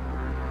it?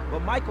 But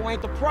Michael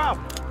ain't the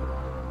problem.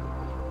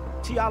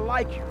 T, I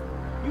like you.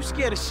 You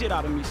scare the shit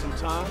out of me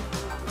sometimes.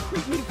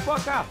 Freak me the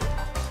fuck out.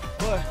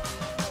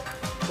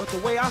 But the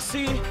way I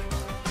see it,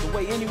 the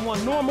way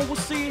anyone normal will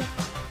see it,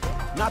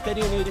 not that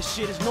any of this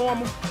shit is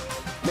normal,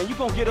 man, you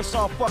gonna get us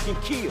all fucking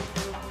killed.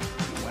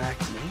 back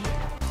me?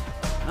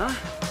 Huh?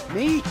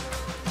 Me?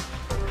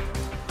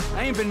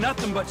 I ain't been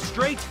nothing but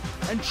straight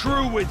and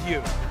true with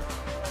you.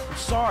 I'm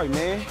sorry,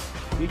 man.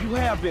 Yeah, you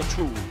have been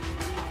true.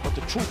 But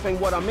the truth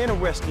ain't what I'm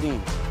interested in.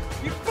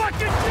 You fucking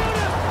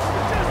Judas!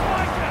 You're just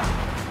like him!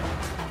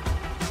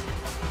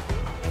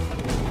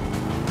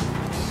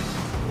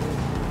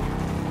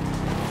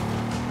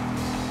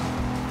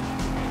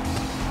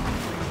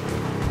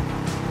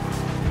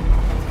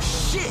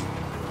 Shit!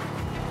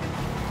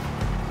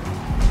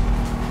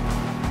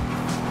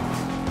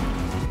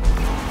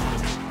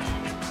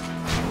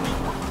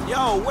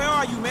 Yo, where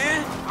are you,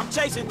 man? I'm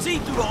chasing T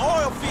through the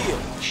oil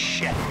field.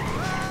 Shit.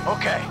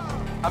 Okay,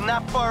 I'm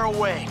not far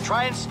away.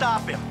 Try and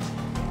stop him.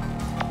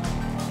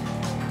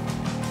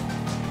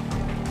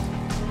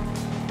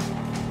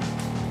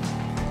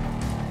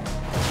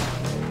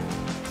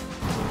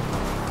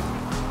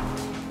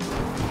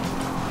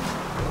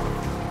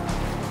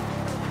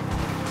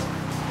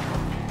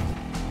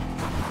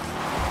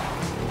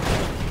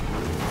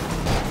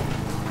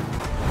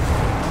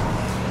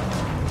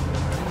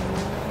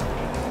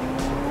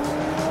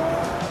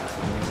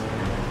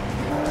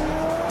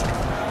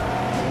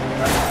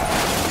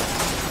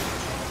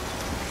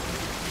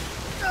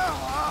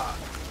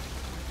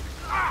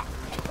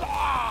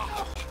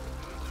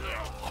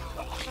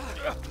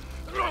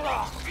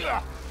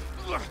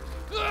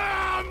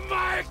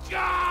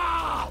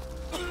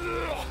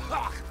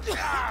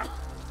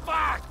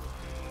 Fuck!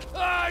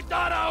 I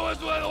thought I was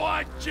with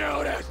one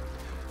Judas!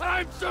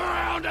 I'm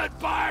surrounded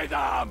by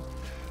them!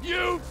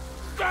 You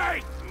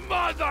fake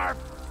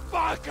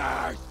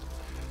motherfuckers!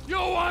 You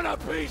want a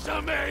piece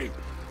of me?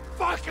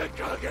 Fucking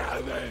come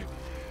at me!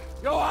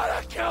 You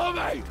wanna kill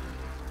me?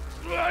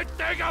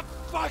 Take a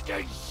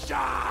fucking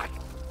shot!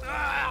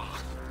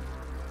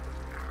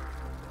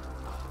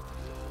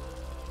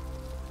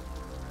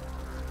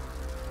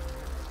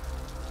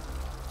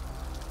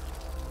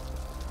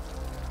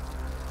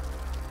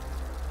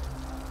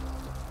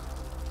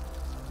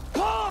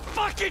 Pull the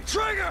fucking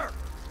trigger!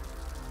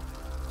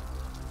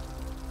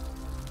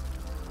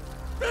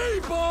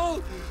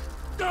 People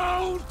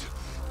don't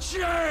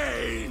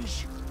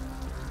change!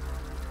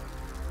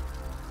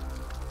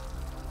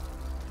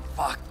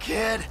 Fuck,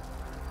 kid.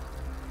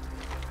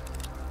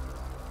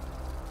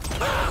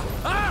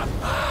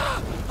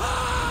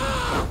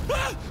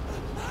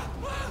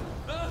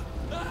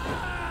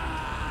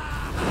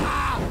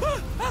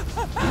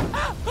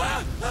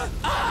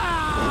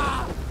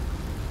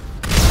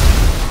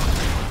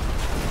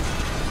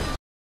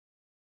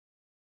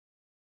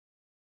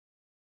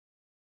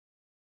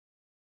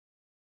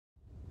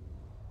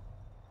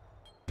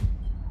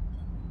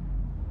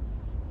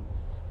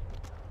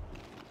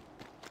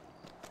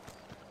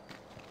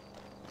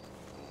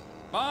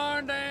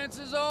 Barn dance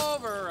is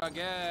over, I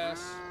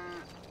guess.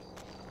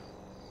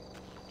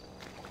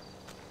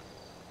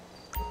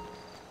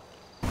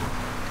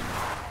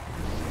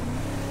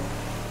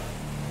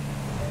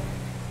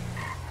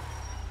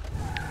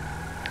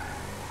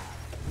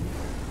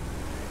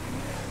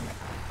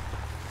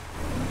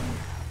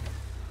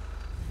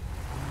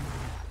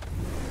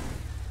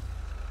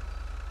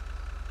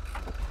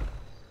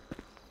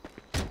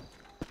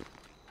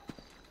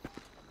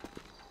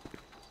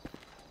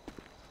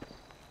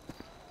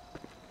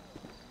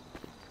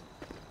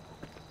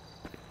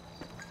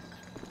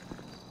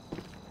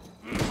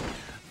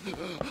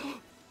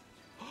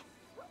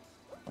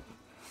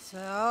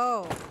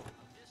 So,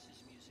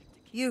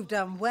 you've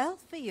done well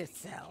for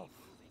yourself.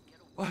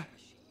 What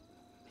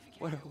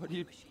are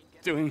you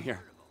doing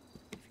here?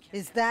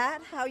 Is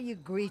that how you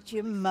greet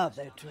your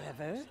mother,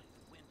 Trevor?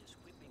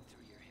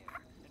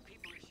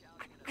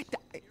 I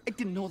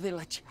didn't know they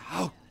let you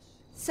out.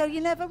 So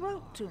you never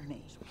wrote to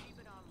me?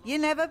 You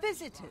never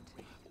visited?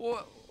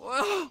 Well,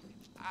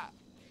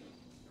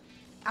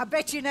 I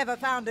bet you never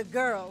found a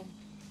girl.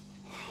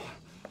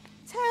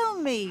 Tell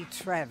me,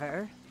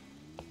 Trevor,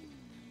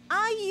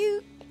 are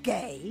you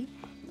gay?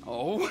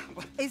 No.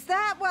 Is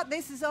that what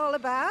this is all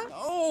about?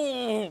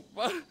 No.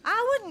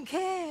 I wouldn't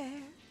care.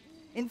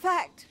 In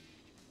fact,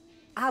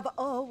 I've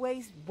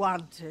always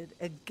wanted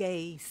a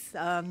gay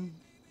son.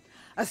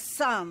 A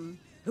son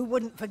who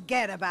wouldn't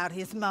forget about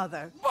his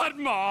mother. But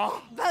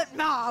Ma! But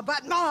Ma,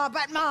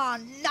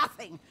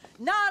 nothing.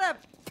 Not a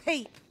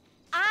peep.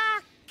 I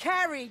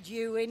carried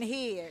you in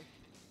here.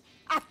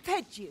 I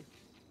fed you.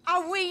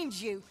 I weaned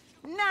you.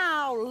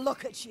 Now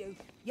look at you.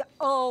 You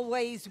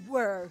always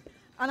were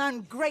an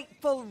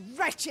ungrateful,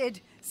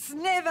 wretched,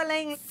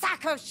 sniveling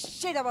sack of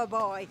shit of a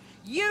boy.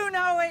 You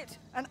know it,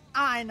 and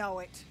I know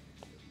it.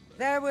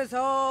 There was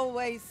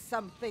always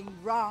something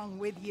wrong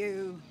with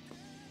you.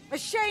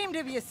 Ashamed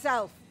of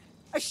yourself.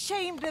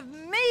 Ashamed of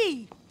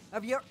me.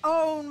 Of your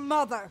own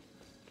mother.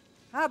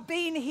 I've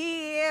been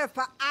here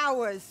for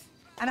hours.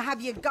 And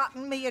have you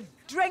gotten me a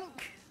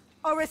drink?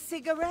 Or a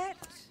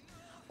cigarette?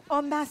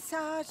 Or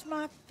massage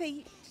my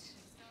feet?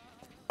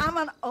 I'm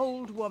an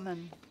old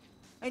woman.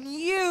 And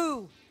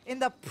you, in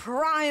the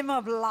prime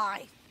of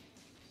life,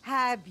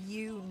 have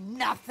you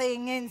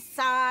nothing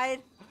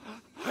inside?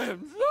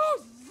 I'm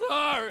so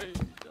sorry.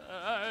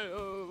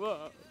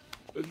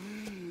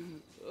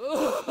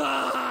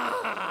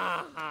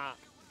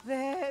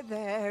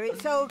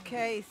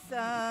 Okay,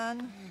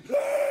 son.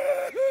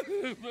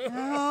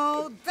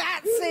 Oh,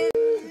 that's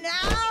it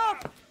now!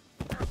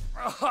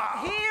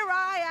 Here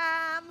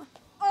I am,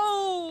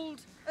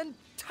 old and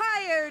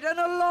tired and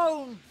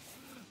alone.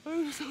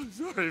 I'm so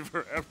sorry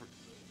for everything.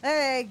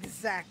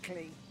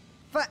 Exactly.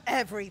 For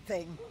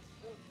everything.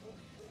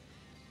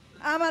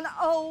 I'm an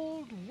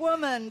old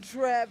woman,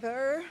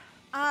 Trevor.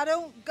 I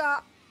don't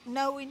got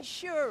no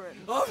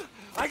insurance. Oh,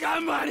 I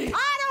got money!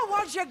 I don't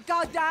want your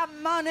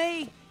goddamn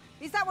money!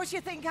 Is that what you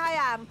think I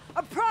am?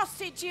 A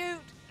prostitute?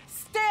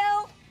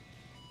 Still?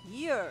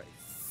 You're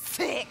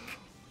sick.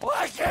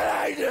 What can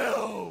I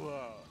do?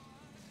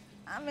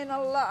 I'm in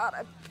a lot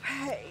of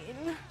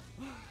pain.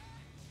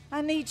 I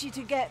need you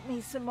to get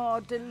me some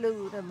more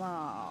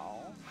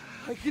Dilutamol.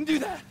 I can do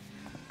that.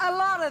 A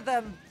lot of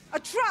them. A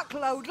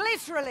truckload,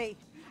 literally.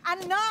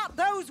 And not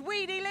those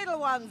weedy little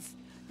ones.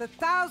 The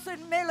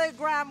 1,000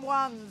 milligram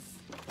ones.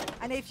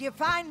 And if you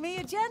find me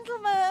a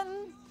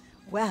gentleman,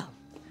 well,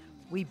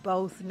 we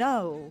both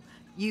know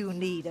you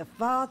need a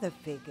father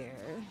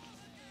figure.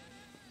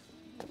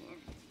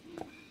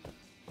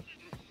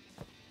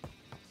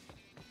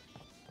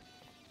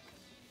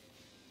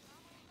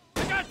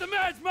 I got the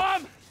meds,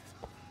 Mom!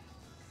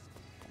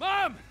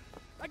 Mom!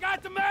 I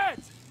got the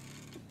meds!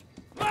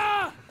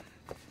 Mom!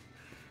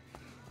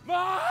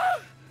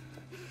 Mom!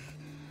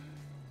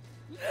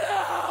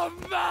 No,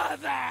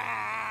 Mother!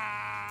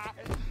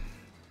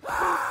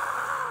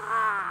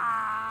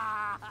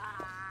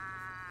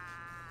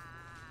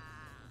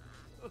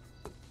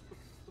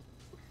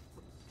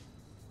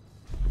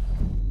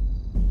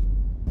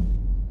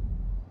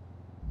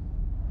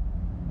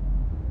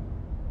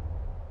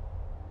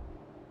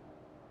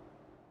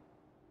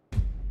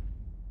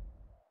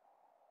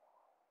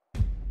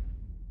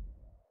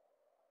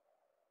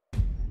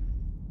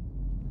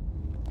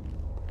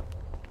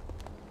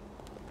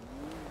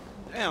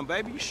 Damn,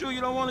 baby, you sure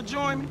you don't want to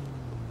join me?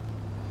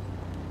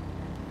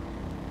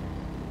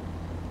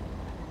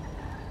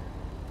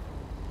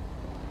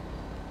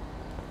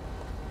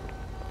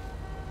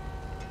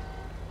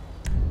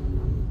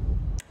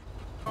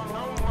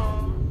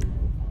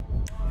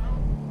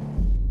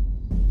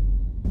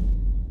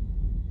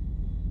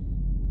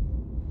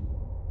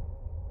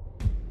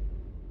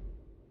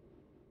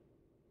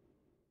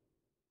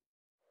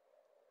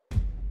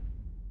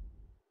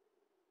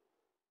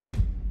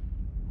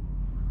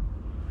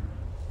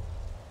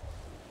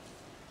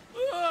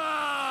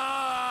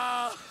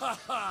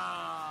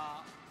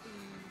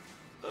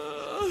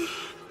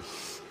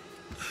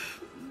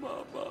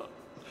 Mama.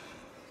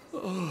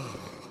 Oh.